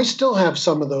 And I still have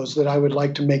some of those that I would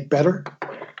like to make better.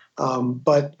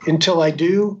 But until I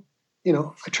do,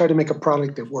 I try to make a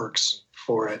product that works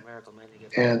for it.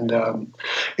 And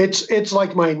it's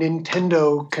like my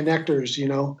Nintendo connectors,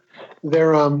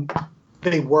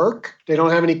 they work. They don't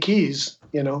have any keys,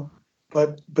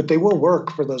 but they will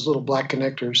work for those little black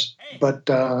connectors. But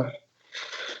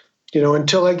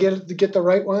until I get the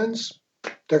right ones,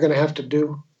 they're going to have to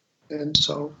do. And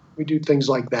so we do things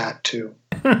like that too.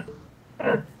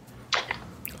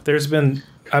 There's been,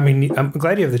 I'm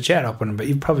glad you have the chat open, but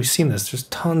you've probably seen this. There's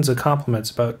tons of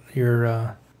compliments about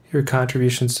your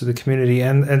contributions to the community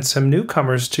and some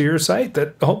newcomers to your site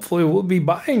that hopefully will be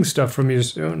buying stuff from you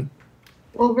soon.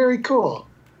 Well, very cool.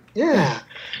 Yeah.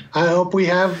 I hope we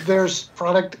have their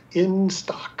product in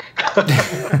stock.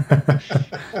 And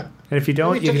if you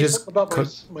don't, you can just about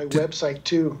my website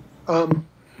too.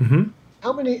 Mm-hmm.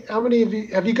 How many of you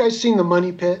have you guys seen The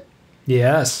Money Pit?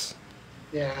 Yes.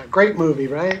 Yeah, great movie,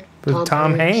 right? With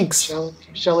Tom Hanks.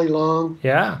 Shelley Long.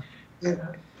 Yeah.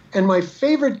 And my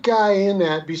favorite guy in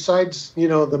that, besides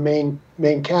the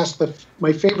main cast,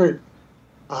 my favorite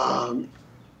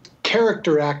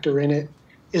character actor in it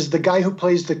is the guy who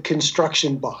plays the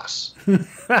construction boss.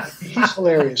 He's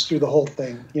hilarious through the whole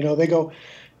thing.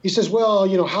 He says, well,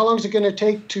 how long is it going to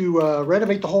take to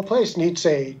renovate the whole place? And he'd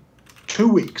say 2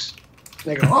 weeks.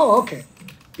 And they go, oh, okay.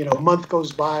 A month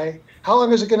goes by. How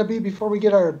long is it going to be before we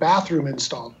get our bathroom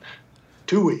installed?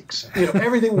 2 weeks.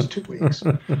 Everything was 2 weeks.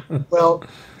 Well,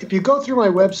 if you go through my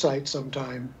website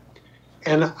sometime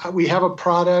and we have a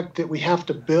product that we have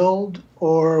to build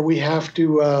or we have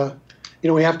to,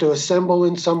 we have to assemble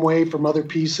in some way from other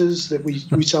pieces that we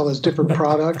sell as different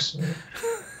products.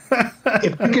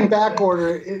 If you can back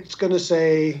order, it's going to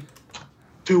say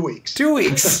 2 weeks. 2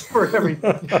 weeks. For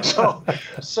everything.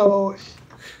 So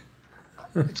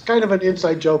it's kind of an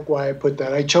inside joke why I put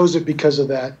that. I chose it because of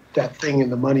that thing in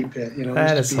The Money Pit.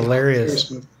 That is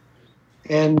hilarious.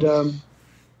 And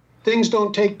things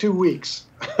don't take 2 weeks.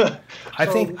 I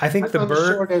think the on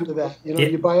the short end of that.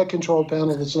 You buy a control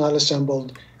panel that's not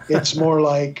assembled. It's more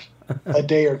like a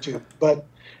day or two, but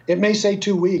it may say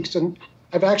 2 weeks. And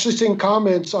I've actually seen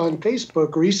comments on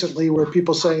Facebook recently where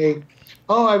people say,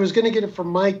 "Oh, I was going to get it from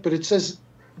Mike, but it says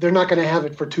they're not going to have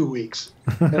it for 2 weeks."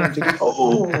 And I'm thinking,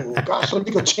 "Oh gosh, let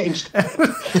me go change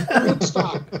that."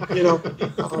 Stop,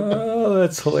 oh,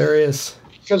 that's hilarious.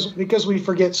 Because we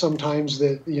forget sometimes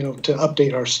that to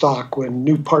update our stock when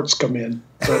new parts come in.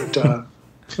 But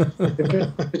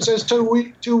if it says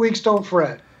 2 weeks, don't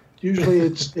fret. Usually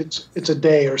it's a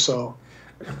day or so.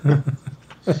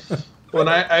 Well,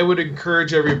 I would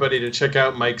encourage everybody to check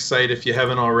out Mike's site if you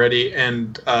haven't already,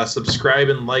 and subscribe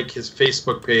and like his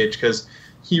Facebook page, because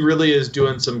he really is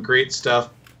doing some great stuff.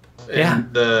 Yeah.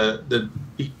 And the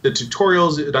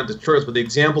tutorials, not the tutorials, but the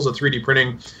examples of 3D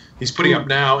printing he's putting up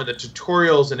now, and the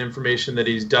tutorials and information that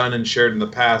he's done and shared in the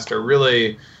past are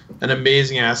really an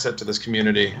amazing asset to this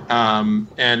community.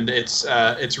 And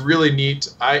it's really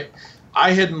neat.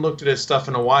 I hadn't looked at his stuff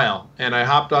in a while, and I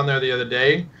hopped on there the other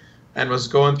day and was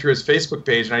going through his Facebook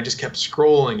page, and I just kept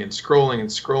scrolling and scrolling and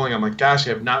scrolling. I'm like, gosh, I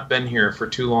have not been here for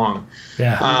too long.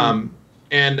 Yeah.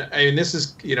 And I mean, this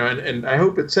is, and I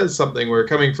hope it says something. We're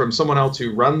coming from someone else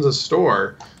who runs a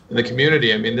store in the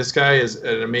community. I mean, this guy is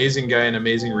an amazing guy, an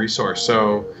amazing resource.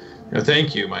 So,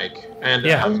 thank you, Mike. And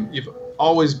you've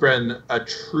always been a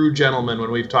true gentleman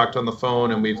when we've talked on the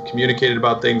phone and we've communicated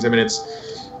about things. I mean,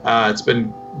 It's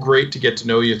been great to get to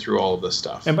know you through all of this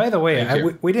stuff. And by the way,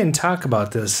 we didn't talk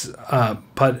about this,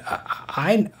 but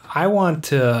I want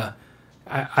to.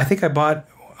 I think I bought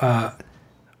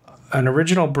an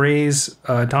original Braze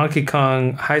Donkey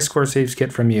Kong high score saves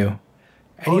kit from you,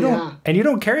 and you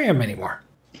don't carry them anymore.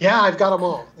 Yeah, I've got them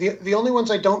all. The only ones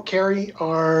I don't carry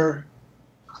are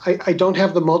I don't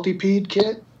have the multi-ped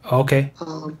kit. Okay.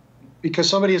 Because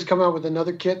somebody has come out with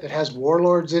another kit that has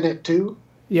Warlords in it too.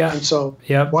 Yeah. And so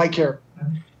why care?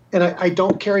 And I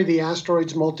don't carry the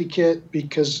Asteroids multi-kit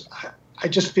because I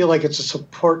just feel like it's a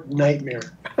support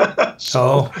nightmare.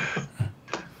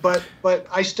 But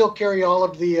I still carry all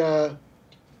of the,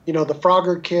 the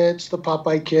Frogger kits, the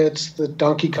Popeye kits, the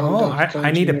Donkey Kong.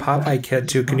 I need a Popeye kit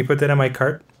too. Can you put that on my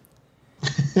cart?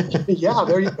 Yeah,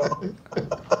 there you go.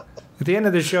 At the end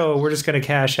of the show, we're just going to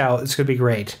cash out. It's going to be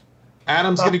great.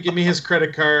 Adam's going to give me his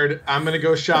credit card. I'm going to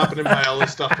go shopping and buy all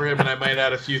this stuff for him, and I might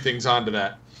add a few things onto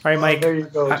that. All right, Mike. There you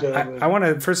go, gentlemen. I want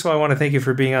to first of all, I want to thank you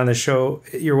for being on the show.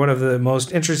 You're one of the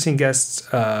most interesting guests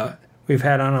we've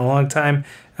had on in a long time.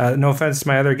 No offense to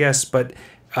my other guests, but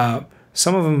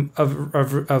some of them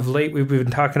of late we've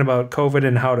been talking about COVID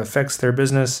and how it affects their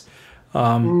business.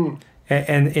 And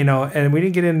we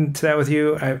didn't get into that with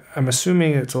you. I'm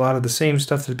assuming it's a lot of the same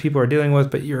stuff that people are dealing with,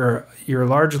 but you're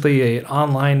largely an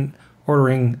online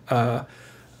ordering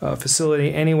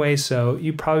facility anyway, so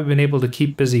you've probably been able to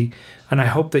keep busy, and I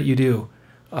hope that you do.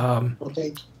 Well,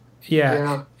 thank you.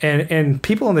 Yeah. And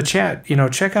people in the chat,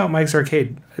 check out Mike's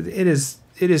Arcade. It is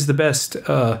the best.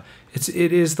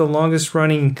 It is the longest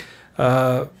running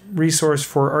resource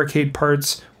for arcade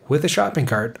parts with a shopping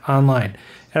cart online,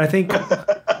 and I think.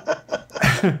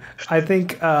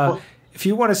 If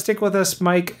you want to stick with us,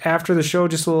 Mike, after the show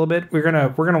just a little bit, we're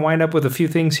gonna wind up with a few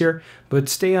things here, but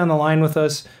stay on the line with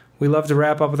us. We love to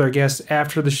wrap up with our guests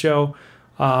after the show.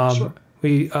 Sure.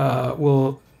 We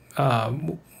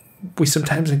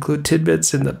sometimes include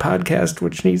tidbits in the podcast,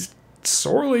 which needs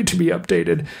sorely to be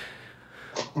updated.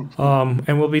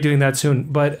 And we'll be doing that soon.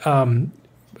 But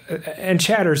and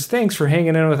chatters, thanks for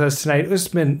hanging in with us tonight. It's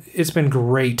been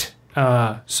great.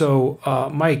 So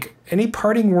Mike, any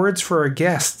parting words for our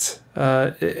guests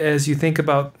as you think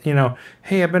about,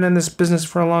 hey, I've been in this business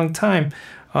for a long time.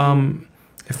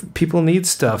 If people need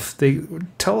stuff, they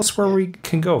tell us where we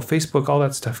can go. Facebook, all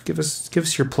that stuff. Give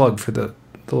us your plug for the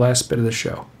last bit of the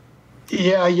show.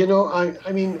 Yeah,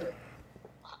 I mean,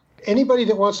 anybody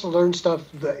that wants to learn stuff,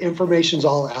 the information's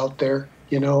all out there.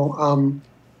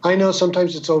 I know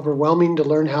sometimes it's overwhelming to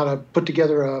learn how to put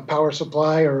together a power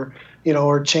supply or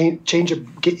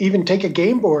even take a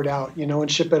game board out,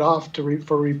 and ship it off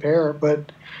for repair.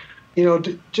 But,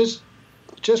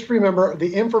 just remember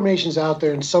the information's out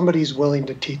there and somebody's willing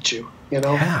to teach you.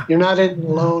 Yeah. You're not in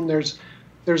alone. There's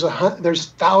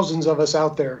thousands of us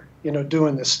out there,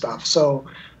 doing this stuff. So,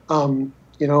 and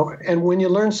when you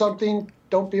learn something,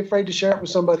 don't be afraid to share it with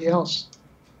somebody else.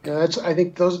 I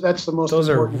think that's the most. Those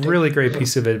are important really thing. great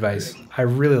piece of advice. I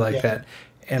really like that.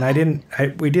 And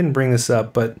we didn't bring this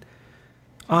up, but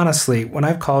honestly, when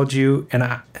I've called you and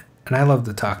I love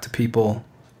to talk to people,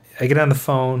 I get on the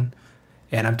phone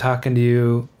and I'm talking to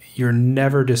you, you're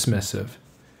never dismissive.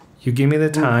 You give me the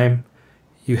time,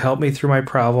 you help me through my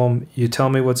problem, you tell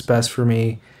me what's best for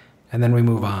me, and then we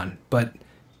move on. But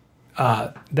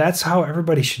that's how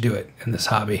everybody should do it in this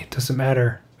hobby. It doesn't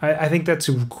matter. I think that's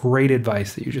great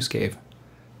advice that you just gave.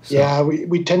 So. Yeah,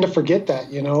 we tend to forget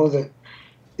that, that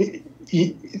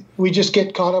we just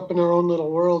get caught up in our own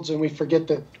little worlds and we forget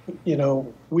that,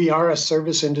 we are a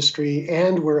service industry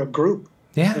and we're a group.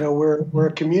 Yeah. We're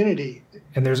a community.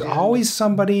 And there's always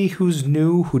somebody who's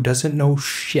new who doesn't know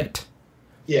shit.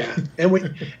 Yeah. And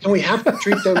we have to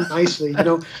treat them nicely,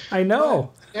 I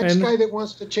know. Next guy that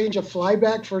wants to change a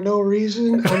flyback for no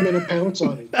reason, I'm going to pounce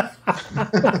on him.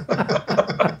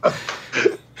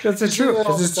 That's the truth.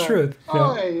 That's the truth.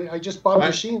 Oh, I just bought a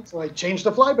machine, so I changed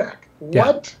the flyback.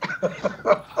 What?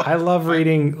 I love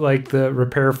reading the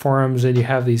repair forums, and you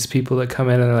have these people that come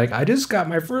in and they're like, I just got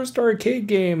my first arcade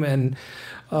game, and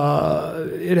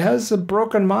it has a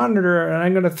broken monitor, and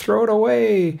I'm going to throw it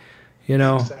away.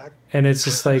 Exactly. And it's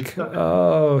just like,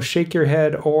 oh, shake your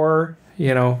head, or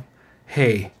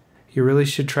hey, you really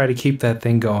should try to keep that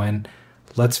thing going.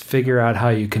 Let's figure out how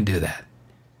you can do that.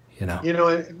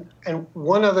 And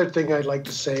one other thing I'd like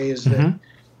to say is that,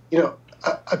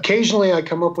 occasionally I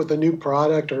come up with a new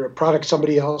product or a product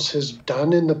somebody else has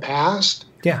done in the past.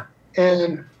 Yeah.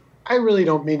 And I really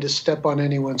don't mean to step on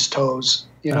anyone's toes.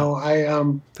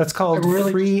 That's called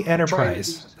free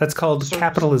enterprise. That's called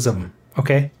capitalism.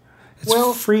 Okay.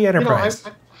 It's free enterprise.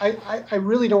 I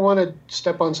really don't want to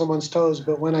step on someone's toes,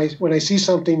 but when I see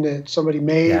something that somebody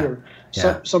made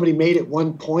somebody made at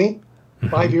one point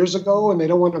 5 years ago and they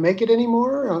don't want to make it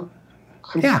anymore,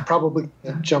 I'm probably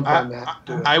gonna jump on that.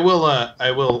 I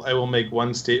will make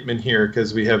one statement here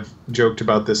because we have joked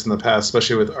about this in the past,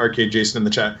 especially with Arcade Jason in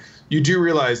the chat. You do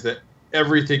realize that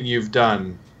everything you've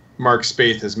done, Mark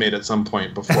Spaeth has made at some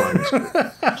point before.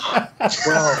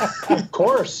 Well, of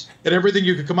course. And everything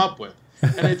you could come up with.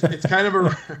 And it's kind of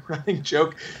a running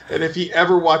joke. And if he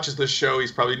ever watches the show,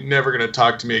 he's probably never going to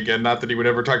talk to me again. Not that he would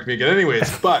ever talk to me again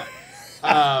anyways. But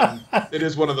it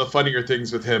is one of the funnier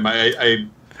things with him. I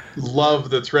love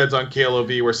the threads on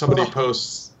KLOV where somebody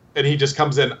posts and he just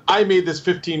comes in, I made this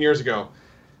 15 years ago.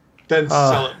 Then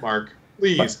sell it, Mark.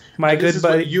 Please. My this good is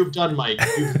buddy. What you've done, Mike.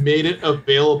 You've made it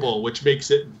available, which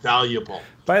makes it valuable.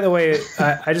 By the way,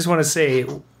 I just want to say,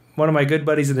 one of my good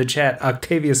buddies in the chat,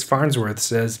 Octavius Farnsworth,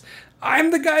 says,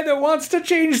 I'm the guy that wants to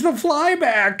change the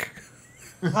flyback.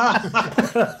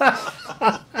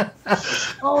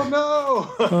 Oh, no.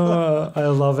 I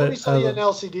love it. Let me sell you an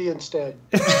LCD instead.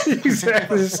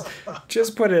 Exactly.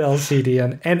 Just put an LCD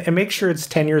on. And make sure it's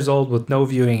 10 years old with no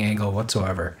viewing angle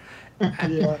whatsoever.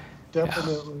 Yeah,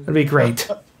 definitely. It'll be great.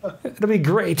 It'll be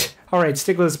great. All right,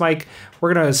 stick with us, Mike.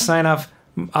 We're going to sign off.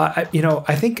 I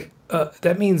think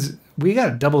that means we got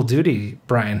a double duty,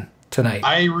 Brian, tonight.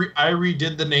 I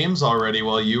redid the names already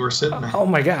while you were sitting there. Oh,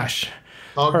 my gosh.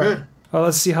 All good. Right. Well,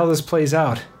 let's see how this plays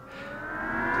out.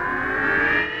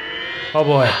 Oh,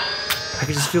 boy. I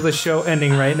can just feel the show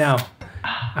ending right now.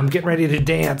 I'm getting ready to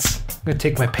dance. I'm going to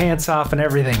take my pants off and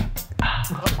everything.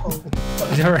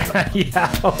 All right.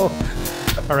 Yeah. All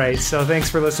right. So thanks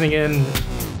for listening in.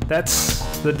 That's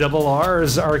the Double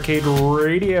R's Arcade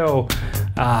Radio,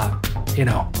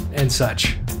 and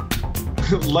such.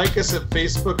 Like us at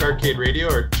Facebook Arcade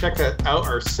Radio, or check out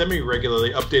our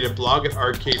semi-regularly updated blog at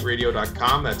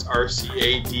arcaderadio.com. That's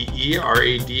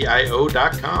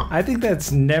RCADERADIO.com. I think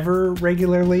that's never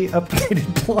regularly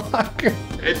updated blog.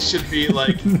 It should be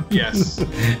like, yes.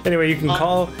 Anyway, you can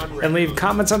call and leave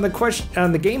comments on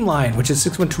the game line, which is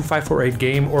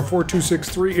 612-548-GAME or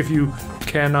 4263 if you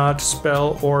cannot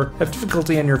spell or have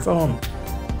difficulty on your phone.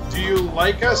 Do you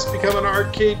like us? Become an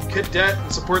arcade cadet and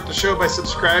support the show by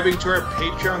subscribing to our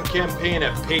Patreon campaign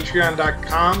at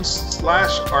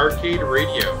patreon.com/arcade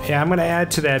radio. Yeah, I'm going to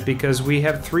add to that because we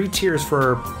have 3 tiers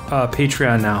for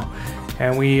Patreon now.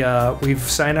 And we've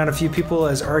signed on a few people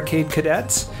as arcade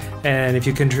cadets. And if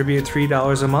you contribute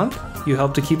 $3 a month, you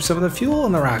help to keep some of the fuel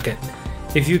in the rocket.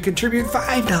 If you contribute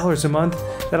 $5 a month,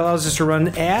 that allows us to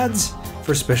run ads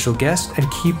for special guests and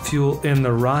keep fuel in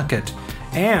the rocket.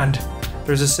 And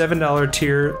there's a $7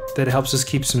 tier that helps us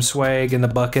keep some swag in the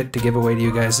bucket to give away to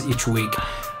you guys each week,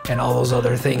 and all those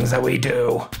other things that we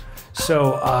do.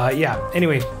 So,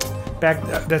 anyway,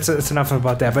 that's enough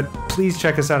about that. But please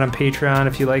check us out on Patreon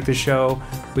if you like the show.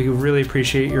 We really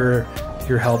appreciate your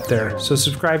help there. So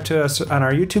subscribe to us on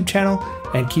our YouTube channel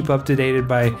and keep up to date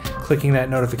by clicking that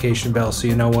notification bell so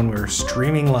you know when we're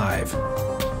streaming live.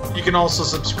 You can also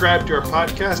subscribe to our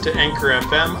podcast at Anchor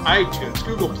FM, iTunes,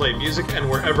 Google Play Music, and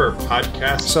wherever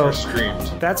podcasts are streamed.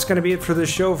 That's going to be it for the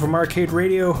show from Arcade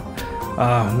Radio.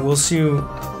 We'll see you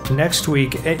next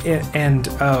week, and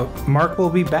Mark will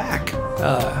be back.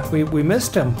 We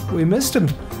missed him.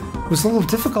 It was a little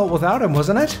difficult without him,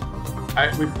 wasn't it?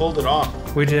 We pulled it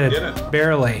off. We did.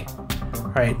 Barely.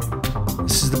 All right.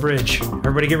 This is the bridge.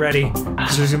 Everybody get ready,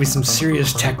 because there's going to be some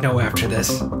serious techno after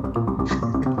this.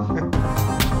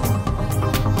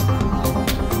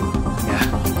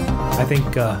 I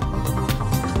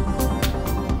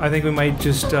think we might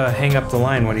just hang up the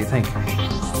line. What do you think?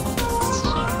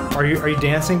 Are you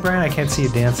dancing, Brian? I can't see you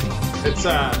dancing. It's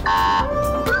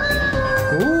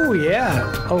Ooh,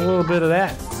 yeah, a little bit of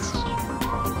that.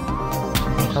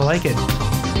 I like it.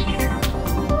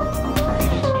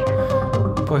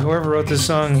 Boy, whoever wrote this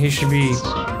song, he should be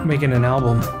making an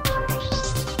album.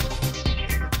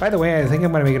 By the way, I think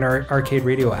I'm going to make an Arcade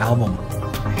Radio album.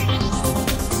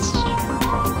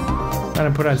 I'm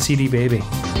going to put on CD Baby.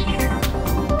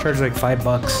 Charge like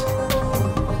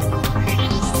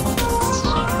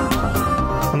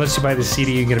 $5. Unless you buy the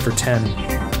CD, you get it for $10.